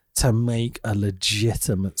opportunity to make a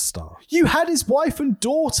legitimate star. You had his wife and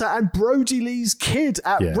daughter and Brody Lee's kid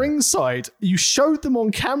at ringside. You showed them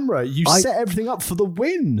on camera. You set everything up for the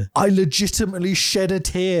win. I legitimately shed a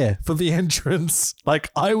tear for the entrance. Like,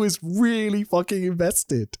 I was really fucking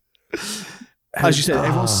invested. As you said,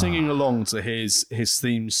 everyone's singing along to his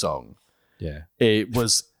theme song. Yeah. It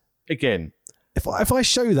was, again... If I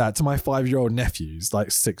show that to my 5-year-old nephews, like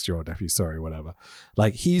 6-year-old nephews, sorry, whatever,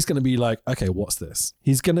 like he's going to be like, okay, what's this?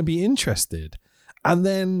 He's going to be interested. And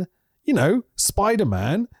then,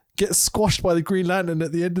 Spider-Man gets squashed by the Green Lantern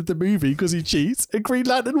at the end of the movie because he cheats and Green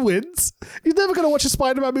Lantern wins. He's never going to watch a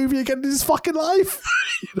Spider-Man movie again in his fucking life.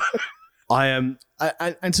 I am,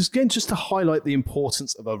 and just to highlight the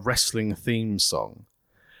importance of a wrestling theme song.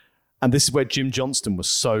 And this is where Jim Johnston was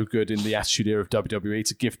so good in the Attitude Era of WWE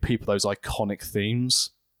to give people those iconic themes.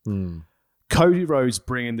 Cody Rhodes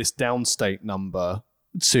bringing this downstate number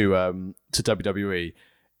to WWE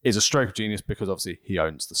is a stroke of genius because obviously he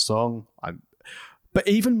owns the song. But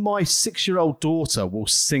even my 6-year-old daughter will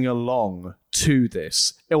sing along to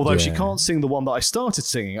this, although she can't sing the one that I started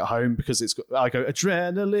singing at home because I go,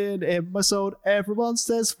 adrenaline in my soul. Everyone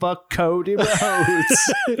says, fuck Cody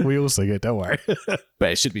Rhodes. We all sing it, don't worry.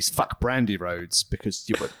 But it should be fuck Brandy Rhodes because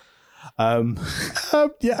you would.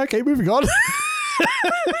 Yeah, okay, moving on.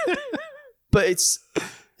 But it's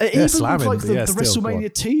even slamming, with the still,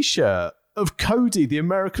 WrestleMania t-shirt of Cody, the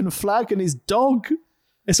American flag and his dog.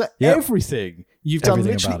 It's like everything. You've done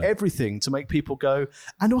literally everything to make people go.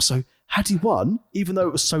 And also, had he won, even though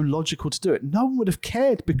it was so logical to do it, no one would have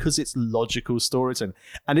cared because it's logical storytelling.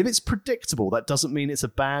 And if it's predictable, that doesn't mean it's a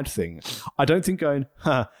bad thing. I don't think going,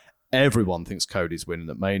 everyone thinks Cody's winning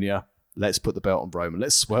at Mania. Let's put the belt on Roman.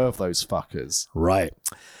 Let's swerve those fuckers. Right.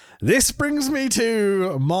 This brings me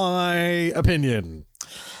to my opinion.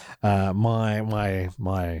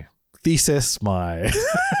 My thesis, my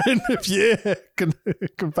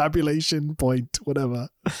confabulation point, whatever.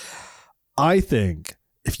 I think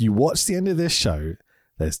if you watch the end of this show,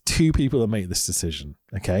 there's 2 people that make this decision,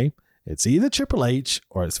 okay? It's either Triple H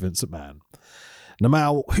or it's Vince McMahon. No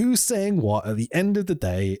matter who's saying what, at the end of the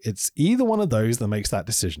day, it's either one of those that makes that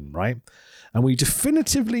decision, right? And we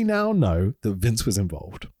definitively now know that Vince was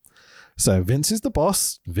involved. So Vince is the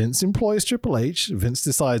boss. Vince employs Triple H. Vince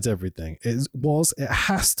decides everything. It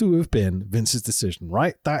has to have been Vince's decision,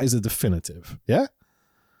 right? That is a definitive. Yeah?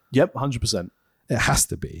 Yep, 100%. It has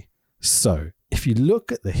to be. So if you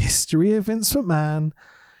look at the history of Vince McMahon,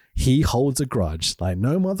 he holds a grudge. Like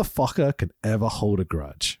no motherfucker can ever hold a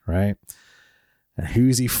grudge, right? And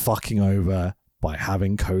who's he fucking over by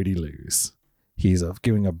having Cody lose? He's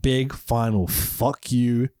giving a big final fuck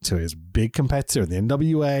you to his big competitor in the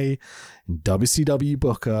NWA and WCW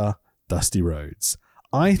booker, Dusty Rhodes.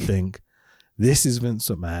 I think this is Vince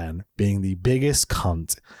McMahon being the biggest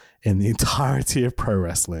cunt in the entirety of pro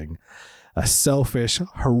wrestling. A selfish,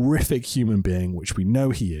 horrific human being, which we know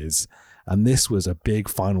he is. And this was a big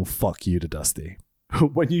final fuck you to Dusty.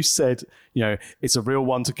 When you said, it's a real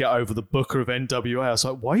one to get over the booker of NWA, I was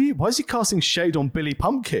like, why is he casting shade on Billy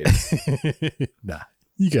Pumpkin? Nah,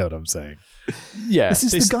 you get what I'm saying. Yeah. This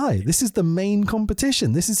is the guy. This is the main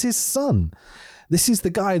competition. This is his son. This is the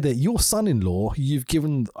guy that your son-in-law, you've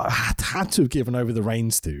had to have given over the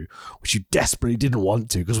reins to, which you desperately didn't want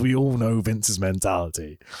to, because we all know Vince's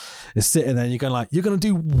mentality. Is sitting there and you're going like, you're going to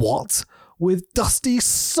do what? With Dusty's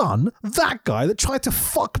son, that guy that tried to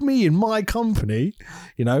fuck me in my company,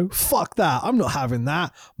 fuck that. I'm not having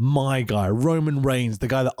that. My guy, Roman Reigns, the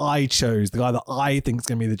guy that I chose, the guy that I think is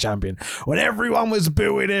going to be the champion. When everyone was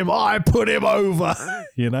booing him, I put him over.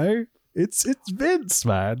 It's Vince,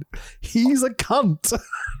 man. He's a cunt.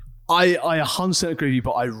 I 100% agree with you,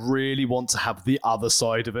 but I really want to have the other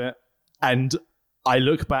side of it. And I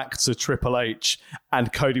look back to Triple H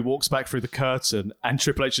and Cody walks back through the curtain and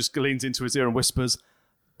Triple H just leans into his ear and whispers,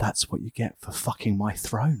 "That's what you get for fucking my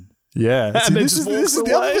throne." Yeah. And this is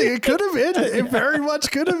the other thing. It could have been. It very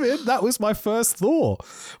much could have been. That was my first thought.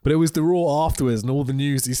 But it was the Raw afterwards and all the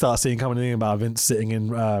news you start seeing coming in about Vince sitting in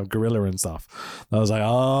Gorilla and stuff. I was like,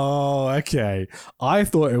 oh, okay. I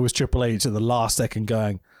thought it was Triple H at the last second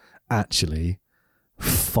going, actually,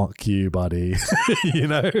 fuck you, buddy.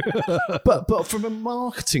 But from a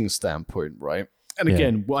marketing standpoint, right? And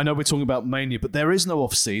again, I know we're talking about Mania, but there is no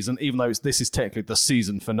off-season, even though this is technically the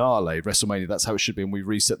season finale. WrestleMania, that's how it should be, and we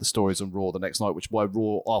reset the stories on Raw the next night, which is why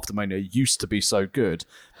Raw after Mania used to be so good.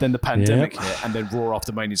 Then the pandemic hit, and then Raw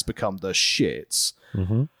after Mania's become the shits.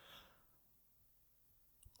 Mm-hmm.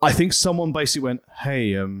 I think someone basically went,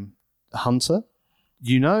 hey, Hunter,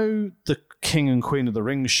 the King and Queen of the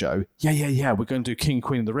Ring show? Yeah, we're going to do King and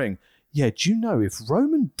Queen of the Ring. Yeah, do you know if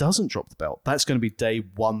Roman doesn't drop the belt, that's going to be day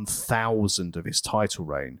 1,000 of his title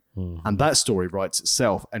reign. Mm-hmm. And that story writes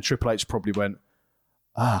itself. And Triple H probably went,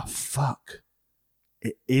 fuck.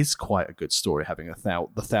 It is quite a good story having the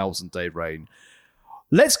 1,000-day reign.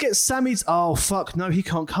 Let's get Sammy's... Oh, fuck, no, he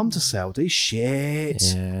can't come to Saudi.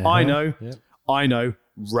 Shit. Yeah. I know. Yep. I know.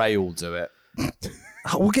 Ray will do it.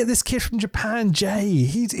 We'll get this kid from Japan, Jay.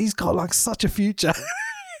 He's got like such a future.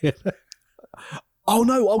 Oh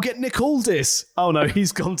no, I'll get Nick Aldis. Oh no,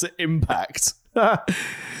 he's gone to Impact.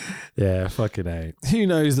 Yeah, fucking A. Who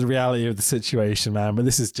knows the reality of the situation, man? But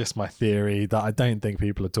this is just my theory that I don't think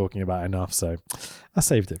people are talking about enough. So I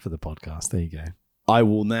saved it for the podcast. There you go. I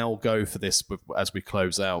will now go for this as we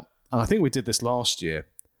close out. And I think we did this last year.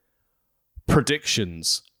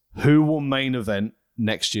 Predictions. Who will main event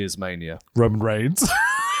next year's Mania? Roman Reigns.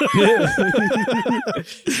 Do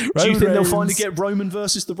you think they'll finally get Roman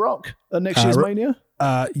versus The Rock at next year's Mania?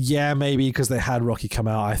 Yeah, maybe because they had Rocky come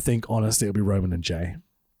out. I think, honestly, it'll be Roman and Jay.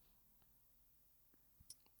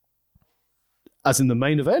 As in the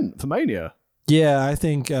main event for Mania? Yeah, I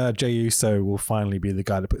think Jey Uso will finally be the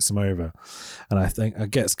guy that puts him over. And I think,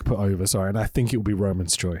 gets put over, sorry. And I think it will be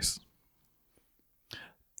Roman's choice.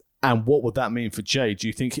 And what would that mean for Jey? Do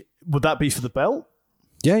you think, would that be for the belt?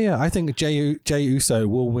 Yeah. I think Jey Uso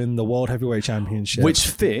will win the World Heavyweight Championship. Which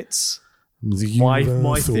fits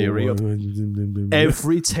my theory of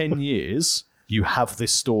every 10 years, you have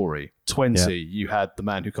this story. 20, you had the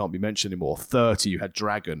man who can't be mentioned anymore. 30, you had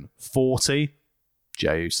Dragon. 40,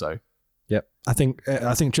 Jey Uso. Yep. I think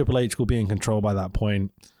Triple H will be in control by that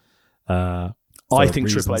point. I think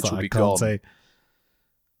Triple H will be gone.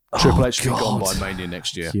 Triple H will be gone by Mania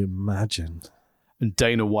next year. Can you imagine? And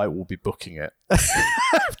Dana White will be booking it.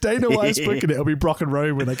 If Dana White's booking it, it'll be Brock and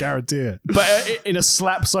Roman, I guarantee it. But in a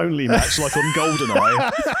slaps-only match, like on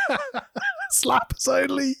GoldenEye. Slappers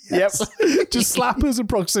only? Yes. Yep. Just slappers and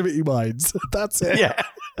proximity mines. That's it. Yeah.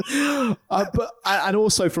 And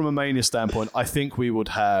also from a Mania standpoint, I think we would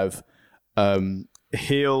have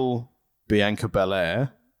heel Bianca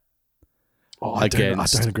Belair. I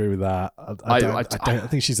don't agree with that. I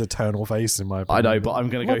think she's a eternal face in my opinion. I know, but I'm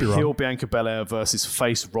going to go heel Bianca Belair versus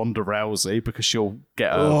face Ronda Rousey because she'll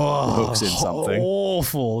get her hooks in something.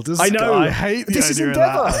 Awful. I know. I hate this is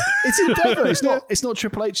Endeavour. It's Endeavour. It's not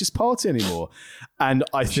Triple H's party anymore. And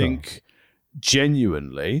I think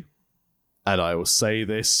genuinely, and I will say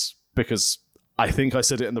this because I think I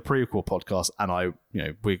said it in the prequel podcast, and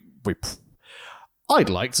I'd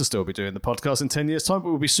like to still be doing the podcast in 10 years' time, but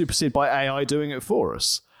we'll be superseded by AI doing it for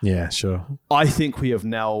us. Yeah, sure. I think we have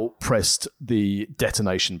now pressed the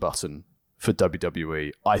detonation button for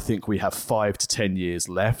WWE. I think we have 5 to 10 years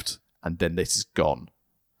left, and then this is gone.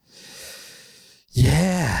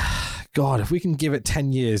 Yeah. God, if we can give it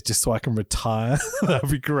 10 years just so I can retire, that'd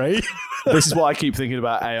be great. This is what I keep thinking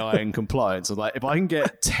about AI and compliance. I'm like, if I can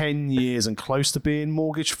get 10 years and close to being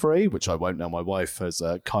mortgage free, which I won't now, my wife has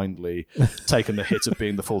kindly taken the hit of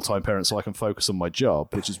being the full-time parent so I can focus on my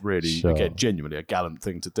job, which is really, again, genuinely a gallant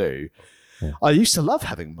thing to do. Yeah. I used to love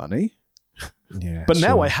having money, but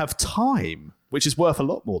now I have time, which is worth a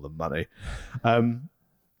lot more than money.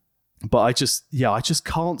 But I just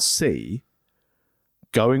can't see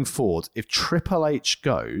going forward, if Triple H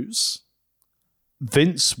goes,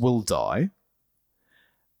 Vince will die,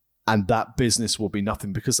 and that business will be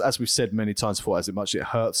nothing. Because as we've said many times before, as much it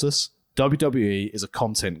hurts us, WWE is a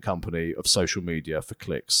content company of social media for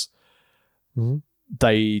clicks. Mm-hmm.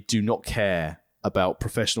 They do not care about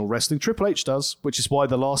professional wrestling. Triple H does, which is why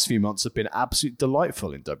the last few months have been absolutely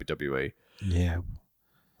delightful in WWE. Yeah.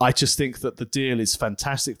 I just think that the deal is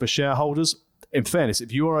fantastic for shareholders. In fairness,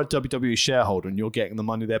 if you are a WWE shareholder and you're getting the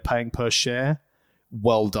money they're paying per share,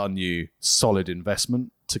 well done you. Solid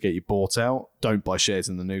investment to get you bought out. Don't buy shares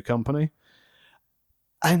in the new company.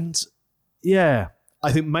 And yeah,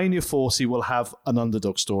 I think Mania 40 will have an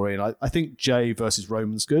underdog story. And I think Jey versus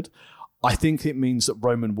Roman's good. I think it means that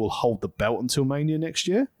Roman will hold the belt until Mania next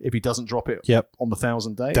year if he doesn't drop it on the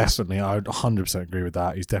 1,000 days. Definitely. I would 100% agree with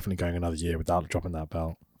that. He's definitely going another year without dropping that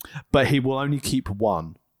belt. But he will only keep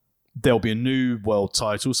one. There'll be a new world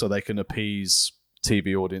title so they can appease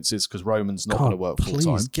TV audiences because Roman's not going to work full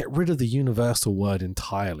time. Please get rid of the universal word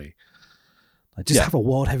entirely. Like, just have a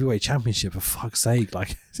World Heavyweight Championship for fuck's sake.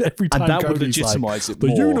 Like every time, and that would legitimize it the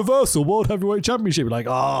more. Universal World Heavyweight Championship. Like,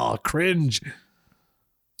 cringe.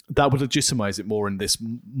 That would legitimize it more in this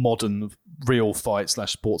modern real fight /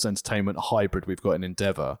 sports entertainment hybrid we've got in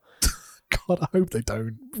Endeavour. God, I hope they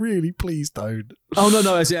don't. Really, please don't. Oh,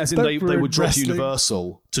 no. As in they would drop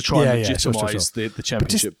Universal to try and legitimize the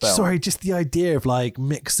championship belt. Sorry, just the idea of like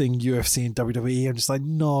mixing UFC and WWE. I'm just like,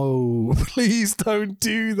 no, please don't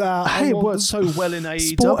do that. Hey, it works so well in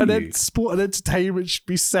AEW. Sport and entertainment should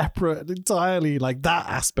be separate entirely. Like that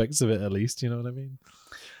aspects of it, at least. You know what I mean?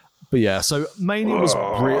 But yeah, so Mania was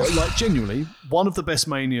like genuinely one of the best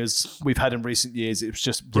Manias we've had in recent years. It was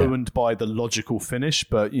just ruined by the logical finish.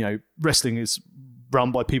 But, you know, wrestling is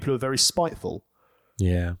run by people who are very spiteful.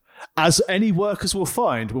 Yeah. As any workers will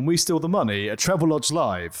find when we steal the money at Travelodge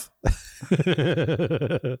Live.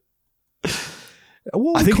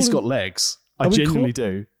 I think he's got legs. I genuinely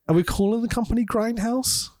do. Are we calling the company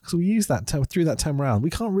Grindhouse? Because we use that term, threw that term around. We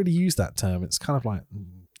can't really use that term. It's kind of like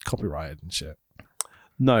copyrighted and shit.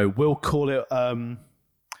 No, we'll call it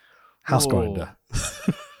House Grinder.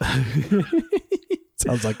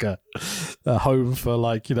 Sounds like a home for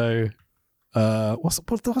like, you know, what's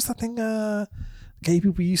that thing gay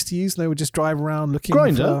people used to use? They would just drive around looking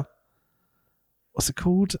Grindr. What's it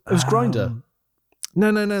called? It was Grindr.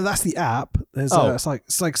 No, that's the app. There's it's like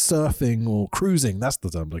surfing or cruising. That's the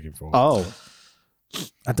term I'm looking for. Oh.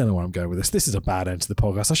 I don't know where I'm going with this. This is a bad end to the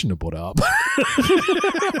podcast. I shouldn't have brought it up.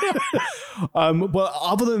 Well,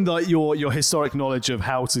 other than like your historic knowledge of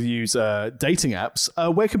how to use dating apps,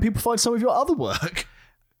 where can people find some of your other work?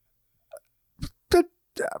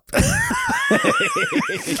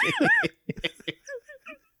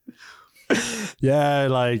 Yeah,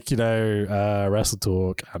 like, you know, Wrestle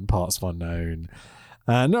Talk and Parts of Unknown,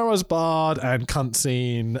 and Nora's Bard and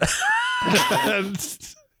Cutscene.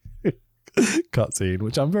 Cutscene,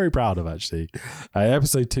 which I'm very proud of, actually.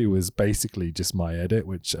 Episode 2 was basically just my edit,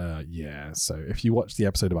 which, so if you watch the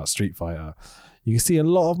episode about Street Fighter, you can see a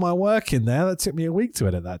lot of my work in there. That took me a week to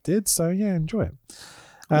edit, that did. So, yeah, enjoy it.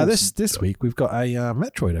 This week, we've got a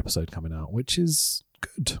Metroid episode coming out, which is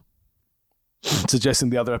good.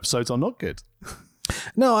 Suggesting the other episodes are not good.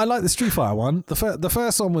 No, I like the Street Fighter one. The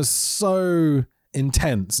first one was so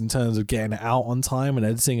intense in terms of getting it out on time and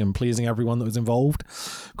editing and pleasing everyone that was involved,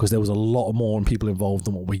 because there was a lot more people involved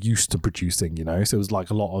than what we're used to producing, you know. So it was like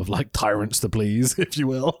a lot of like tyrants to please, if you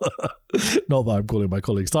will. Not that I'm calling my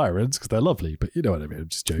colleagues tyrants, because they're lovely, but you know what I mean. I'm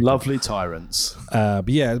just joking. Lovely tyrants.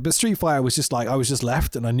 But Street Fighter was just like, I was just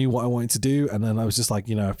left and I knew what I wanted to do, and then I was just like,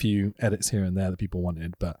 you know, a few edits here and there that people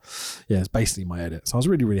wanted, but yeah, it's basically my edit. So I was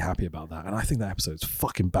really, really happy about that, and I think that episode's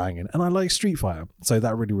fucking banging, and I like Street Fighter, so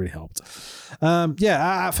that really, really helped.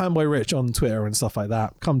 At Fanboy Rich on Twitter and stuff like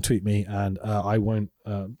that. Come tweet me, and I won't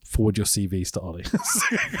forward your CVs to Ollie.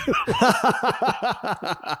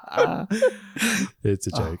 It's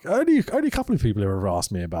a joke. Only a couple of people have ever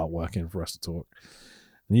asked me about working for Wrestle Talk,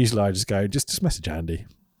 and usually I just go, just message Andy.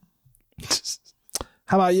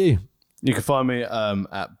 How about you? You can find me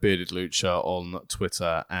at Bearded Lucha on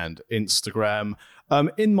Twitter and Instagram.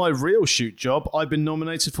 In my real shoot job, I've been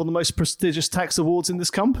nominated for the most prestigious tax awards in this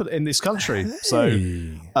country. Hey. So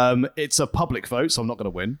it's a public vote, so I'm not going to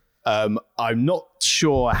win. I'm not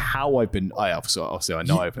sure how I've been. Obviously, I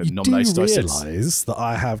know I've been nominated. You do realise that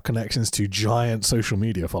I have connections to giant social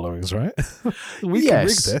media followings, right? We can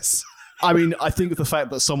rig this. I mean, I think the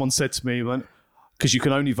fact that someone said to me, because you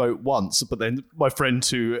can only vote once, but then my friend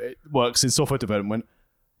who works in software development went,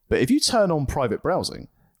 but if you turn on private browsing,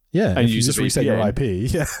 and you just reset your IP,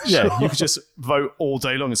 you could just vote all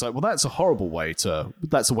day long. It's like, well, that's a horrible way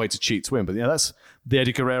that's a way to cheat to win. But yeah, that's the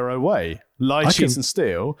Eddie Guerrero way. Lie, cheat, and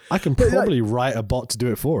steal. I can probably write a bot to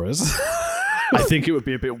do it for us. I think it would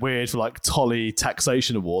be a bit weird for like Tolly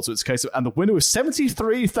Taxation Awards. So it's a case of, and the winner was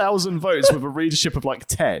 73,000 votes with a readership of like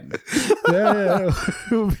 10. Yeah.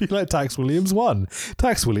 It would be like Tax Williams 1,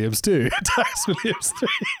 Tax Williams 2, Tax Williams 3.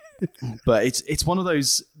 But it's one of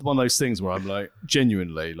those things where I'm like,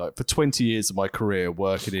 genuinely, like, for 20 years of my career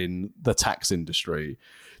working in the tax industry,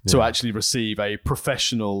 to actually receive a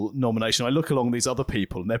professional nomination. I look along these other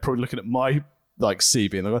people and they're probably looking at my like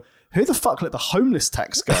CV and they're like, who the fuck let the homeless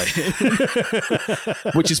tax guy in?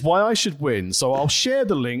 Which is why I should win. So I'll share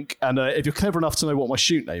the link, and if you're clever enough to know what my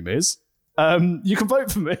shoot name is, you can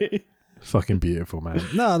vote for me. Fucking beautiful, man.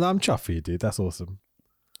 No, I'm chuffed for you, dude. That's awesome.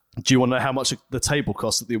 Do you want to know how much the table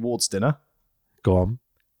cost at the awards dinner? Go on.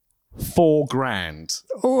 $4,000.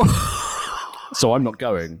 Oh. So I'm not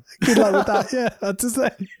going. Good luck with that. Yeah, I have to say.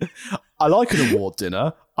 I like an award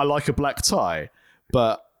dinner. I like a black tie,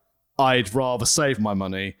 but I'd rather save my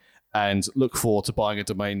money and look forward to buying a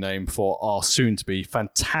domain name for our soon-to-be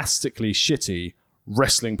fantastically shitty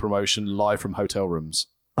wrestling promotion live from hotel rooms.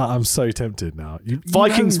 I'm so tempted now.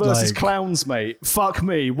 Vikings versus clowns, mate. Fuck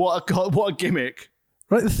me. What a gimmick.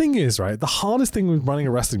 Right, the thing is, right, the hardest thing with running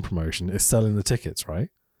a wrestling promotion is selling the tickets, right?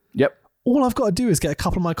 Yep. All I've got to do is get a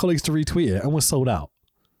couple of my colleagues to retweet it and we're sold out.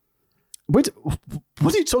 What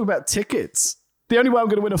are you talking about, tickets? The only way I'm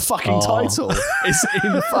going to win a fucking title is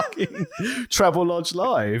in fucking Travelodge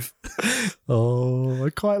Live. Oh, I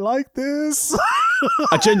quite like this.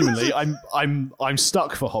 I genuinely, I'm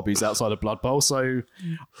stuck for hobbies outside of Blood Bowl, so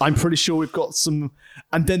I'm pretty sure we've got some.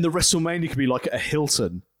 And then the WrestleMania could be like at a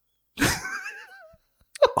Hilton.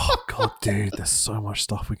 Oh god, dude, there's so much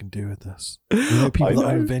stuff we can do with this. You know, people that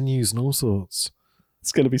own venues and all sorts.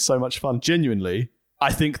 It's going to be so much fun. Genuinely,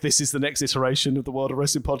 I think this is the next iteration of the World of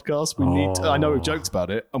Wrestling podcast. I know we've joked about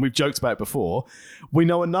it, and we've joked about it before. We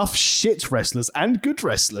know enough shit wrestlers and good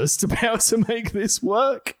wrestlers to be able to make this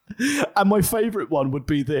work. And my favourite one would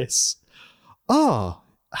be this.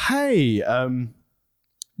 Hey,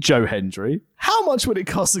 Joe Hendry, how much would it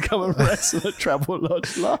cost to come and wrestle at Travel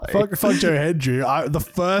Lodge Live? Fuck Joe Hendry. The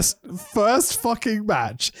first fucking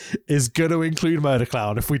match is going to include Murder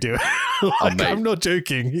Clown if we do it. I'm not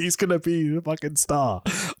joking. He's going to be the fucking star.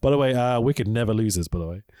 By the way, Wicked never loses, by the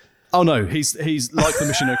way. Oh, no. He's like the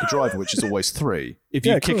Michinoku Driver, which is always 3. If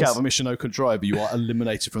you kick out the Michinoku Driver, you are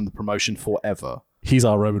eliminated from the promotion forever. He's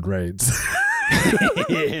our Roman Reigns.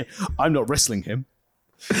 I'm not wrestling him.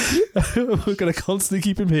 We're going to constantly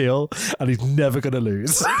keep him heel, and he's never going to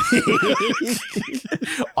lose.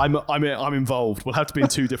 I'm involved. We'll have to be in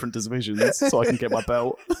 2 different divisions so I can get my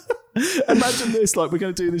belt. Imagine this, like we're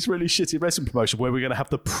going to do this really shitty wrestling promotion where we're going to have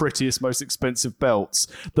the prettiest, most expensive belts,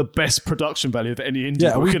 the best production value of any indie.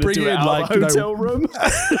 Yeah, we're going to do it out of a hotel room.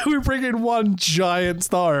 We bring in one giant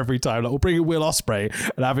star every time. Like we'll bring in Will Ospreay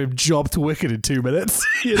and have him job to Wicked in 2 minutes.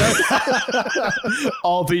 You know,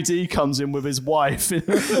 RVD comes in with his wife in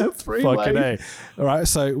a 3-way. Fucking A. All right,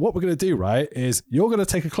 so what we're going to do, right, is you're going to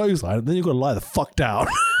take a clothesline and then you're going to lie the fuck down.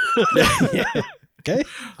 Yeah. Okay,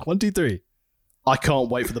 1, 2, 3. I can't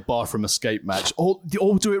wait for the bathroom escape match. Or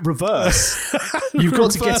do it reverse. You've got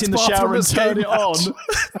to get in the shower and turn it on,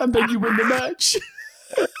 and then you win the match.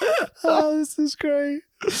 Oh, this is great.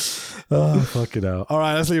 Oh, fucking hell. All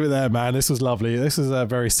right, let's leave it there, man. This was lovely. This is a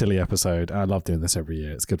very silly episode. I love doing this every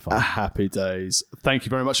year. It's good fun. Happy days. Thank you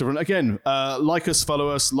very much, everyone. Again, like us, follow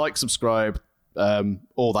us, subscribe,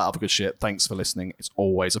 all that other good shit. Thanks for listening. It's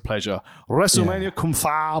always a pleasure. Wrestlemania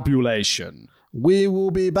Confabulation. We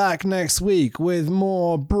will be back next week with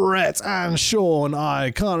more Brett and Sean.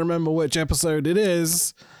 I can't remember which episode it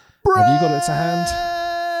is. Brett! Have you got it to hand?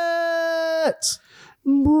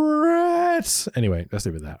 Brett! Anyway, let's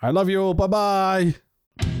leave it there. I love you all. Bye-bye.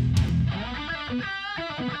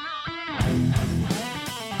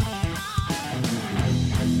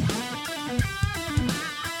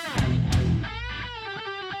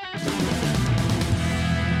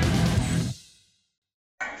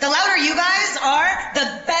 The louder you guys are,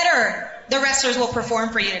 the better the wrestlers will perform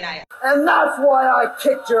for you tonight. And that's why I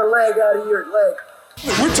kicked your leg out of your leg.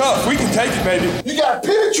 We're tough. We can take it, baby. You gotta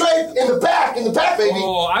penetrate in the back, baby.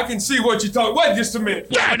 Oh, I can see what you're talking. Wait just a minute.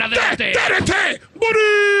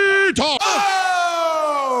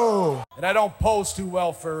 Oh! And I don't pose too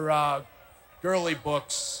well for girly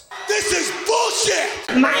books. This is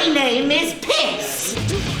bullshit! My name is Piss.